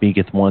God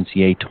speaketh once,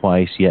 yea,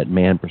 twice, yet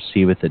man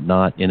perceiveth it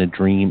not, in a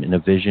dream, in a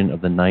vision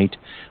of the night,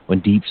 when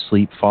deep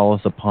sleep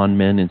falleth upon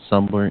men in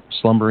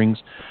slumberings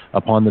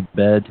upon the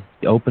bed.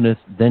 He openeth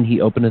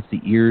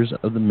the ears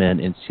of the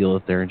men, and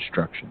sealeth their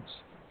instructions.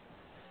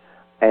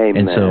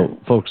 Amen. And so,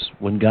 folks,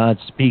 when God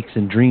speaks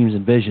in dreams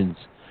and visions,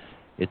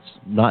 it's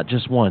not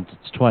just once,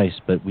 it's twice,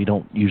 but we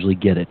don't usually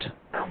get it.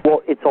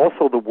 Well, it's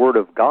also the Word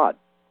of God,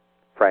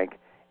 Frank.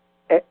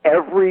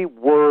 Every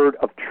word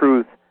of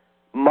truth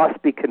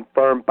must be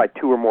confirmed by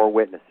two or more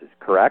witnesses,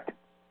 correct?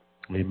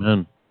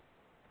 Amen.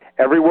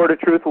 Every word of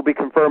truth will be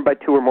confirmed by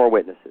two or more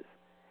witnesses.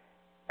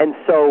 And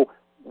so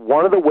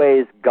one of the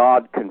ways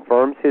God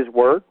confirms his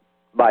word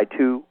by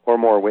two or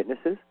more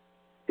witnesses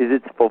is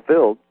it's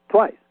fulfilled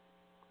twice.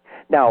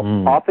 Now,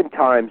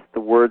 oftentimes the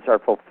words are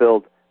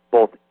fulfilled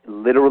both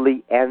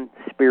literally and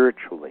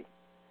spiritually.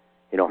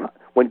 You know,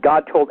 when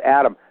God told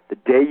Adam, the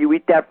day you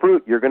eat that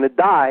fruit, you're going to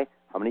die,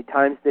 how many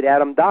times did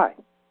Adam die?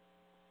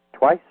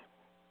 Twice.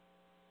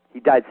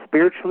 He died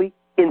spiritually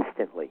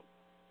instantly.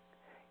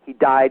 He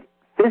died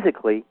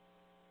physically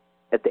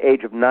at the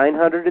age of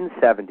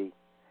 970,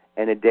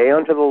 and a day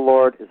unto the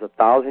Lord is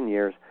 1,000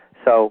 years.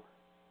 So,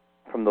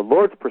 from the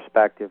Lord's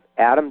perspective,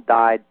 Adam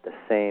died the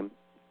same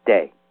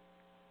day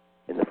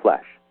in the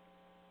flesh.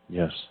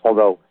 Yes.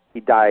 Although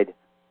he died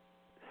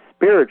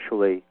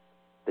spiritually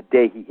the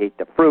day he ate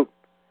the fruit,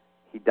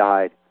 he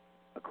died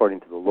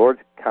according to the Lord's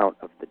count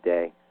of the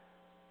day,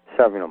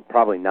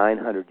 probably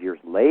 900 years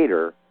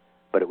later,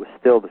 but it was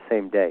still the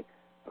same day,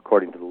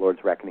 according to the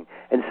Lord's reckoning.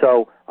 And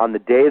so, on the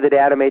day that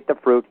Adam ate the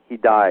fruit, he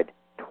died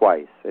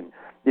twice. And,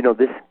 you know,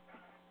 this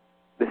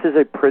is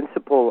a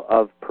principle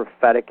of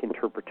prophetic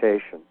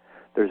interpretation.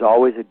 There's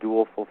always a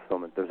dual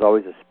fulfillment. There's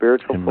always a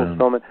spiritual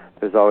fulfillment.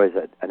 There's always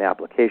an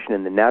application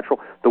in the natural.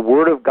 The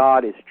Word of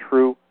God is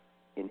true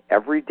in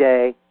every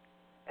day,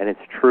 and it's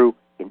true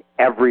in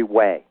every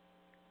way.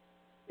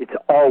 It's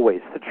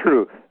always the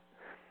truth.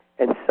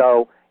 And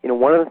so, you know,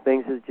 one of the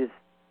things is just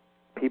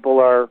people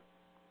are,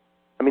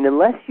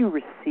 unless you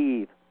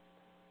receive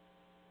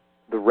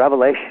the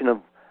revelation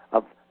of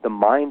the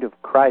mind of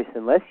Christ,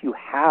 unless you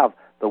have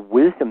the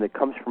wisdom that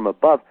comes from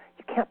above,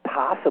 you can't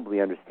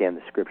possibly understand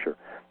the Scripture.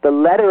 The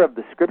letter of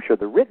the Scripture,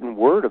 the written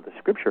word of the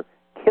Scripture,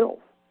 kills.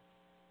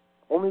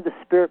 Only the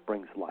Spirit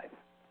brings life.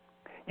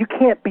 You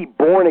can't be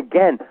born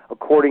again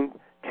according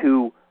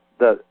to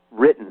the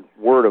written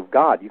word of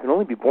God. You can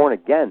only be born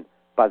again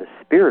by the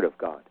Spirit of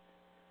God.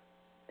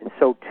 And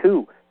so,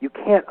 too, you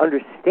can't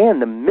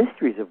understand the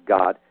mysteries of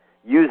God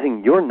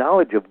using your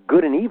knowledge of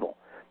good and evil.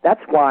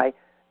 That's why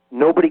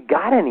nobody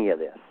got any of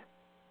this.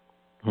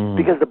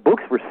 Because the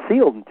books were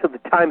sealed until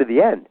the time of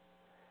the end.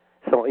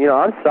 So, you know,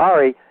 I'm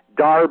sorry,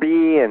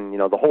 Darby and, you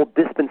know, the whole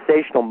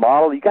dispensational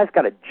model, you guys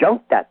got to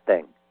junk that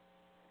thing.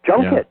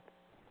 Junk it.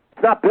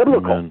 It's not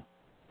biblical. Amen.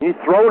 You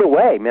throw it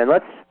away, man.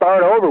 Let's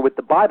start over with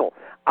the Bible.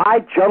 I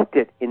junked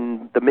it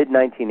in the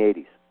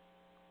mid-1980s.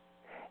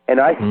 And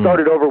I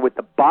started over with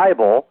the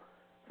Bible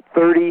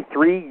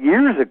 33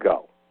 years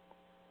ago.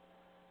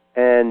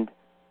 And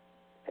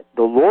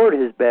the Lord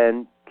has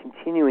been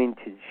continuing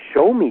to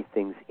show me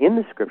things in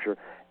the Scripture.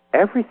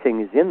 Everything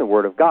is in the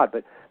Word of God.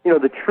 But, you know,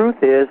 the truth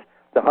is,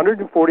 the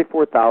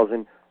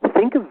 144,000,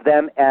 think of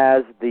them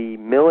as the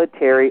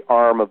military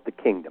arm of the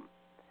kingdom.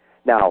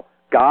 Now,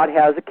 God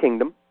has a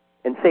kingdom,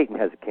 and Satan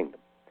has a kingdom.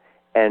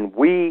 And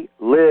we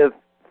live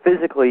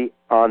physically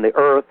on the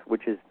earth,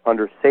 which is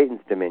under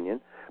Satan's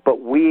dominion,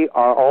 but we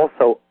are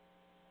also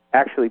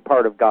actually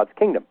part of God's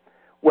kingdom.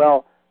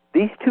 Well,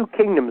 these two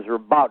kingdoms are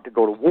about to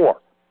go to war.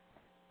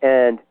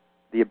 And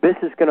the abyss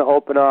is going to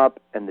open up,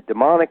 and the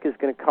demonic is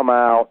going to come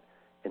out,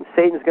 and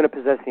Satan's going to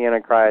possess the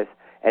Antichrist,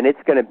 and it's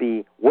going to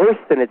be worse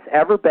than it's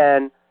ever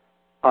been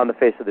on the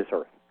face of this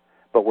earth.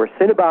 But where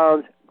sin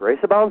abounds, grace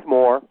abounds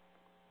more.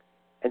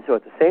 And so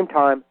at the same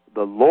time,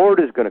 the Lord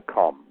is going to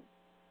come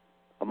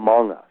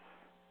among us.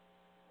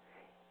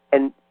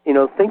 And, you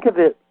know, think of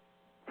it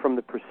from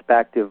the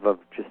perspective of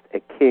just a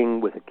king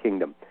with a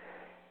kingdom.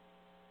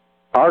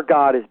 Our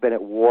God has been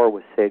at war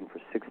with Satan for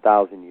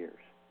 6,000 years.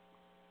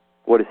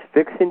 What is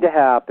fixing to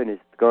happen is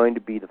going to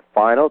be the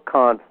final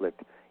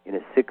conflict in a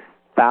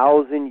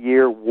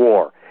 6,000-year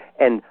war.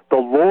 And the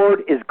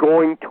Lord is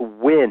going to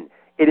win.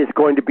 It is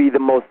going to be the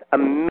most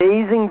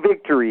amazing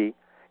victory.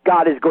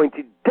 God is going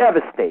to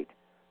devastate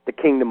the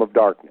kingdom of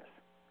darkness.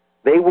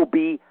 They will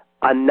be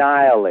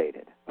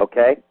annihilated,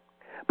 okay?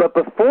 But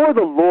before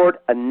the Lord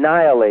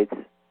annihilates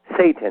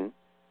Satan,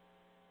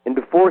 and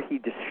before he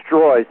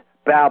destroys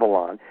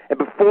Babylon, and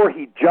before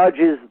he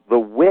judges the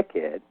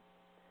wicked,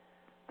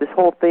 this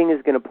whole thing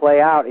is going to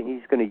play out, and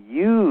he's going to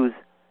use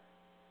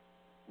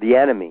the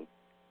enemy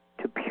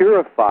to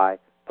purify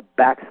a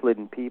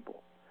backslidden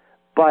people.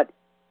 But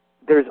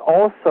there's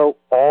also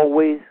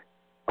always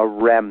a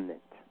remnant.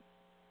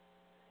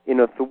 You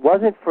know, if it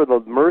wasn't for the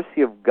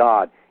mercy of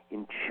God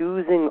in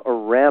choosing a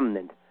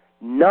remnant,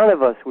 none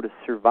of us would have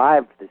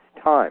survived this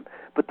time.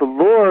 But the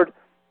Lord,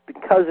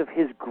 because of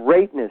His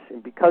greatness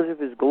and because of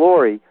His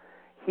glory,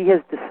 He has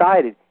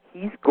decided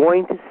He's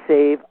going to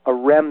save a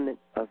remnant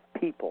of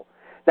people.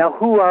 Now,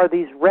 who are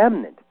these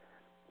remnant?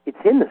 It's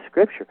in the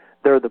Scripture.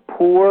 They're the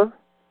poor,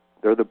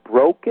 they're the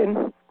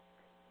broken,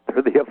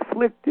 they're the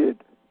afflicted,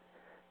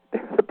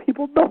 they're the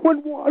people no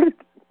one wanted.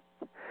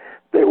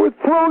 They were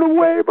thrown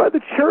away by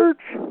the church.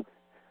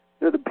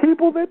 They're the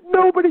people that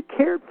nobody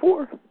cared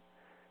for.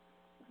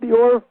 The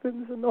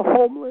orphans and the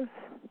homeless.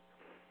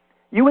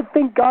 You would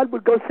think God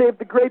would go save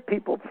the great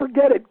people.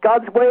 Forget it.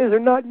 God's ways are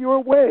not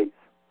your ways.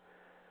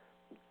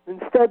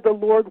 Instead, the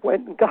Lord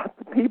went and got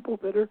the people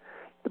that are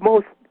the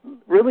most,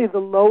 really the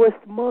lowest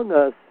among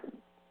us.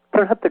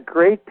 They're not the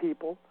great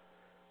people.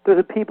 They're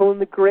the people in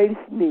the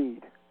greatest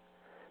need.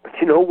 But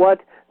you know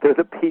what? They're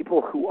the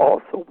people who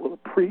also will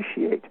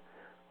appreciate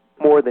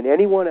more than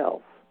anyone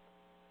else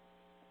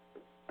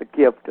the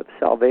gift of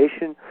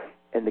salvation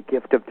and the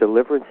gift of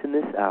deliverance in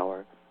this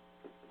hour.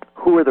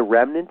 Who are the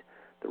remnant?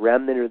 The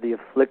remnant are the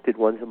afflicted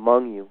ones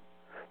among you.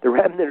 The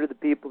remnant are the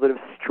people that have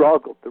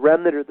struggled. The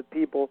remnant are the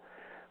people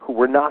who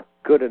were not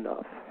good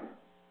enough.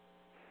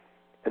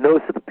 And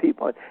those are the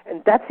people.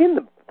 And that's in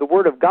the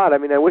Word of God. I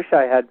mean, I wish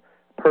I had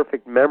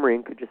perfect memory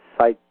and could just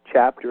cite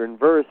chapter and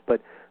verse,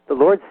 but the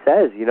Lord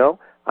says, you know,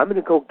 I'm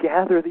going to go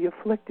gather the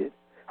afflicted.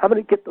 I'm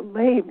going to get the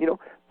lame. You know,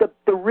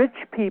 the rich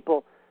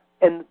people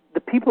and the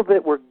people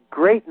that were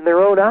great in their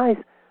own eyes,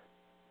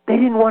 they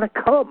didn't want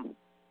to come.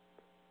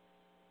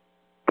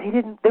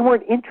 They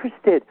weren't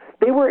interested.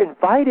 They were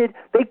invited.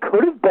 They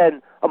could have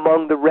been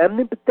among the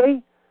remnant, but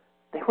they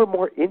were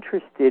more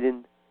interested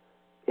in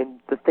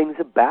the things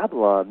of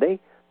Babylon.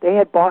 They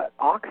had bought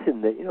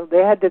oxen that, you know, they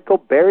had to go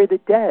bury the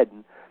dead.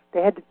 And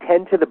they had to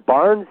tend to the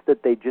barns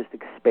that they just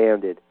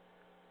expanded.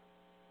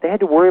 They had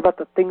to worry about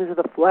the things of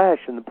the flesh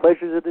and the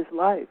pleasures of this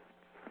life.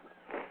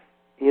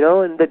 You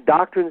know, and the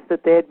doctrines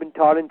that they had been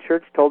taught in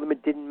church told them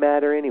it didn't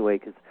matter anyway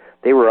because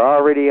they were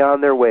already on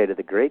their way to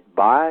the great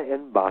by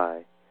and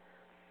by.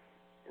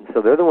 And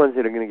so they're the ones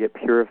that are going to get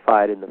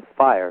purified in the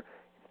fire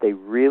if they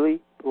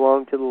really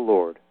belong to the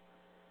Lord.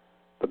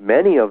 But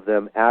many of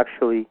them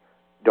actually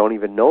don't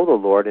even know the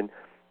Lord, and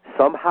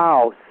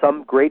somehow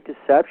some great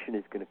deception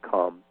is going to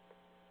come.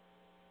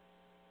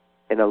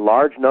 And a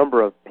large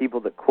number of people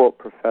that, quote,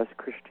 profess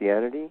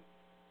Christianity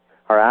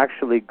are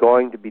actually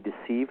going to be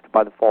deceived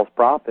by the false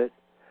prophet.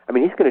 I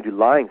mean, he's going to do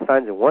lying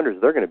signs and wonders.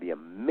 They're going to be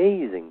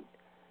amazing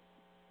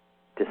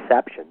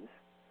deceptions.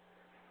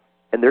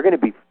 And they're going to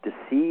be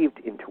deceived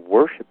into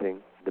worshiping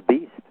the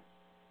beast.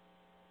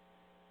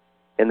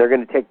 And they're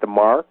going to take the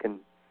mark, and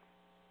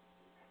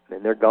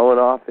they're going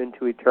off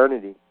into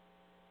eternity.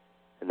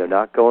 And they're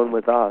not going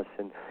with us.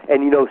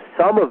 And you know,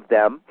 some of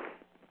them,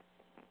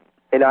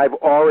 and I've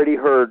already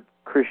heard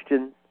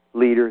Christian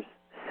leaders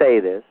say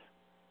this,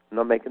 I'm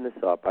not making this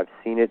up, I've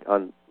seen it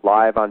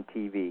live on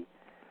TV,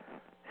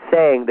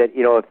 saying that,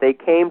 you know, if they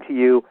came to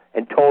you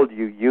and told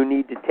you you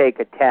need to take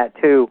a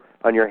tattoo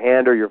on your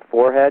hand or your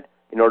forehead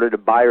in order to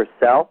buy or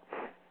sell,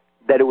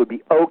 that it would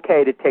be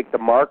okay to take the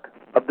mark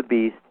of the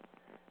beast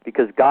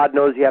because God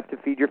knows you have to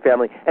feed your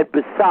family. And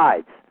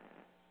besides,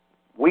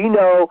 we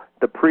know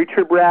the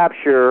pre-trib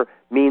rapture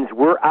means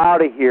we're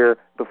out of here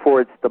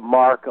before it's the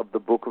mark of the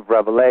book of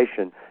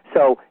Revelation.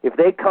 So if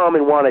they come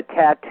and want to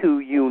tattoo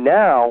you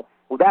now,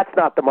 well, that's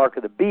not the mark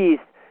of the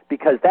beast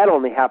because that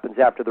only happens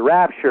after the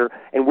rapture,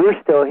 and we're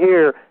still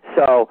here,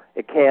 so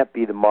it can't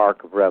be the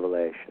mark of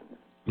Revelation.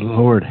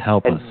 Lord,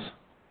 help us.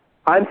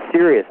 I'm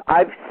serious.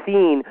 I've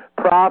seen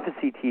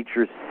prophecy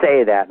teachers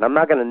say that, and I'm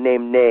not going to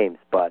name names,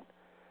 but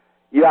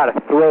you ought to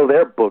throw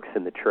their books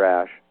in the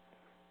trash.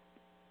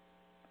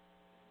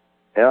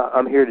 And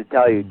I'm here to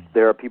tell you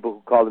there are people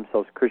who call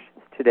themselves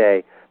Christians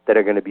today that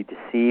are going to be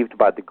deceived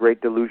by the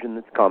great delusion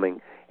that's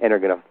coming and are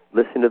going to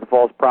listen to the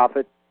false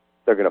prophet.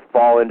 They're going to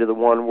fall into the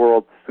one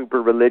world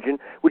super religion,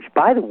 which,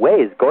 by the way,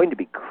 is going to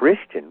be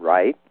Christian,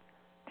 right?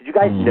 Did you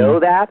guys know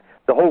that?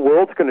 The whole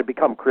world's going to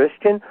become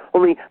Christian,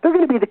 only they're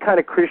going to be the kind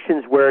of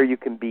Christians where you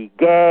can be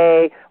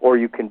gay or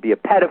you can be a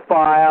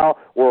pedophile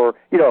or,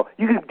 you know,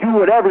 you can do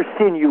whatever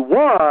sin you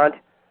want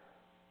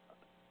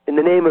in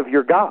the name of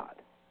your God.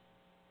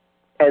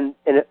 And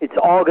it's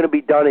all going to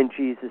be done in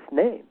Jesus'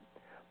 name.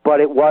 But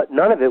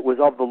none of it was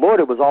of the Lord.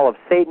 It was all of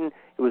Satan.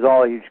 It was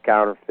all a huge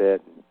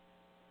counterfeit.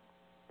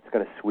 It's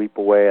going to sweep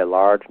away a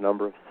large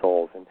number of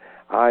souls. And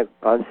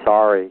I'm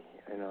sorry.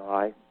 You know,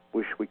 I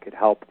wish we could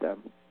help them.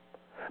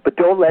 But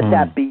don't let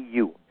that be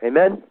you.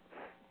 Amen?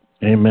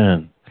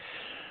 Amen.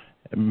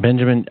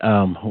 Benjamin,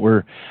 I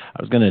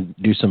was going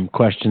to do some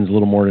questions a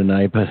little more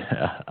tonight, but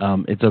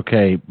it's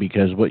okay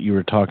because what you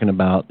were talking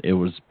about, it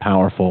was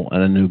powerful,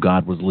 and I knew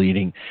God was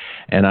leading.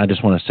 And I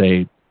just want to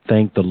say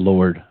thank the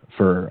Lord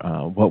for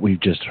what we've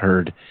just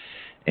heard.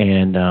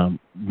 And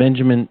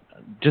Benjamin,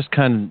 just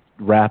kind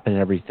of wrapping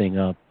everything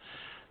up,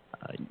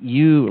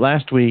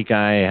 last week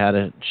I had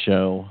a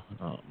show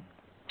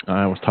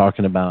I was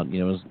talking about,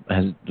 it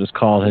was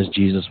called "Has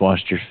Jesus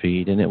Washed Your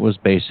Feet?" And it was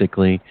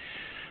basically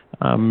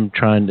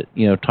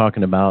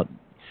talking about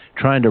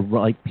trying to,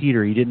 like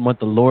Peter, he didn't want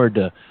the Lord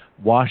to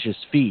wash his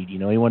feet. He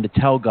wanted to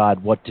tell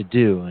God what to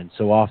do, and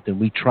so often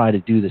we try to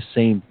do the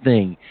same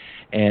thing.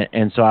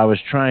 And so I was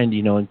trying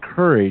to,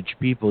 encourage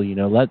people,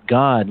 let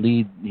God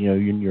lead,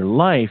 in your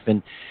life.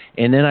 And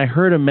then I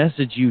heard a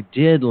message you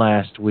did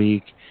last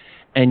week,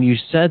 and you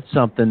said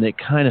something that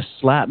kind of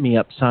slapped me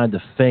upside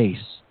the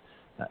face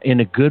in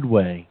a good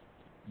way,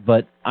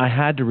 but I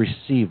had to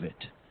receive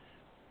it.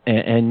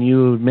 And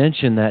you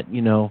mentioned that,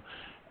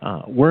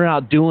 we're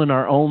out doing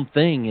our own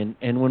thing,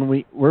 and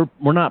when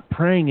we're not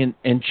praying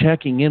and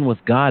checking in with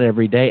God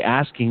every day,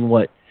 asking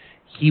what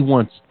He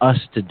wants us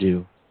to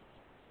do.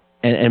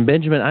 And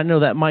Benjamin, I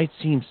know that might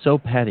seem so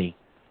petty,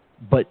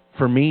 but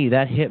for me,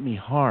 that hit me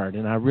hard,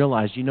 and I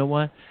realized, you know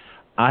what?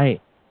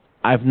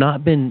 I've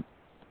not been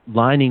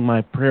lining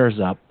my prayers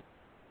up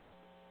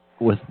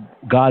with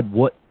God.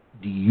 What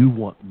do you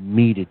want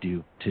me to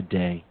do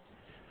today?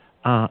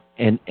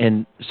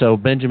 And so,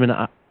 Benjamin,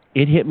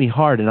 it hit me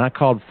hard, and I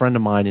called a friend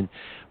of mine, and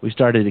we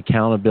started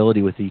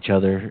accountability with each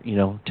other.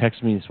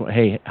 Text me this morning,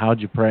 hey, how'd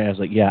you pray? I was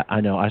like, yeah,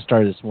 I know. I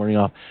started this morning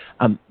off,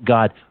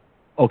 God,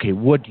 okay,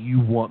 what do you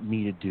want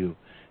me to do?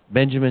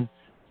 Benjamin,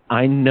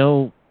 I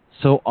know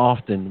so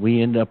often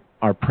we end up,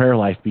 our prayer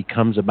life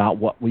becomes about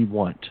what we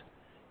want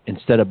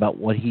instead of about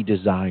what He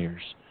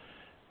desires.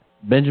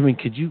 Benjamin,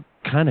 could you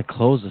kind of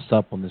close us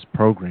up on this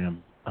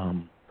program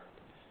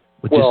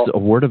with just a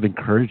word of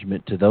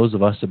encouragement to those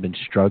of us who have been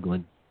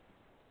struggling?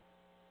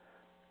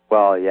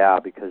 Well, yeah,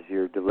 because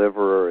your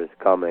deliverer is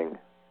coming.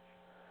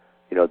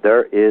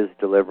 There is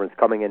deliverance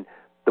coming, and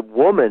the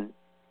woman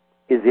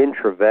is in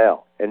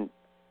travail. And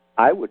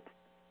I would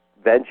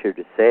venture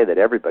to say that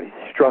everybody's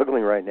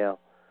struggling right now.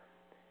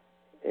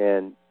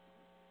 And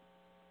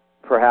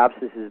perhaps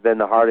this has been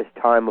the hardest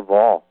time of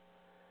all.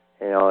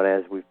 And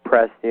as we've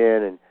pressed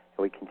in and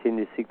we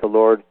continue to seek the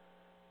Lord,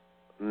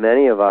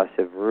 many of us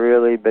have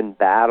really been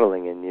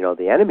battling. And,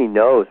 the enemy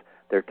knows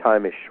their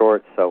time is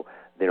short, so,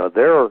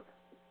 they're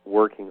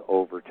working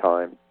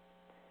overtime.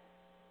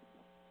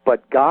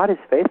 But God is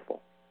faithful.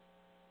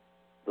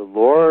 The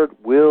Lord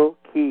will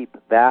keep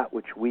that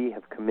which we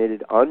have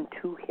committed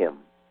unto Him.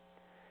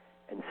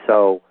 And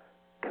so,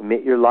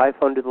 commit your life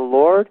unto the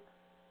Lord.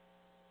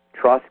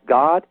 Trust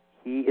God.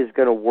 He is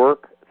going to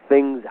work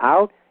things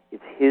out.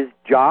 It's His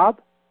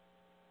job.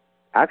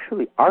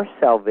 Actually, our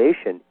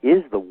salvation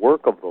is the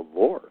work of the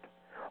Lord.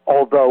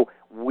 Although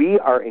we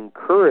are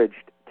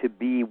encouraged to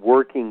be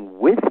working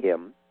with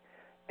Him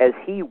as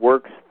He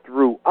works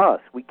through us.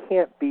 We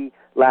can't be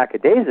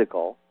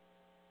lackadaisical.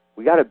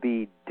 We got to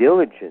be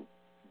diligent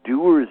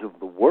doers of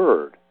the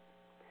Word.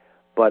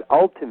 But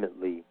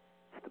ultimately,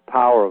 it's the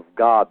power of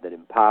God that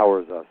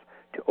empowers us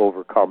to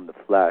overcome the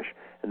flesh.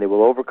 And they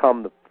will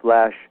overcome the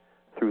flesh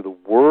through the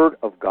Word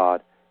of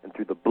God and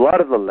through the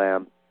blood of the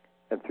Lamb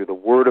and through the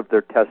word of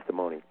their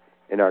testimony.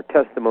 And our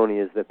testimony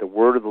is that the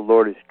word of the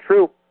Lord is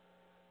true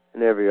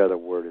and every other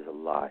word is a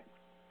lie.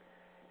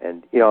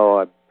 And,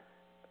 it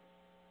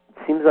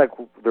seems like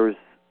there's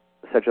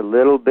such a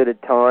little bit of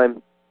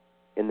time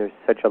and there's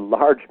such a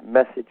large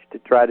message to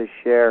try to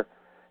share.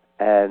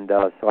 And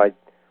so I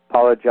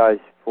apologize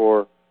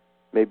for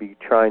maybe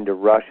trying to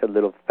rush a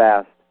little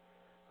fast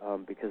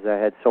because I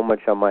had so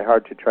much on my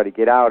heart to try to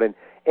get out. And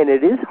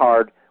it is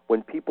hard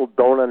when people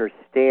don't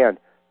understand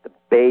the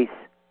base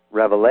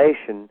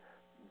revelation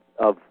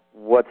of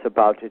what's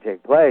about to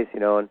take place,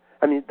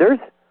 And there's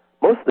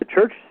most of the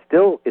church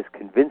still is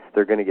convinced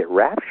they're going to get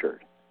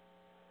raptured,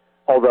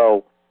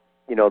 although,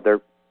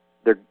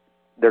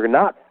 they're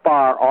not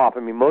far off.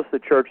 Most of the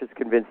church is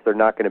convinced they're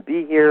not going to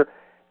be here,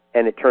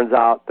 and it turns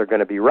out they're going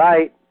to be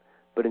right.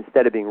 But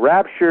instead of being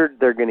raptured,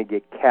 they're going to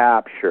get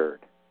captured,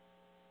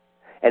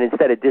 and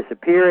instead of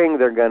disappearing,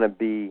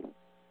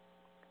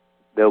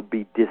 they'll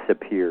be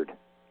disappeared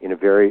in a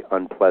very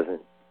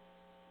unpleasant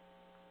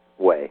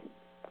way.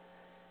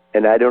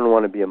 And I don't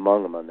want to be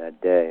among them on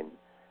that day.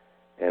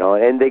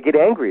 And they get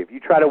angry if you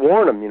try to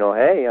warn them,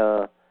 hey,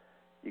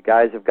 you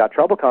guys have got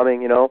trouble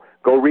coming,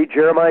 go read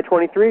Jeremiah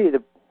 23.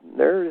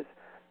 The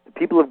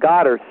people of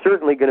God are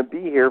certainly going to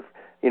be here,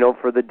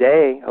 for the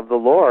day of the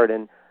Lord.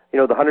 And,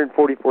 the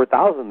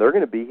 144,000, they're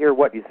going to be here.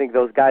 What, you think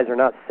those guys are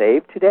not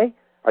saved today?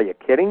 Are you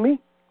kidding me?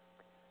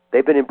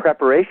 They've been in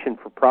preparation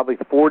for probably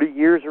 40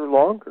 years or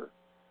longer.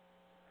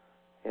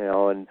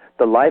 And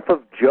the life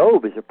of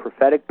Job is a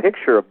prophetic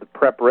picture of the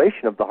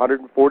preparation of the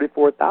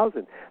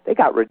 144,000. They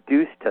got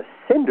reduced to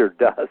cinder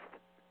dust.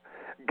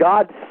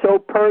 God so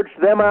purged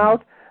them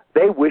out,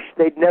 they wish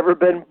they'd never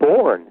been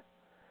born.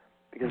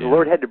 Because the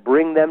Lord had to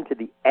bring them to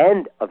the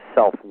end of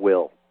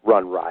self-will,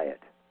 run riot.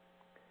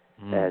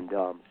 And,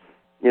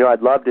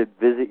 I'd love to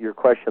visit your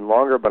question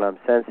longer, but I'm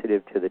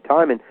sensitive to the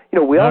time. And,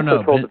 we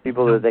also told the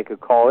people that they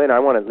could call in. I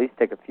want to at least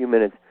take a few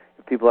minutes.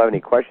 If people have any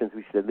questions,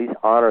 we should at least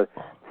honor.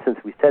 Since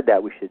we said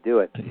that, we should do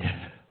it.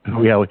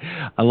 Yeah,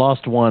 I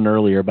lost one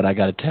earlier, but I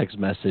got a text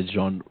message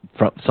on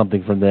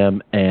something from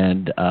them,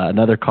 and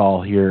another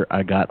call here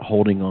I got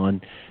holding on,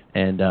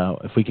 And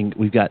if we can,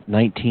 we've got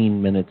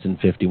 19 minutes and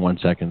 51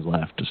 seconds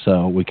left,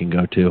 so we can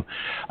go to.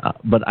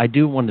 But I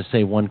do want to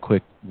say one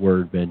quick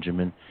word,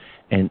 Benjamin,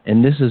 and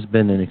this has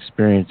been an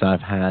experience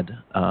I've had.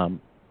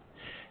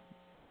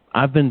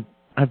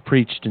 I've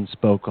preached and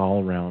spoke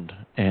all around,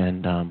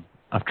 and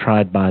I've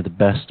tried by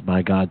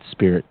God's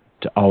Spirit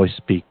to always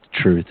speak the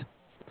truth.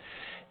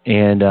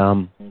 And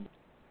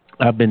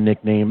I've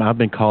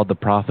been called the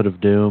prophet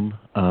of doom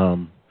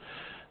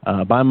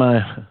by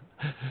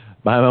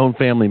my own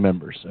family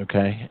members,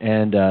 okay,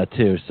 and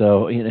too.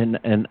 So,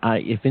 and I,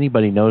 if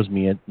anybody knows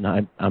me,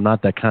 I'm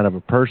not that kind of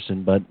a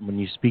person. But when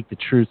you speak the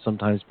truth,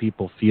 sometimes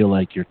people feel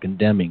like you're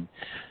condemning.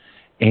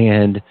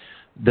 And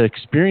the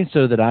experience,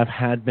 though, that I've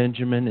had,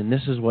 Benjamin, and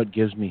this is what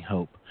gives me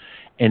hope,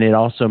 and it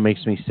also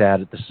makes me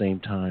sad at the same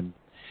time,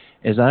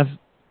 is I've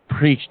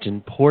preached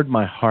and poured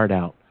my heart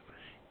out,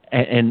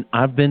 and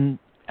I've been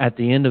at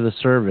the end of the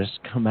service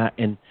come out,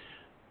 and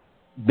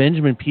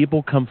Benjamin,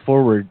 people come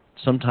forward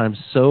sometimes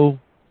so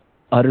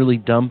utterly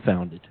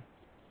dumbfounded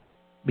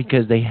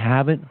because they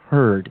haven't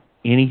heard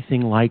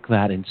anything like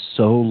that in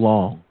so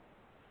long.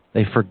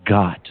 They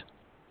forgot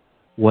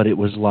what it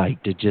was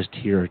like to just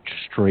hear a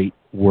straight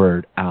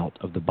word out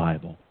of the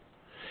Bible.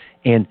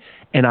 And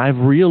I've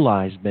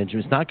realized,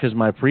 Benjamin, it's not because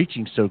my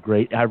preaching's so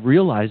great. I've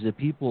realized that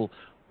people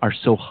are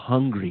so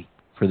hungry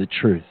for the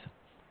truth,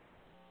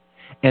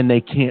 and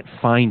they can't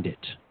find it.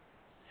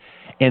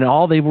 And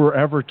all they were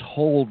ever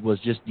told was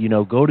just,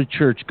 go to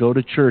church.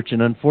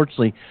 And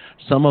unfortunately,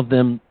 some of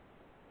them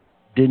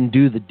didn't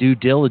do the due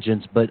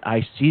diligence, but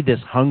I see this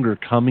hunger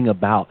coming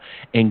about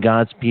in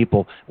God's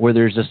people where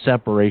there's a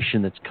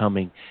separation that's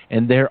coming.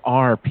 And there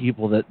are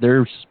people that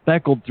they're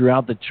speckled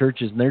throughout the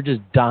churches, and they're just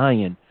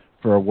dying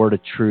for a word of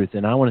truth.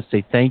 And I want to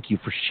say thank you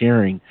for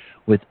sharing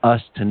with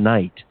us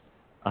tonight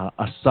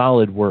a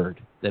solid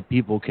word that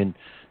people can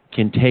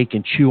take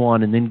and chew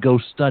on and then go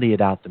study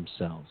it out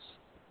themselves.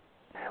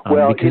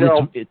 Well,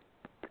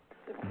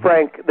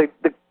 Frank,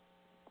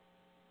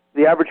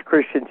 the average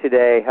Christian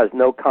today has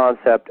no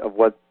concept of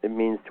what it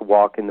means to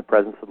walk in the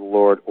presence of the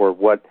Lord or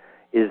what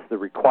is the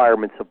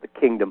requirements of the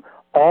kingdom.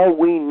 All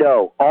we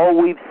know, all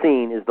we've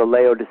seen is the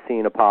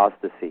Laodicean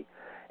apostasy.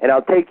 And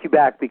I'll take you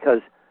back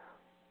because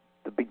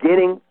the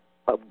beginning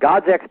of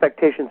God's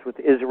expectations with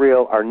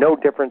Israel are no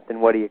different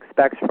than what he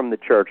expects from the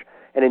church.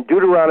 And in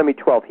Deuteronomy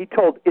 12, he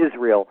told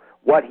Israel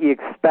what he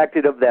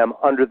expected of them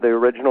under the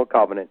original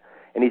covenant.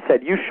 And he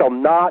said, you shall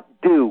not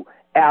do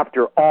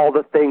after all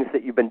the things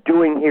that you've been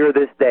doing here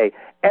this day,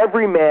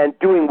 every man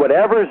doing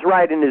whatever is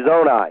right in his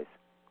own eyes.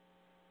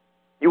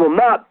 You will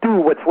not do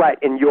what's right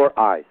in your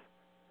eyes.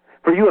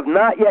 For you have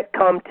not yet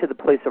come to the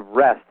place of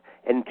rest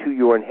and to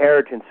your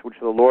inheritance, which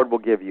the Lord will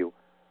give you.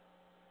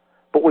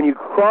 But when you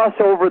cross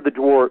over the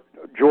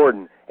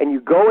Jordan and you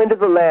go into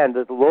the land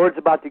that the Lord's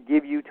about to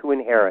give you to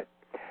inherit,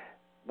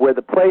 where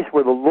the place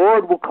where the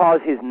Lord will cause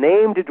his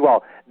name to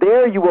dwell,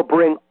 there you will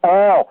bring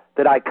all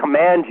that I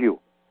command you.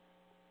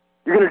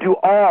 You're going to do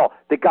all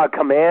that God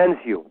commands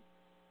you.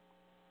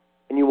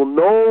 And you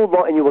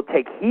will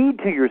take heed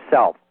to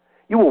yourself.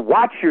 You will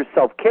watch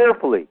yourself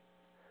carefully.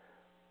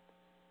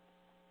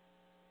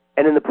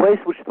 And in the place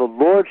which the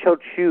Lord shall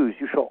choose,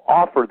 you shall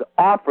offer the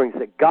offerings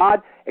that God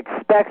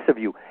expects of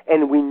you.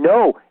 And we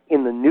know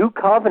in the new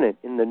covenant,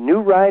 in the new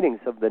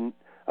writings of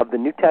the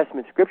New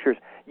Testament scriptures,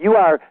 you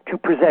are to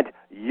present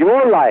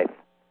your life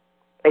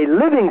a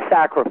living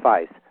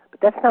sacrifice. But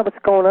that's not what's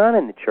going on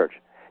in the church.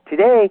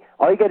 Today,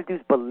 all you got to do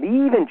is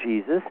believe in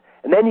Jesus,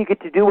 and then you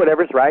get to do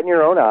whatever's right in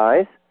your own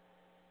eyes,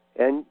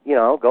 and,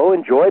 go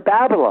enjoy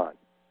Babylon.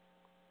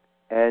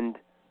 And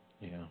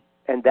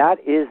that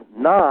is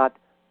not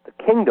the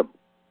kingdom.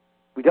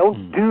 We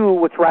don't do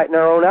what's right in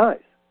our own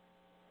eyes.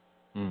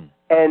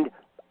 And,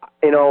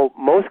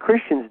 most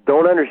Christians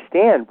don't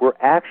understand we're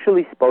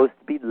actually supposed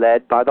to be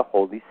led by the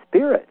Holy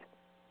Spirit.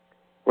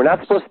 We're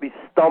not supposed to be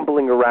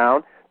stumbling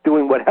around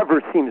doing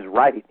whatever seems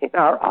right in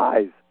our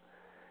eyes.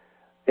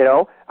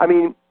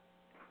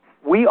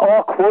 We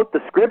all quote the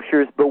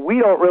scriptures, but we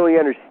don't really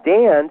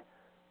understand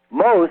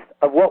most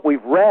of what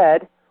we've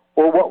read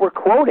or what we're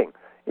quoting.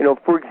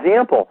 For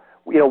example,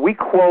 we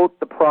quote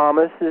the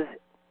promises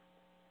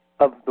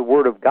of the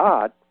Word of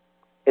God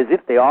as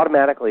if they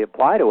automatically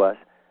apply to us,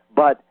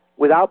 but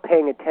without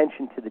paying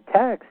attention to the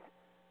text,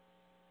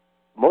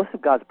 most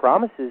of God's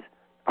promises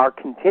are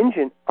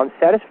contingent on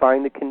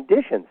satisfying the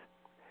conditions.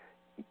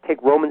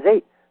 Take Romans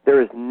 8.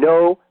 There is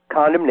no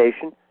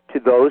condemnation to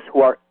those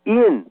who are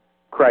in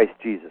Christ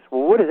Jesus.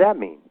 Well, what does that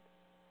mean?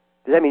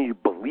 Does that mean you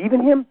believe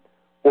in him,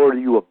 or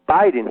you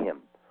abide in him,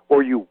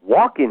 or you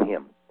walk in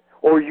him,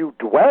 or you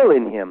dwell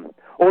in him,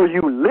 or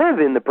you live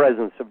in the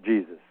presence of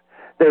Jesus?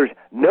 There's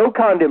no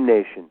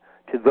condemnation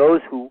to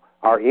those who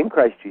are in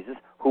Christ Jesus,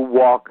 who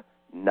walk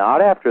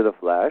not after the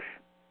flesh,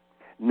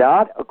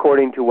 not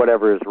according to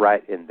whatever is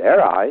right in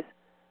their eyes,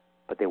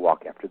 but they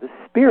walk after the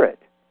Spirit.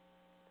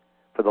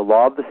 For the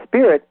law of the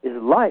Spirit is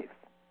life,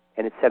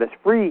 and it set us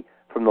free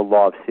from the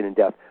law of sin and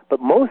death. But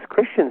most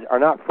Christians are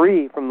not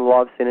free from the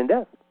law of sin and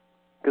death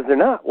because they're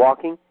not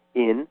walking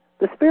in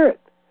the Spirit.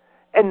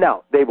 And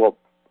now, they will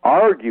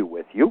argue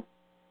with you,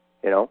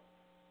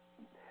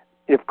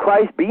 If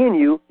Christ be in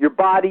you, your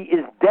body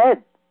is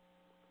dead.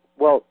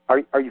 Well,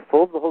 are you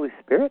full of the Holy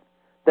Spirit?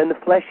 Then the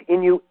flesh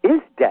in you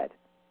is dead.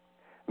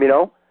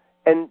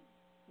 And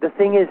the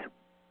thing is,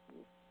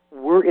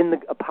 we're in the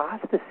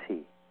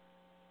apostasy.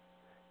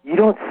 You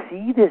don't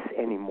see this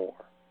anymore.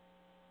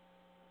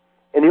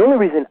 And the only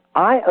reason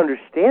I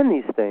understand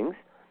these things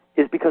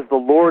is because the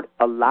Lord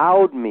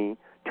allowed me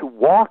to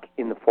walk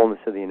in the fullness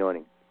of the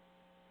anointing.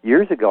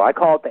 Years ago, I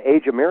call it the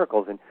age of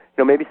miracles, and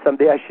maybe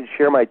someday I should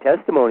share my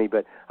testimony,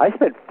 but I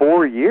spent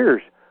 4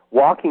 years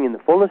walking in the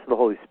fullness of the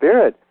Holy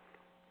Spirit,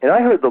 and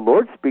I heard the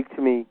Lord speak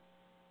to me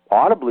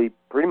audibly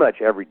pretty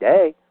much every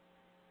day.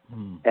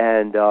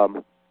 And,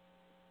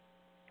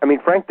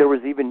 Frank, there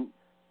was even,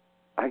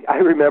 I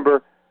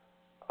remember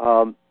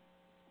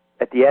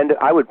at the end,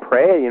 I would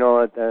pray,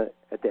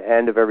 at the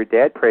end of every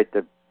day. I'd pray at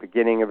the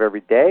beginning of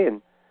every day,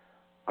 and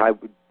I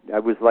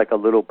was like a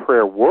little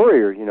prayer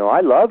warrior.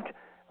 I loved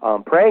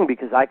praying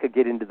because I could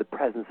get into the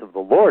presence of the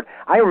Lord.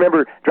 I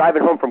remember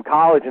driving home from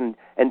college and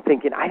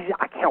thinking,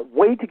 I can't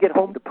wait to get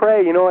home to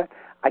pray.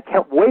 I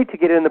can't wait to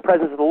get in the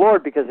presence of the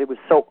Lord because it was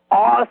so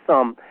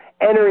awesome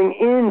entering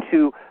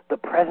into the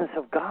presence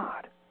of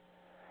God.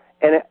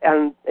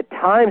 And at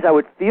times I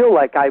would feel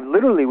like I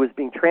literally was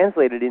being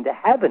translated into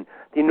heaven.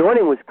 The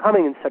anointing was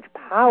coming in such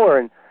power,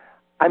 and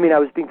I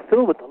was being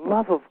filled with the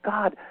love of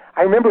God.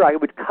 I remember I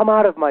would come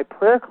out of my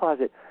prayer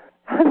closet.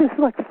 I was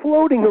like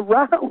floating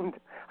around.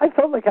 I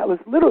felt like I was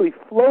literally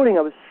floating.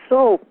 I was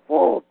so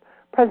full of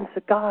the presence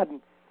of God. And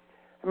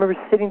I remember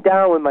sitting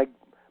down when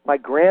my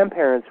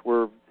grandparents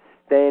were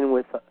staying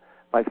with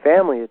my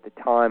family at the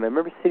time. I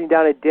remember sitting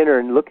down at dinner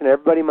and looking at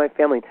everybody in my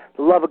family.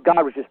 The love of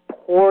God was just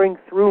pouring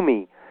through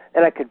me,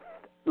 and I could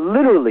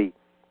literally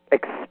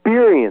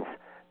experience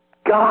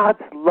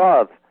God's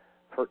love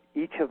for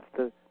each of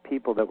the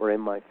people that were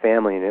in my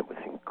family, and it was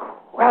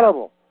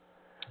incredible.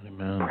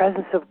 Amen. The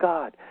presence of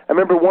God. I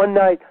remember one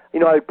night,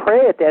 I would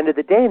pray at the end of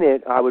the day,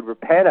 and I would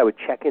repent. I would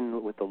check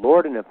in with the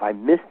Lord, and if I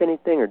missed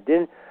anything or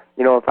didn't,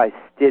 if I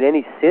did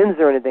any sins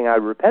or anything, I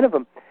would repent of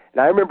them.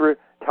 And I remember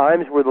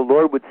times where the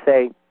Lord would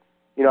say,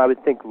 I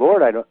would think,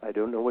 Lord, I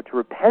don't know what to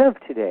repent of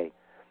today.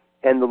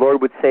 And the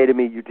Lord would say to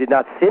me, you did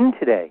not sin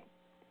today.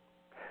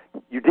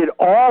 You did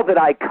all that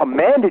I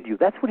commanded you.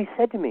 That's what he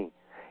said to me.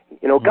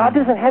 God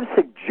doesn't have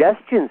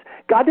suggestions.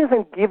 God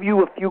doesn't give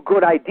you a few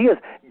good ideas.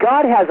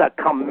 God has a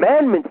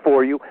commandment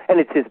for you, and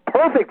it's his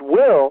perfect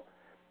will,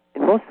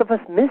 and most of us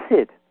miss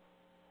it.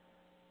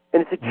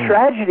 And it's a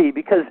tragedy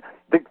because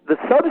the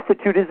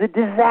substitute is a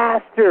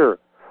disaster.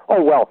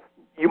 Oh, well,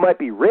 you might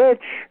be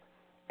rich,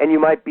 and you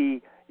might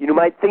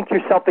think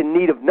yourself in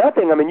need of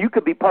nothing. You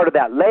could be part of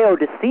that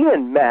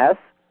Laodicean mess,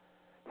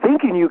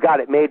 thinking you got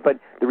it made, but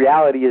the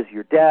reality is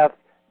you're deaf,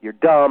 you're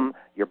dumb,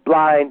 you're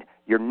blind,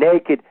 you're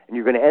naked, and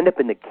you're going to end up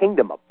in the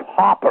kingdom a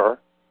pauper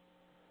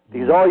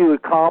because all you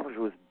accomplished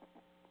was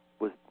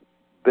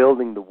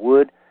building the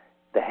wood,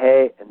 the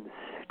hay, and the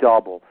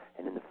stubble.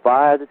 And in the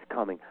fire that's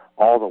coming,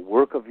 all the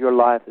work of your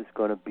life is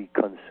going to be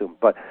consumed.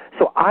 But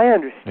so I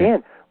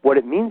understand what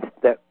it means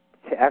to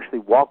actually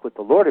walk with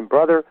the Lord. And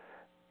brother,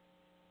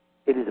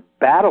 it is a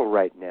battle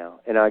right now.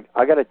 And I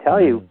got to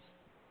tell you,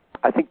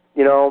 I think,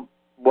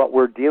 what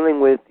we're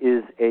dealing with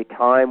is a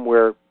time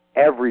where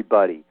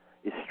everybody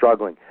is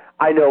struggling.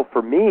 I know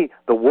for me,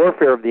 the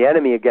warfare of the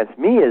enemy against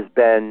me has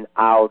been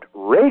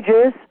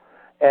outrageous,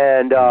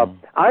 and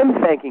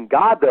I'm thanking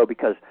God, though,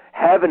 because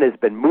heaven has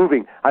been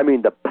moving.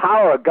 The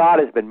power of God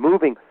has been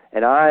moving,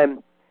 and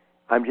I'm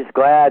just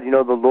glad,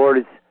 the Lord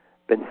has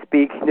been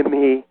speaking to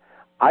me.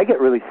 I get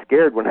really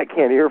scared when I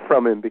can't hear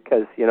from him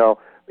because,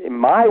 in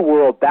my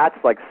world, that's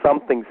like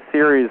something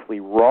seriously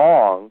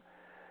wrong.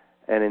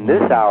 And in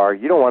this hour,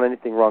 you don't want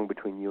anything wrong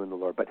between you and the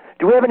Lord. But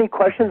do we have any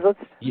questions?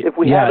 If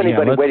we have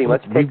anybody waiting,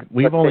 let's take.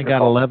 We've only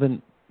got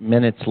 11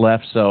 minutes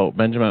left, so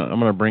Benjamin, I'm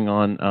going to bring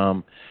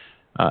on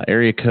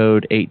area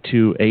code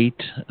 828.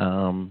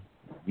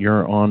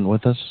 You're on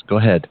with us. Go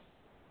ahead,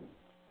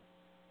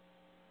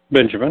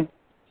 Benjamin.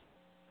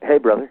 Hey,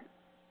 brother.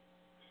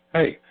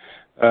 Hey,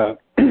 I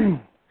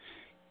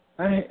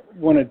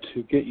wanted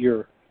to get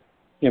your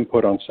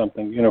input on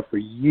something. For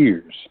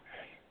years,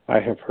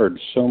 I have heard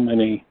so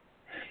many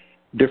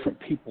different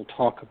people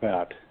talk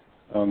about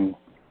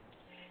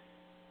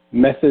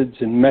methods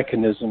and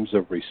mechanisms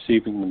of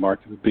receiving the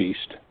mark of the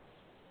beast.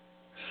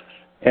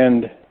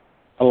 And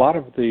a lot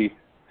of the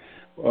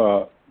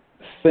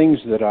things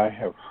that I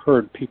have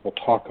heard people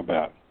talk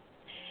about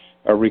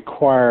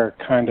require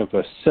kind of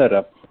a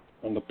setup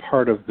on the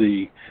part of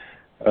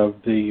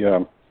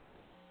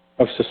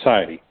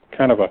society,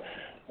 kind of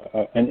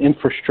an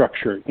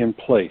infrastructure in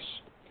place.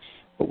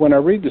 But when I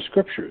read the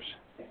scriptures,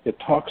 it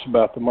talks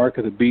about the mark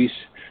of the beast,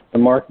 the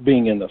mark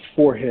being in the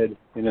forehead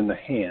and in the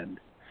hand.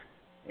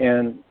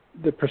 And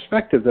the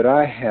perspective that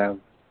I have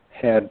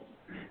had,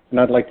 and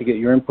I'd like to get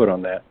your input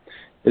on that,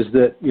 is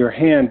that your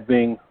hand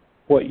being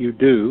what you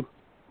do,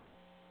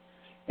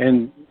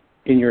 and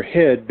in your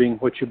head being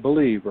what you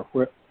believe or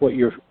what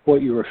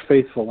you are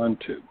faithful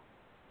unto.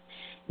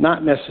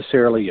 Not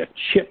necessarily a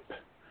chip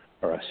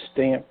or a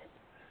stamp,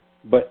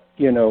 but,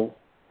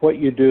 what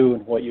you do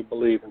and what you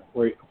believe and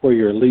where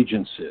your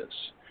allegiance is,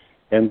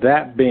 and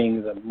that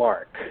being the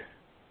mark.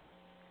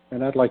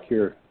 And I'd like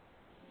your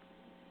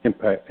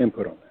input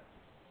on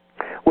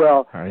that.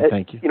 Well, all right,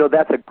 thank you.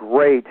 That's a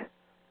great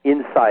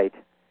insight.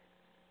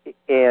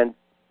 And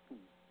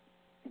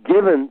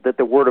given that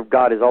the Word of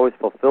God is always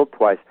fulfilled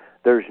twice,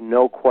 there's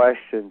no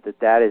question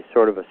that is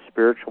sort of a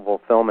spiritual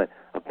fulfillment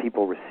of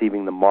people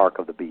receiving the mark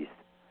of the beast.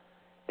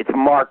 It's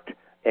marked,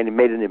 and it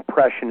made an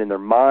impression in their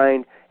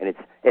mind, and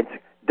it's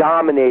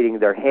dominating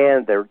their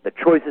hand, the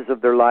choices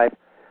of their life.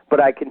 But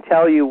I can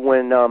tell you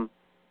when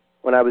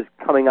I was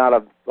coming out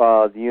of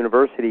the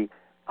university,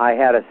 I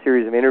had a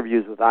series of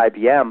interviews with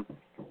IBM,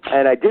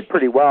 and I did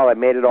pretty well. I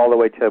made it all the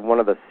way to one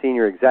of the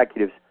senior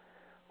executives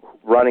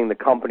running the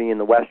company in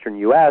the Western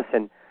U.S.,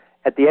 and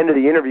at the end of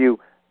the interview,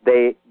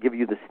 they give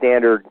you the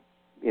standard,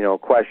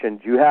 question,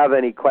 do you have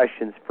any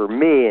questions for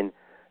me? And,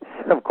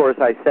 of course,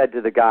 I said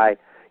to the guy,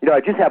 I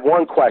just have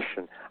one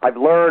question. I've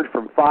learned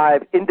from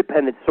 5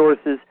 independent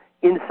sources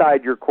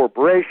inside your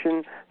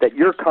corporation that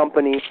your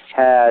company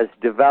has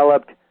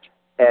developed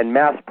and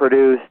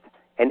mass-produced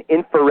an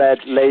infrared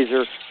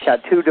laser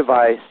tattoo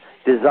device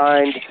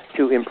designed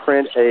to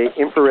imprint an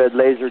infrared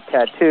laser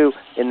tattoo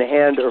in the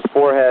hand or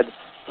forehead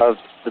of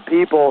the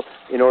people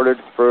in order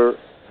for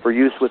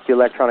use with the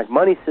electronic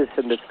money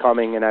system that's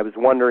coming, and I was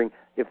wondering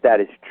if that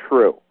is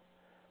true,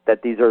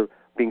 that these are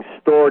being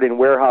stored in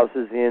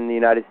warehouses in the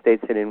United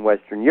States and in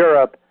Western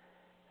Europe.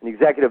 And the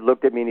executive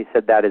looked at me and he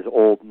said, that is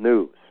old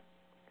news.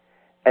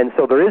 And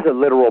so there is a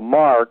literal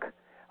mark.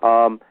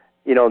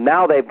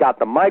 Now they've got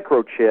the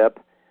microchip,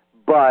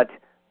 but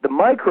the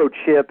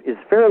microchip is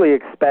fairly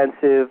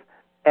expensive,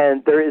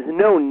 and there is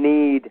no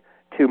need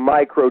to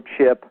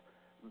microchip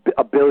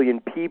a billion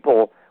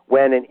people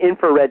when an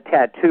infrared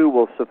tattoo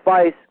will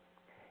suffice.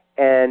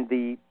 And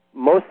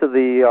most of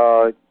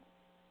the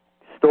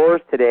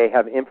stores today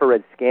have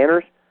infrared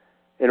scanners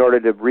in order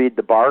to read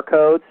the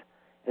barcodes.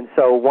 And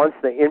so once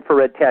the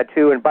infrared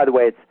tattoo, and by the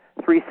way, it's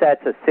 3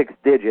 sets of 6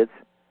 digits.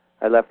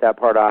 I left that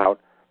part out.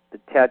 The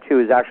tattoo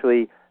is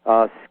actually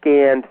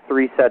scanned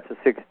 3 sets of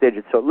 6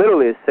 digits, so it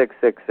literally is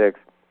 666.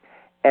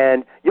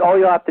 And all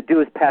you'll have to do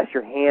is pass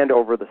your hand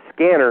over the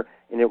scanner,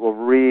 and it will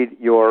read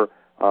your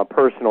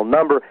personal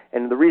number.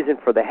 And the reason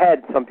for the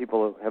head, some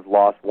people have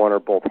lost one or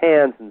both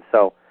hands, and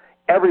so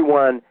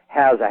everyone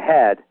has a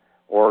head,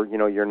 or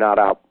you're not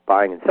out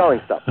buying and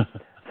selling stuff.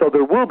 So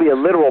there will be a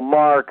literal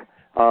mark.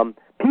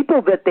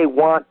 People that they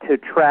want to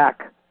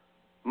track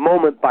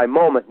moment by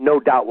moment, no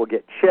doubt will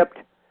get chipped.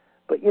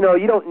 But, you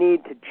don't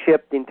need to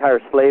chip the entire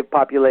slave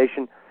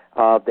population.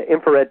 The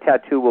infrared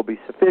tattoo will be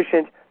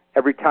sufficient.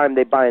 Every time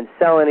they buy and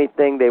sell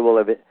anything, they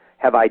will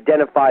have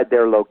identified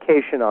their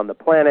location on the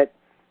planet.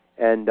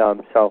 And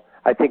so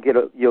I think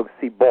you'll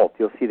see both.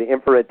 You'll see the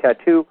infrared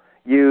tattoo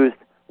used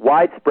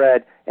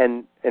widespread,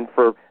 and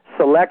for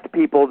select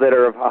people that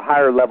are of a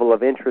higher level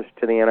of interest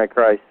to the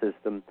Antichrist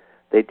system,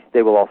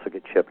 they will also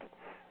get chipped.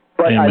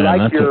 But Amen. I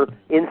like your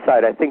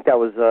insight. I think that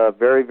was a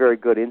very, very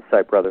good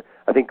insight, brother.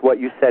 I think what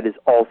you said is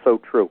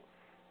also true.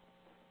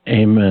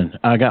 Amen.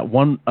 I got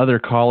one other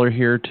caller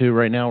here, too,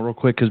 right now, real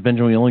quick, because,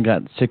 Benjamin, we only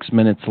got 6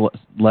 minutes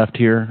left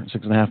here,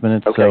 6.5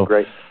 minutes. Okay, so,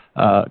 great.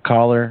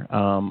 Caller,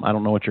 I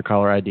don't know what your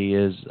caller ID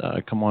is.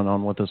 Come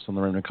on with us on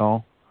the Remnant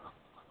Call.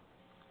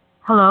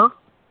 Hello?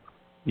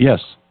 Yes.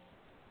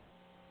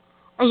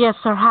 Yes,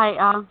 sir.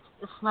 Hi.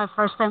 It's my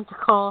first time to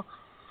call.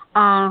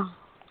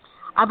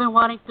 I've been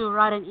wanting to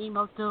write an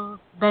email to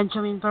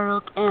Benjamin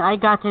Baruch, and I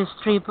got his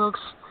 3 books.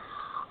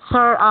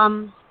 Sir,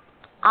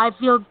 I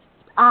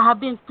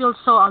have been feel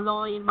so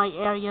alone in my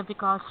area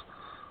because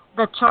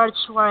the church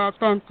where I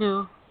attend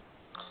to,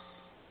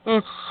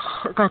 it's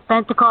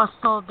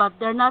Pentecostal, but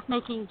they're not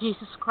making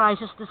Jesus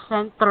Christ as the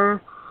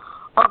center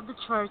of the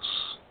church,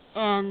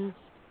 and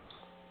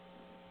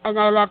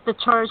I left the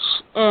church,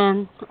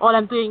 and all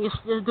I'm doing is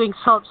doing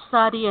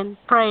self-study and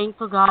praying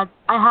to God.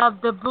 I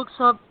have the books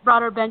of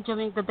Brother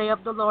Benjamin, The Day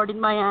of the Lord, in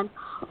my hand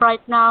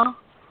right now,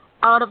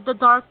 Out of the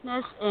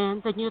Darkness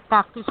and The New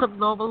Tactics of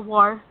Global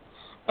War.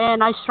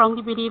 And I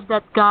strongly believe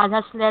that God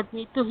has led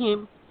me to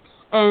Him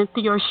and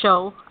to your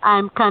show.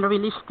 I'm kind of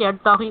really scared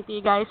talking to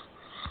you guys.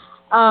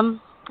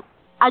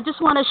 I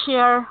just want to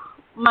share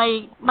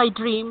my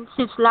dream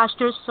since last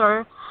year,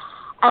 sir.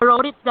 I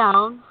wrote it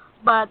down,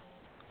 but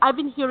I've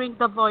been hearing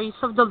the voice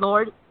of the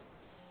Lord,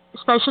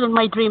 especially in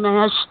my dream, and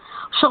has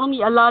shown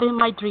me a lot in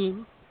my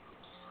dream.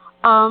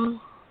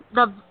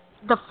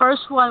 The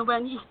first one,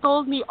 when He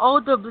told me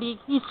audibly,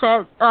 He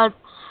said,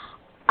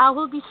 I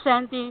will be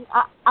sending,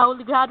 I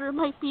will gather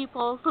my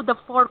people to the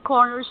 4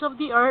 corners of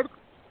the earth.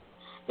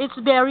 It's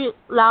very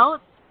loud.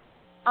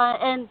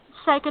 And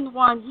second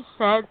one, He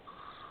said,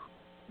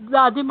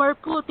 Vladimir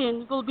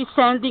Putin will be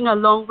sending a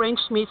long-range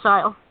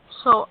missile.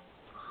 So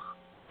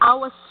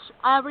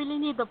I really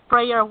need a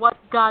prayer what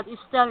God is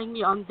telling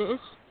me on this.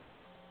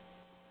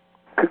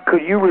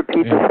 Could you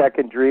repeat the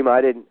second dream?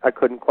 I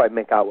couldn't quite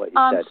make out what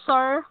you said.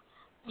 Sir.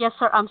 Yes,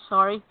 sir. I'm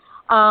sorry.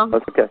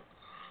 That's okay.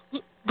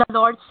 The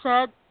Lord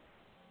said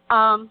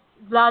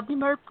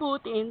Vladimir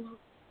Putin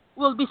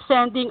will be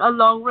sending a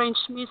long-range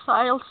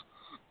missiles.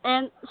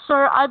 And,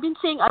 sir, I've been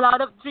seeing a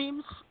lot of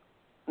dreams.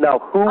 Now,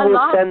 who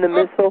will send the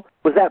missile?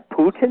 Was that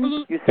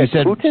Putin? You said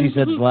Putin? She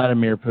said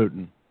Vladimir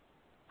Putin.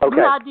 Okay,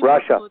 Vladimir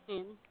Russia.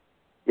 Putin.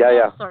 Yeah,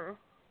 yes, sir.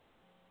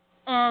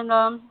 And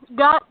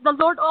God, the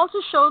Lord also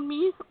showed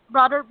me,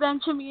 Brother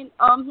Benjamin,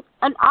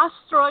 an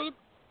asteroid.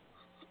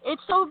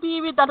 It's so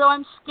big that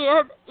I'm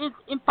scared it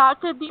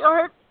impacted the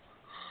earth.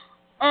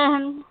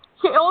 And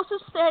he also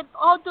said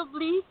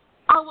audibly,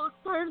 I will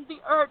turn the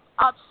earth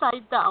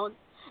upside down.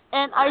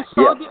 And I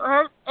saw the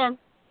earth, and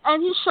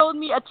he showed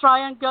me a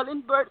triangle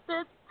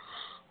inverted.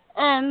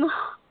 And,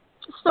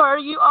 sir,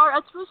 you are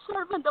a true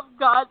servant of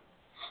God.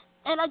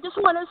 And I just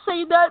want to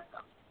say that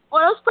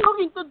when I was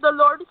talking to the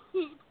Lord,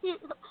 he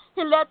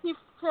let me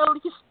feel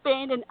his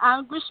pain and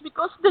anguish,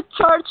 because the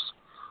church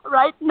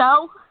right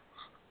now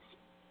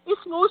is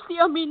mostly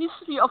a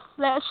ministry of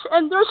flesh,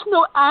 and there's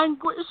no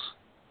anguish.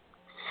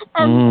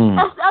 And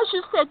as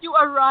you said, you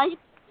are right.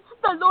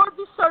 The Lord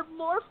deserves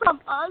more from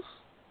us.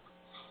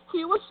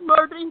 He was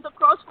murdered in the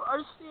cross for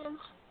our sins,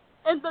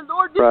 and the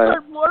Lord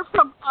deserves more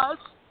from us.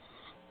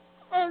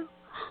 And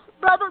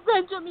Brother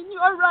Benjamin, you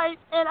are right,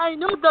 and I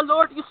know the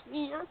Lord is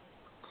near.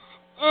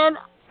 And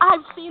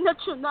I've seen a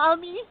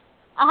tsunami.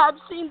 I have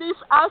seen this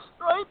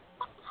asteroid.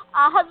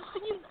 I have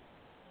seen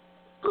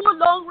 2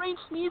 long-range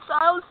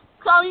missiles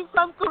coming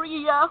from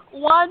Korea.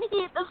 One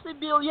hit a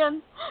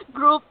civilian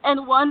group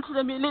and one to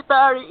the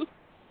military.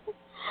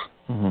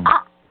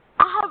 I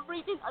have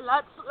written a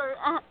lot, sir,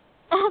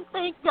 and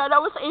thank God I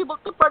was able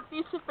to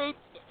participate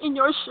in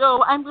your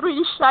show. I'm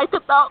really shy to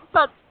talk,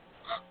 but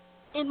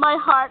in my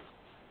heart,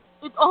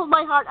 with all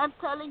my heart, I'm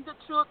telling the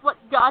truth, what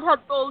God had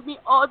told me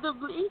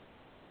audibly.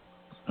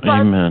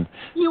 Amen.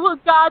 He will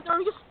gather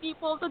his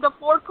people to the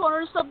 4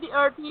 corners of the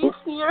earth. He is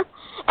near,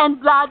 and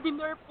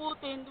Vladimir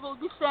Putin will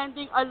be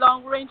sending a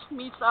long-range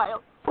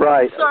missile.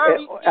 Right. Sir,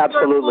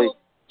 absolutely.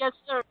 Yes,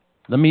 sir.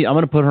 I'm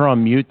going to put her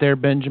on mute there,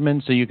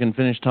 Benjamin, so you can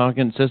finish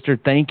talking. Sister,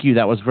 thank you.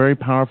 That was very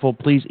powerful.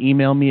 Please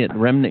email me at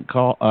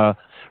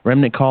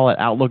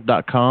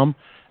remnantcall@outlook.com.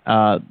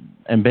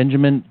 And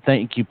Benjamin,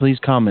 thank you. Please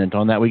comment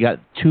on that. We got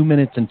 2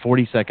 minutes and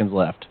 40 seconds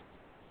left.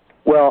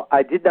 Well,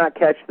 I did not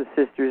catch the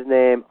sister's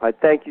name. I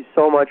thank you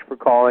so much for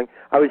calling.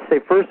 I would say,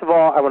 first of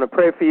all, I want to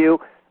pray for you.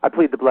 I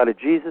plead the blood of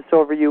Jesus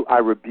over you. I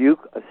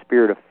rebuke a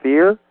spirit of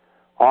fear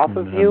off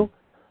of you.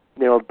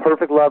 You know,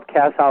 perfect love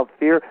casts out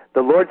fear.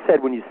 The Lord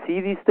said, when you see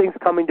these things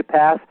coming to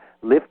pass,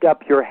 lift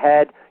up your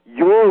head.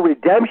 Your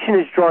redemption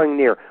is drawing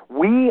near.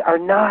 We are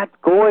not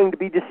going to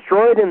be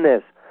destroyed in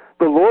this.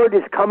 The Lord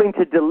is coming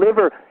to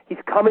deliver.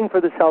 He's coming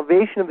for the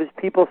salvation of his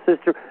people,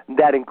 sister.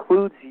 That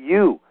includes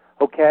you,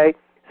 okay?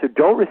 So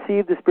don't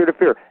receive the spirit of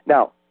fear.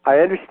 Now, I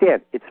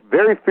understand it's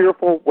very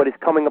fearful what is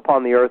coming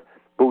upon the earth,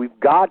 but we've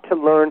got to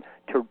learn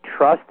to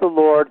trust the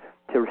Lord,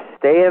 to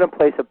stay in a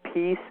place of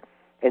peace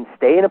and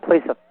stay in a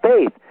place of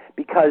faith,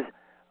 because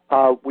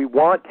we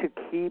want to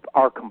keep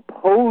our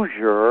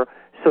composure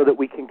so that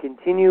we can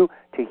continue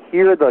to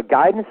hear the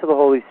guidance of the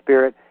Holy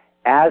Spirit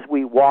as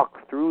we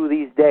walk through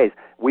these days.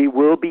 We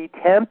will be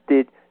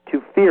tempted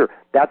to fear.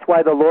 That's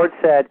why the Lord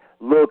said,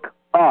 look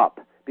up.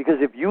 Because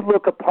if you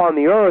look upon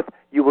the earth,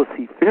 you will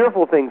see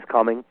fearful things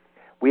coming.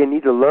 We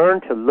need to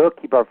learn to look,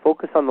 keep our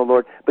focus on the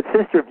Lord. But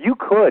sister, if you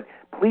could,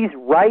 please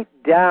write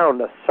down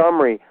a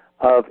summary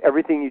of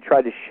everything you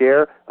tried to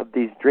share, of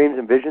these dreams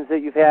and visions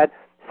that you've had.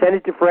 Send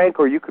it to Frank,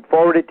 or you could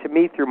forward it to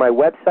me through my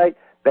website,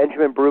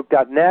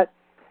 benjaminbaruch.net.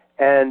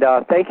 And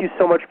thank you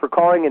so much for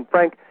calling. And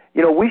Frank,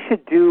 you know, we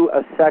should do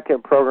a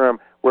second program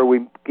where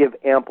we give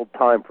ample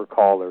time for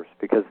callers,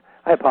 because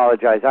I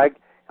apologize.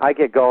 I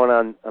get going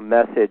on a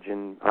message,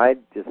 and I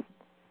just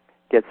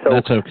get so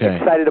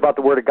excited about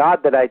the Word of God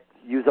that I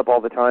use up all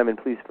the time, and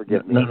please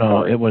forgive me.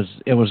 No, it was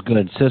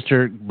good.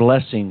 Sister,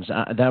 blessings.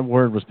 That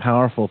word was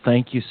powerful.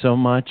 Thank you so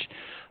much.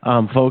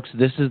 Folks,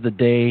 this is the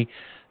day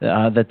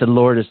that the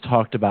Lord has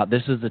talked about.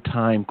 This is the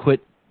time.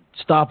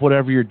 Stop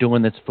whatever you're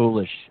doing that's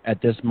foolish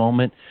at this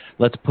moment.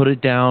 Let's put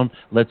it down.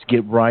 Let's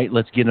get right.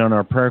 Let's get in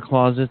our prayer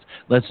closets.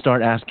 Let's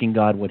start asking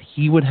God what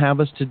He would have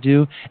us to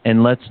do,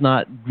 and let's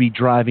not be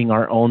driving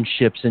our own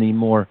ships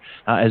anymore.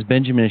 As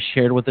Benjamin has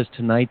shared with us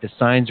tonight, the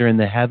signs are in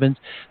the heavens.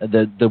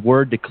 The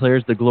Word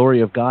declares the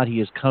glory of God. He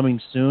is coming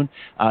soon.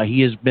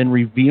 He has been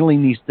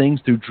revealing these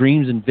things through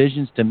dreams and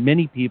visions to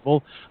many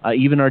people.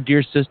 Even our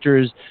dear sister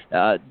has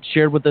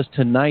shared with us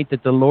tonight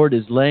that the Lord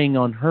is laying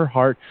on her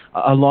heart,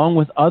 along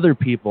with other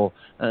people.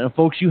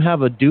 Folks, you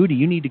have a duty.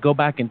 You need to go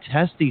back and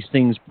test these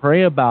things,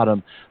 pray about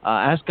them,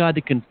 ask God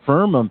to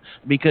confirm them,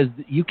 because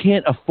you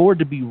can't afford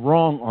to be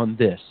wrong on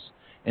this.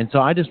 And so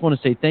I just want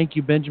to say thank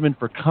you, Benjamin,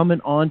 for coming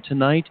on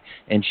tonight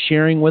and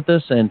sharing with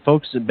us. And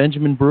folks,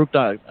 Benjamin Baruch,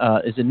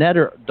 is it net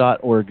or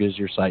 .org is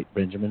your site,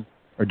 Benjamin,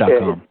 or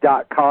 .com?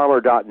 It's .com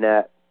or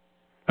 .net.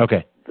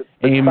 Okay. The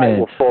Amen. site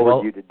will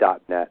forward you to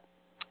 .net.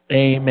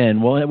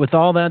 Amen. Well, with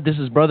all that, this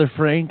is Brother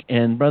Frank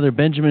and Brother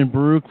Benjamin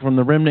Baruch from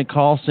the Remnant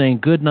Call saying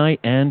good night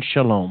and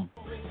shalom.